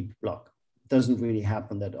do a deep block. It doesn't really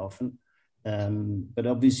happen that often. But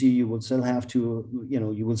obviously you will still have to,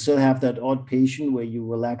 you will still have that odd patient where you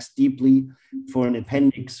relax deeply for an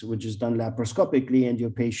appendix, which is done laparoscopically, and your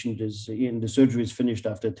patient is, the surgery is finished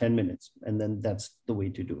after 10 minutes. And then that's the way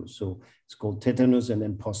to do it. So it's called tetanus and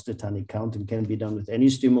then post-tetanic count, and can be done with any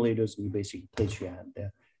stimulators, and you basically place your hand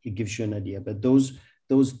there. It gives you an idea. But those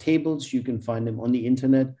tables, you can find them on the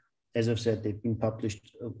internet. As I've said, they've been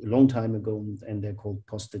published a long time ago, and they're called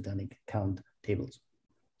post-tetanic count tables.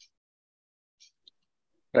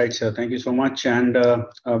 Right, sir. Thank you so much. And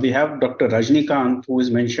we have Dr. Rajnikant, who is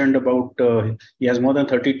mentioned about, he has more than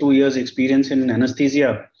 32 years experience in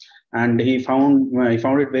anesthesia, and he found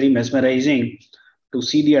it very mesmerizing to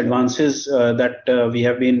see the advances that we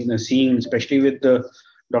have been seeing, especially with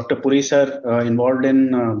Dr. Puri sir involved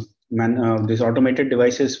in these automated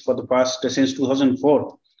devices for the past, since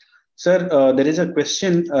 2004. Sir, there is a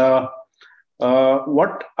question.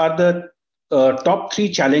 What are the top 3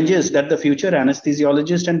 challenges that the future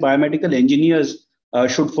anesthesiologists and biomedical engineers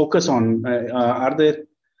should focus on? Are there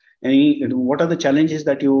any, what are the challenges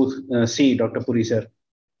that you see, Dr. Puri sir?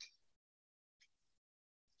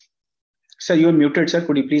 Sir, you are muted, sir.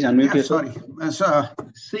 Could you please unmute yourself?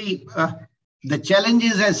 Sorry. See, the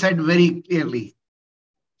challenges I said very clearly.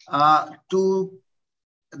 To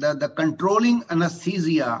the controlling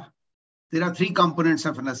anesthesia, there are 3 components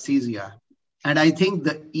of anesthesia. And I think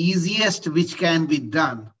the easiest which can be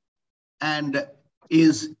done and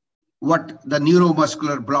is what the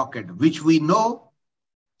neuromuscular blockade, which we know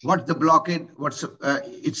what the blockade,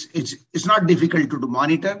 it's not difficult to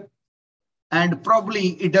monitor, and probably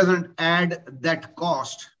it doesn't add that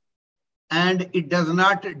cost, and it does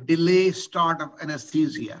not delay start of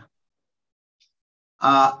anesthesia.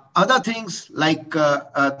 Other things like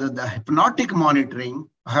the hypnotic monitoring,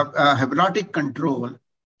 hypnotic control,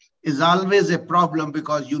 is always a problem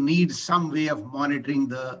because you need some way of monitoring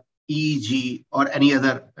the EEG or any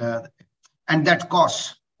other, and that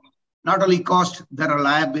costs. Not only cost, the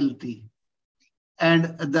reliability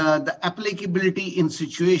and the applicability in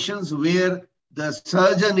situations where the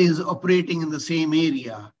surgeon is operating in the same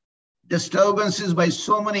area. Disturbances by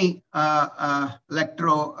so many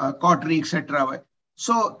electro, cautery, etc.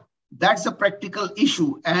 So that's a practical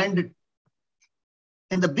issue. And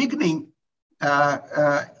in the beginning,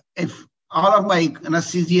 if all of my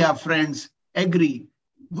anesthesia friends agree,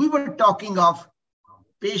 we were talking of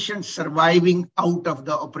patients surviving out of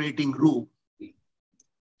the operating room.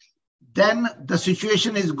 Then the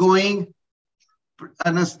situation is going,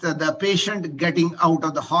 the patient getting out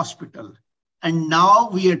of the hospital. And now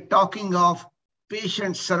we are talking of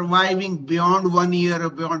patients surviving beyond 1 year or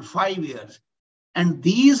beyond 5 years. And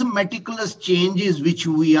these meticulous changes, which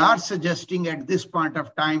we are suggesting at this point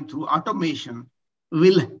of time through automation,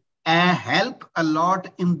 will help a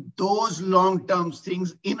lot in those long-term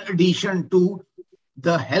things, in addition to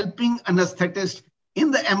the helping anesthetist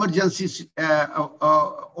in the emergency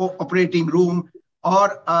operating room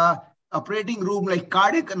or operating room like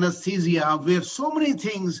cardiac anesthesia, where so many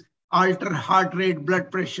things alter heart rate,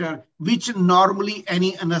 blood pressure, which normally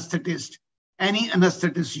any anesthetist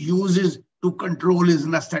uses to control his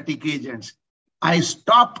anesthetic agents. I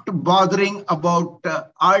stopped bothering about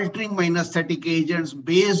altering my anesthetic agents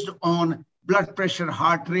based on blood pressure,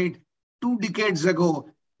 heart rate 2 decades ago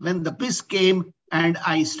when the PIS came and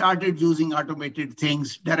I started using automated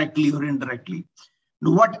things directly or indirectly.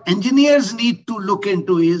 Now, what engineers need to look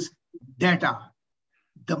into is data.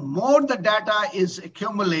 The more the data is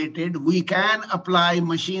accumulated, we can apply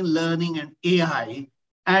machine learning and AI,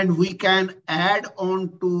 and we can add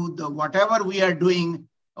on to the whatever we are doing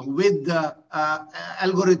with the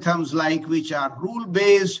algorithms like which are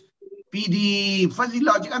rule-based, PD, fuzzy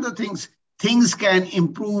logic, other things. Things can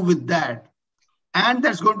improve with that. And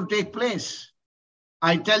that's going to take place.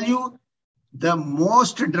 I tell you, the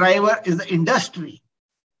most driver is the industry.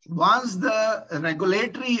 Once the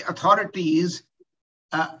regulatory authorities,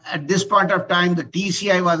 at this point of time, the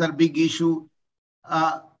TCI was a big issue.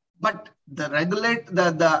 But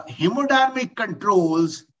the hemodynamic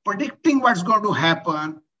controls predicting what's going to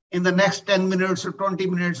happen in the next 10 minutes or 20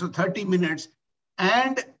 minutes or 30 minutes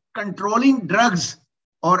and controlling drugs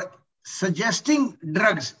or suggesting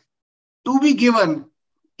drugs to be given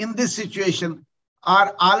in this situation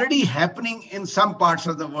are already happening in some parts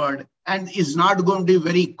of the world and is not going to be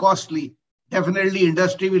very costly. Definitely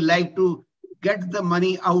industry will like to get the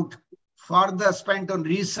money out further spent on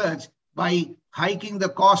research by hiking the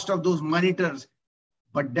cost of those monitors.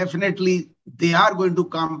 But definitely they are going to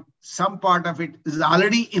come. Some part of it is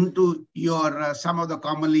already into your some of the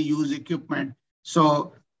commonly used equipment.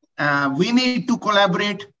 So we need to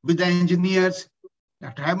collaborate with the engineers.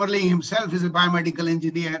 Dr. Hammerling himself is a biomedical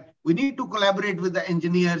engineer. We need to collaborate with the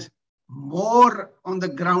engineers more on the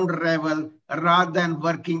ground level rather than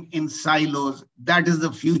working in silos. That is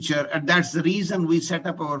the future. And that's the reason we set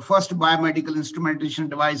up our first biomedical instrumentation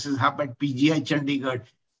devices hub at PGI Chandigarh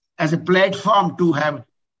as a platform to have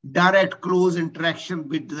direct close interaction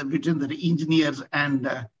between the engineers and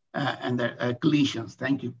the clinicians.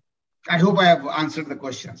 Thank you. I hope I have answered the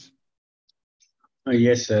questions.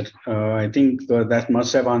 Yes, sir. I think that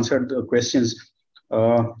must have answered the questions.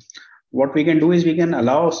 What we can do is we can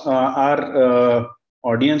allow our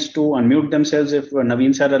audience to unmute themselves if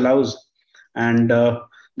Naveen sir allows. And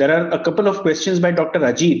there are a couple of questions by Dr.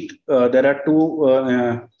 Ajit. There are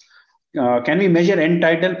two. Can we measure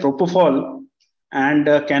end-tidal propofol? And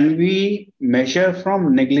can we measure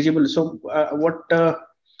from negligible? So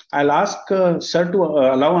I'll ask sir to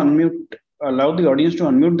allow the audience to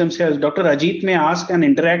unmute themselves. Dr. Ajit may ask and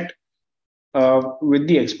interact with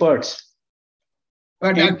the experts.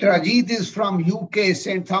 Dr. Ajit is from UK,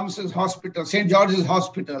 St. Thomas's Hospital, St. George's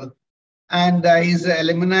Hospital, and he's an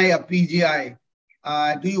alumni of PGI.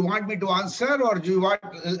 Do you want me to answer or do you want,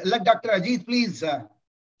 let Dr. Ajit please?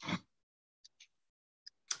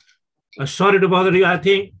 Sorry to bother you. I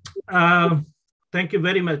think, thank you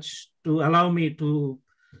very much to allow me to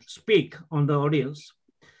speak on the audience.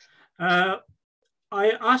 I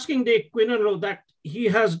asking the Quinolo that he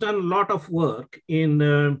has done a lot of work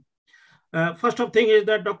in, first of thing is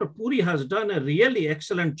that Dr. Puri has done a really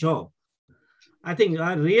excellent job. I think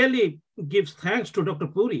I really give thanks to Dr.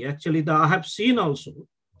 Puri. Actually, I have seen also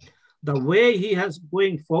the way he has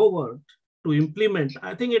going forward to implement.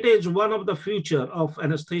 I think it is one of the future of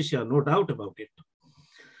anesthesia, no doubt about it.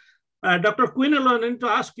 Dr. Quinolo, I need to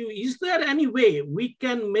ask you, is there any way we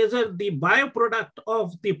can measure the bioproduct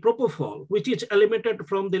of the propofol, which is eliminated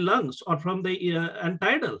from the lungs or from the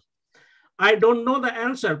end-tidal? I don't know the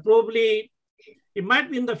answer. Probably it might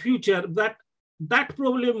be in the future that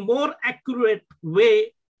probably more accurate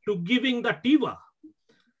way to giving the TIVA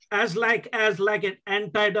as like an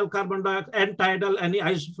end-tidal carbon dioxide, end-tidal any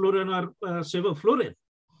isoflurane or sevoflurane.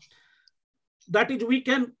 That is, we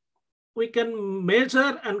can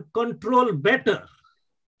measure and control better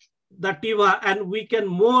the TIVA, and we can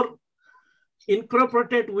more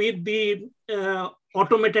incorporate it with the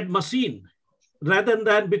automated machine rather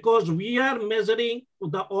than, because we are measuring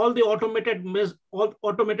all the automated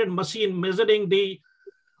machine measuring the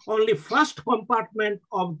only first compartment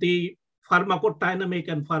of the pharmacodynamic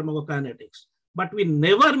and pharmacokinetics, but we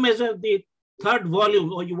never measure the third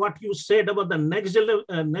volume, or what you said about the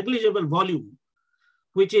negligible volume,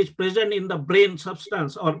 which is present in the brain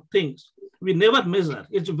substance or things. We never measure.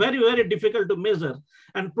 It's very, very difficult to measure.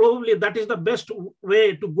 And probably that is the best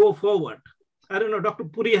way to go forward. I don't know, Dr.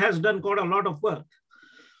 Puri has done quite a lot of work.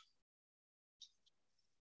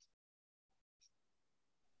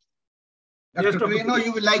 Dr. Quino,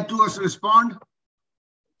 you would like to respond?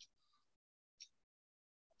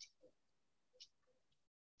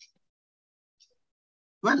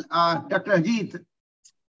 Well, Dr. Ajit,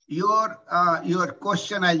 your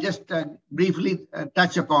question I'll just briefly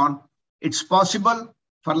touch upon. It's possible.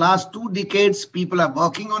 For last 2 decades, people are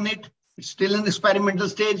working on it. It's still in the experimental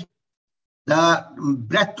stage. The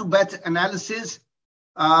breath-to-breath analysis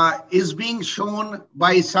is being shown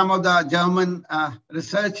by some of the German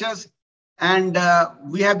researchers. And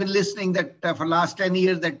we have been listening that for last 10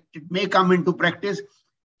 years that it may come into practice.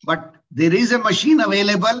 But there is a machine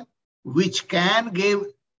available which can give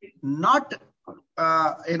not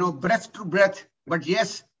breath to breath, but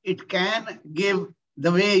yes, it can give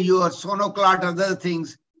the way your sonoclot, other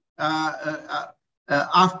things,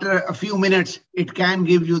 after a few minutes, it can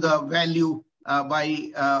give you the value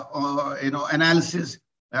by analysis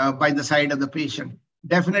by the side of the patient.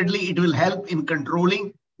 Definitely, it will help in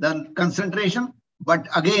controlling the concentration. But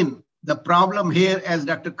again, the problem here, as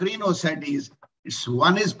Dr. Crino said, is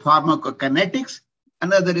one is pharmacokinetics,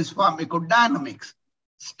 another is pharmacodynamics.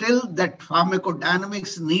 Still, that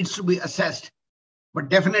pharmacodynamics needs to be assessed. But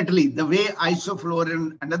definitely the way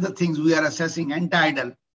isoflurane and other things we are assessing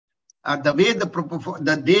anti-idle, the way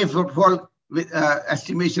the day footfall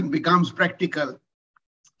estimation becomes practical,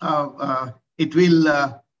 it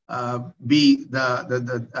will be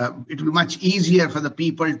it will be much easier for the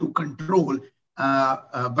people to control.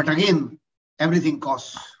 But again, everything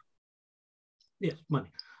costs. Yes, money.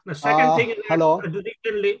 The second thing is hello.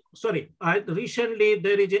 Recently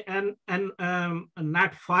there is a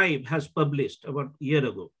NAT 5 has published about a year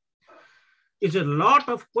ago. It's a lot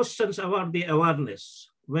of questions about the awareness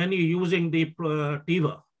when you're using the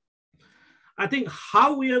TIVA. I think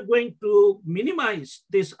how we are going to minimize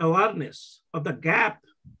this awareness of the gap,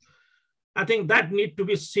 I think that need to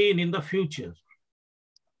be seen in the future.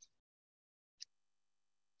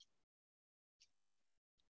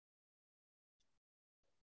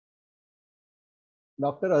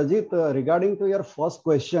 Dr. Ajit, regarding to your first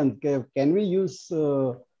question, can we use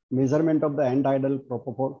measurement of the end-idle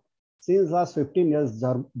propofol? Since last 15 years,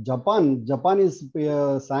 Japanese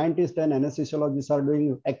scientists and anesthesiologists are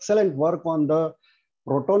doing excellent work on the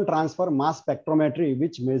proton transfer mass spectrometry,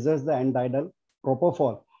 which measures the end-idle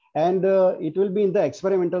propofol. And it will be in the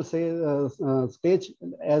experimental stage,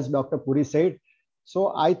 as Dr. Puri said.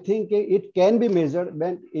 So I think it can be measured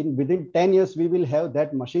when within 10 years, we will have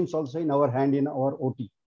that machines also in our hand in our OT.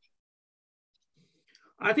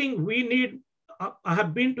 I think we need, I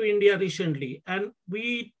have been to India recently, and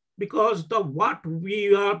because what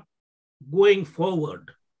we are going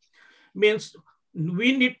forward means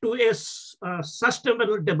we need to a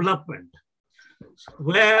sustainable development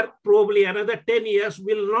where probably another 10 years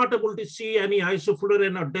we'll not able to see any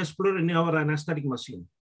isoflurane or desflurane in our anesthetic machine.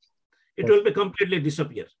 It will be completely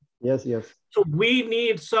disappear. Yes, yes. So we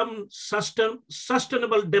need some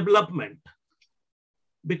sustainable development,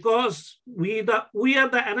 because we are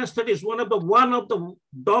the anesthetists, one of the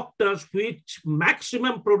doctors which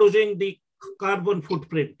maximum producing the carbon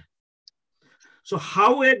footprint. So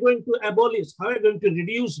how we are going to abolish, how we are going to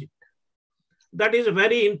reduce it? That is a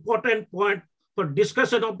very important point for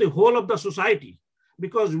discussion of the whole of the society,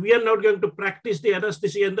 because we are not going to practice the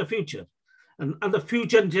anesthesia in the future. And the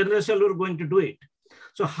future generation are going to do it.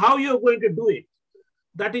 So how you're going to do it,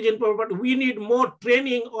 that is important. We need more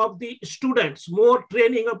training of the students, more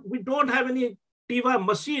training of, we don't have any TIVA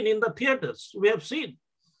machine in the theaters, we have seen.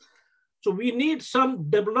 So we need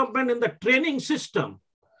some development in the training system.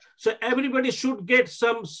 So everybody should get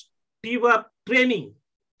some TIVA training,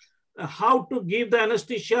 how to give the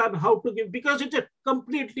anesthesia and how to give, because it's a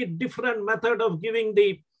completely different method of giving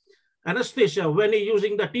the anesthesia when you're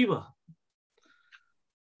using the TIVA.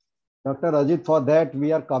 Dr. Ajit, for that,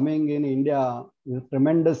 we are coming in India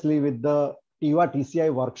tremendously with the TIVA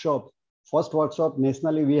TCI workshop. First workshop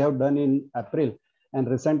nationally we have done in April, and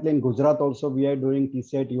recently in Gujarat also we are doing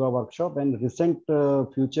TCI TIVA workshop, and recent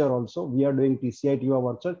future also we are doing TCI TIVA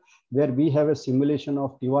workshop, where we have a simulation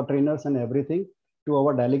of TIVA trainers and everything to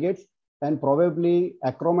our delegates. And probably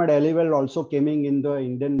Acromed Alivel also coming in the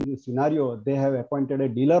Indian scenario. They have appointed a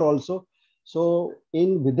dealer also. So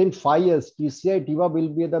within 5 years, TCI TIVA will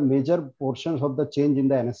be the major portions of the change in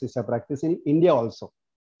the anesthesia practice in India also.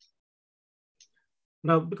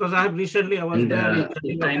 Now, because I have recently, I was there.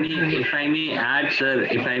 If I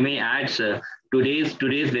may add, sir, today's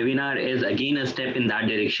webinar is again a step in that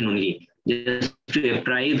direction only. Just to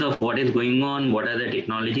apprise of what is going on, what are the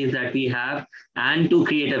technologies that we have, and to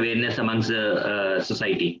create awareness amongst the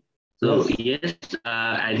society. So yes,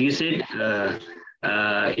 as you said,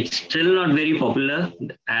 it's still not very popular.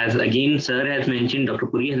 As again, sir has mentioned, Dr.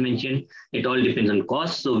 Puri has mentioned, it all depends on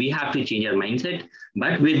cost. So we have to change our mindset.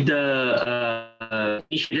 But with the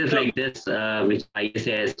initiatives like this, which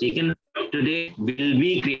ISA has taken today, we'll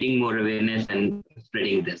be creating more awareness and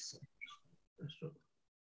spreading this.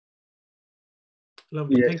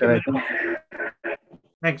 Lovely. Yes, thank you.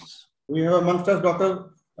 Thanks. We have amongst us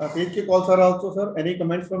Dr. Page call, sir, also, sir. Any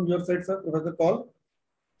comments from your side, sir, over the call?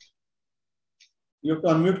 You have to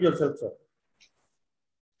unmute yourself, sir.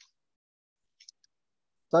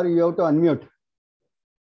 Sir, you have to unmute.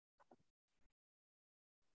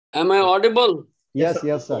 Am I audible? Yes,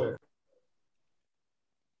 yes, sir.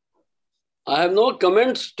 I have no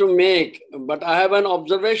comments to make, but I have an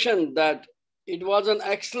observation that it was an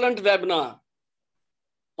excellent webinar,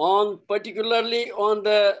 particularly on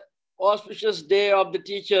the auspicious day of the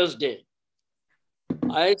Teachers' Day.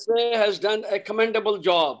 ISA has done a commendable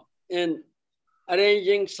job in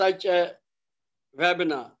arranging such a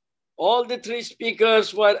webinar. All the three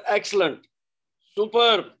speakers were excellent,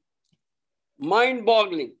 superb,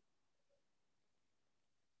 mind-boggling.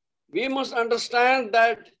 We must understand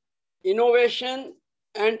that innovation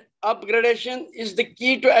and upgradation is the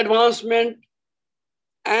key to advancement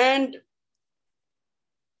and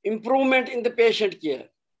improvement in the patient care.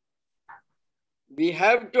 We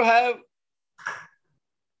have to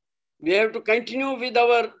continue with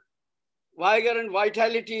our vigor and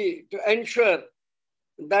vitality to ensure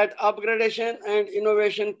that upgradation and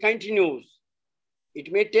innovation continues.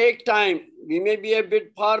 It may take time. We may be a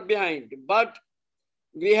bit far behind, but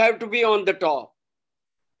we have to be on the top.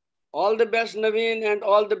 All the best, Naveen, and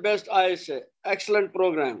all the best, ISA. Excellent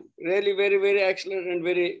program. Really very, very excellent and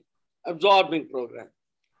very absorbing program.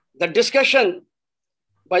 The discussion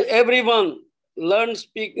by everyone,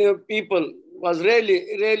 people, was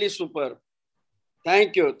really, really superb.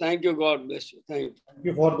 Thank you. Thank you. God bless you. Thank you. Thank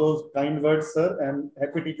you for those kind words, sir, and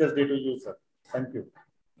happy Teachers' Day to you, sir. Thank you.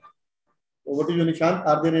 Over to you, Nishant.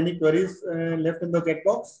 Are there any queries left in the chat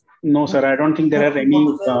box? No, sir. I don't think there are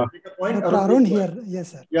any. Dr. Arun here.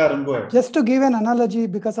 Yes, sir. Yeah, Arun, go ahead. Just to give an analogy,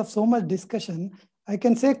 because of so much discussion, I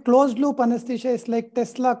can say closed loop anesthesia is like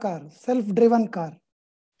Tesla car, self-driven car.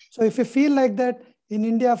 So if you feel like that, in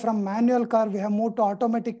India, from manual car, we have moved to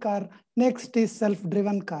automatic car. Next is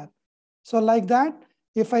self-driven car. So like that,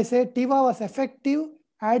 if I say TIVA was effective,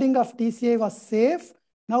 adding of TCI was safe.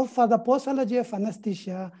 Now for the posology of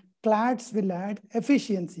anesthesia, CLADs will add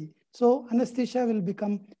efficiency. So anesthesia will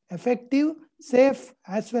become effective, safe,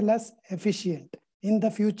 as well as efficient in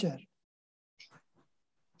the future.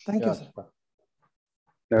 Thank you, sir.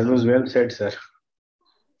 That was well said, sir.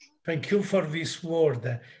 Thank you for this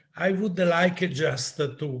word. I would like just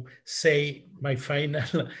to say my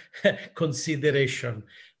final consideration.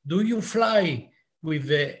 Do you fly with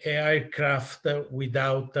the aircraft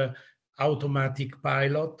without automatic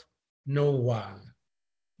pilot? No one,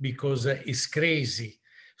 because it's crazy.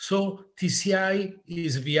 So TCI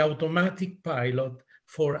is the automatic pilot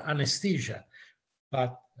for anesthesia,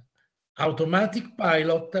 but automatic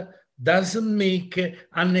pilot doesn't make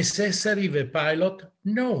unnecessary the pilot?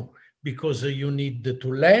 No, because you need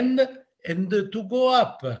to land and to go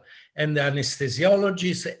up. And the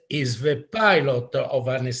anesthesiologist is the pilot of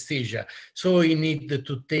anesthesia. So he needs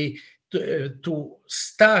to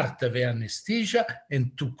start the anesthesia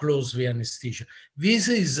and to close the anesthesia. This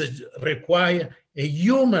is require a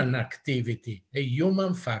human activity, a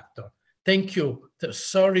human factor. Thank you.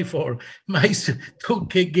 Sorry for my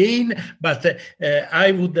talk again, but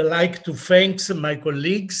I would like to thank my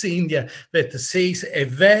colleagues in India that says a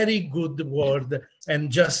very good word,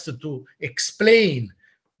 and just to explain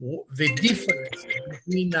the difference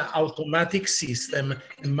between automatic system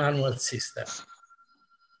and manual system.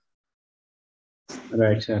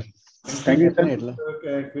 Right, sir. Thank you, sir.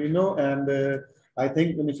 Krino, and I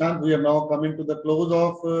think, Nishant, we are now coming to the close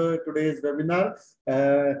of today's webinar.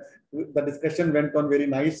 The discussion went on very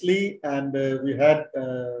nicely, and we had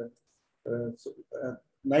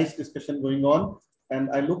nice discussion going on. And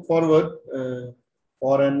I look forward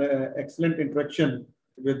for an excellent interaction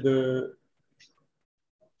with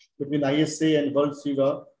between ISA and World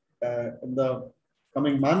SIVA in the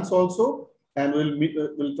coming months also, and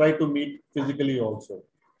we'll try to meet physically also.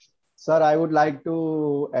 Sir, I would like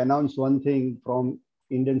to announce one thing from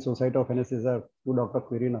Indian Society of Anesthesia to Dr.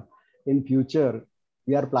 Quirino. In future,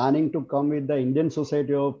 we are planning to come with the Indian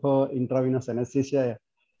Society of Intravenous Anesthesia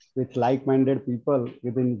with like-minded people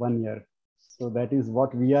within 1 year. So that is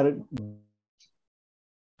what we are.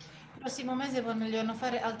 Prossimo mese vogliono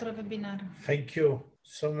fare altro webinar. Thank you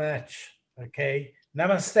so much. Okay.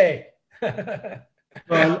 Namaste.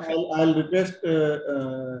 So I'll request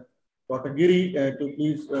Dr. Giri to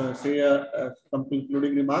please say some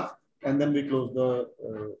concluding remarks, and then we close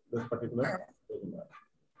this particular webinar.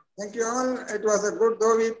 Thank you all. It was a good,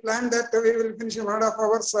 though we planned that we will finish in 1.5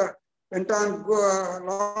 hours, went on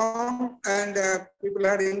long, and people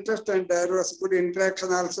had interest, and there was good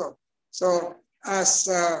interaction also. So as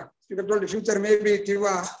you have told, the future may be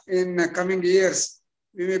TIVA in coming years.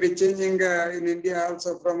 We may be changing in India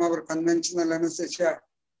also from our conventional anesthesia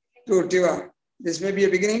to TIVA. This may be a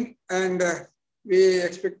beginning, and we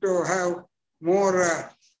expect to have more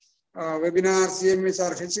webinars, CMEs,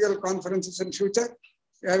 or physical conferences in future.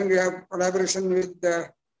 We have collaboration with the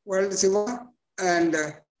World SIVA, and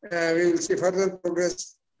we will see further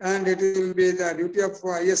progress. And it will be the duty of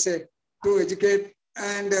ISA to educate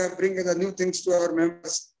and bring the new things to our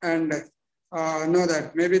members, and know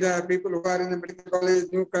that maybe the people who are in the medical college,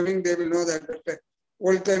 new coming, they will know that. But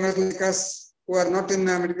old timers like us who are not in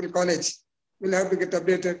medical college will have to get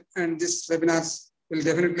updated, and these webinars will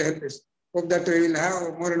definitely help us. Hope that we will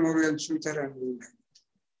have more and more in the future. And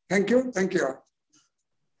thank you. Thank you all.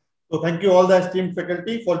 So thank you all the esteemed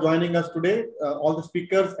faculty for joining us today, all the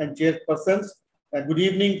speakers and chairpersons. Good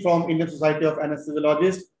evening from Indian Society of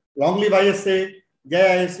Anesthesiologists. Long live ISA,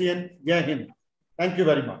 Jai ISN, Jai Hind. Thank you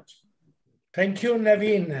very much. Thank you,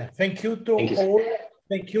 Naveen. Thank you to all.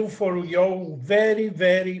 Thank you for your very,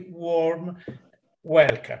 very warm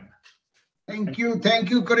welcome. Thank you,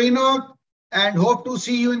 Corino, and hope to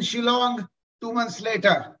see you in Shillong 2 months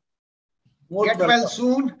later. Get well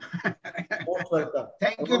soon. Most welcome.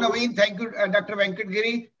 Thank you, Naveen. Thank you, Dr.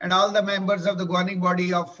 Venkatgiri, and all the members of the governing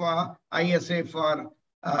body of ISA for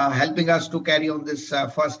helping us to carry on this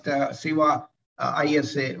first SIVA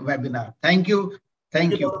ISA webinar. Thank you.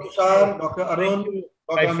 Thank you. Dr. Tushar, Dr. Arun,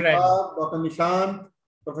 Dr. Amitabh, Dr. Nishant,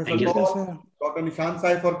 Professor Paul, Dr. Nishant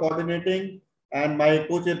Sai for coordinating, and my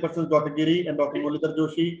co-chairpersons, Dr. Giri and Dr. Mulidhar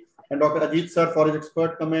Joshi, and Dr. Ajit Sir for his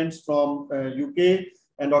expert comments from UK,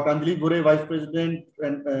 and Dr. Anjali Gure, Vice President,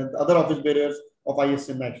 and other office bearers of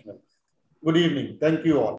ISA National. Good evening. Thank you all.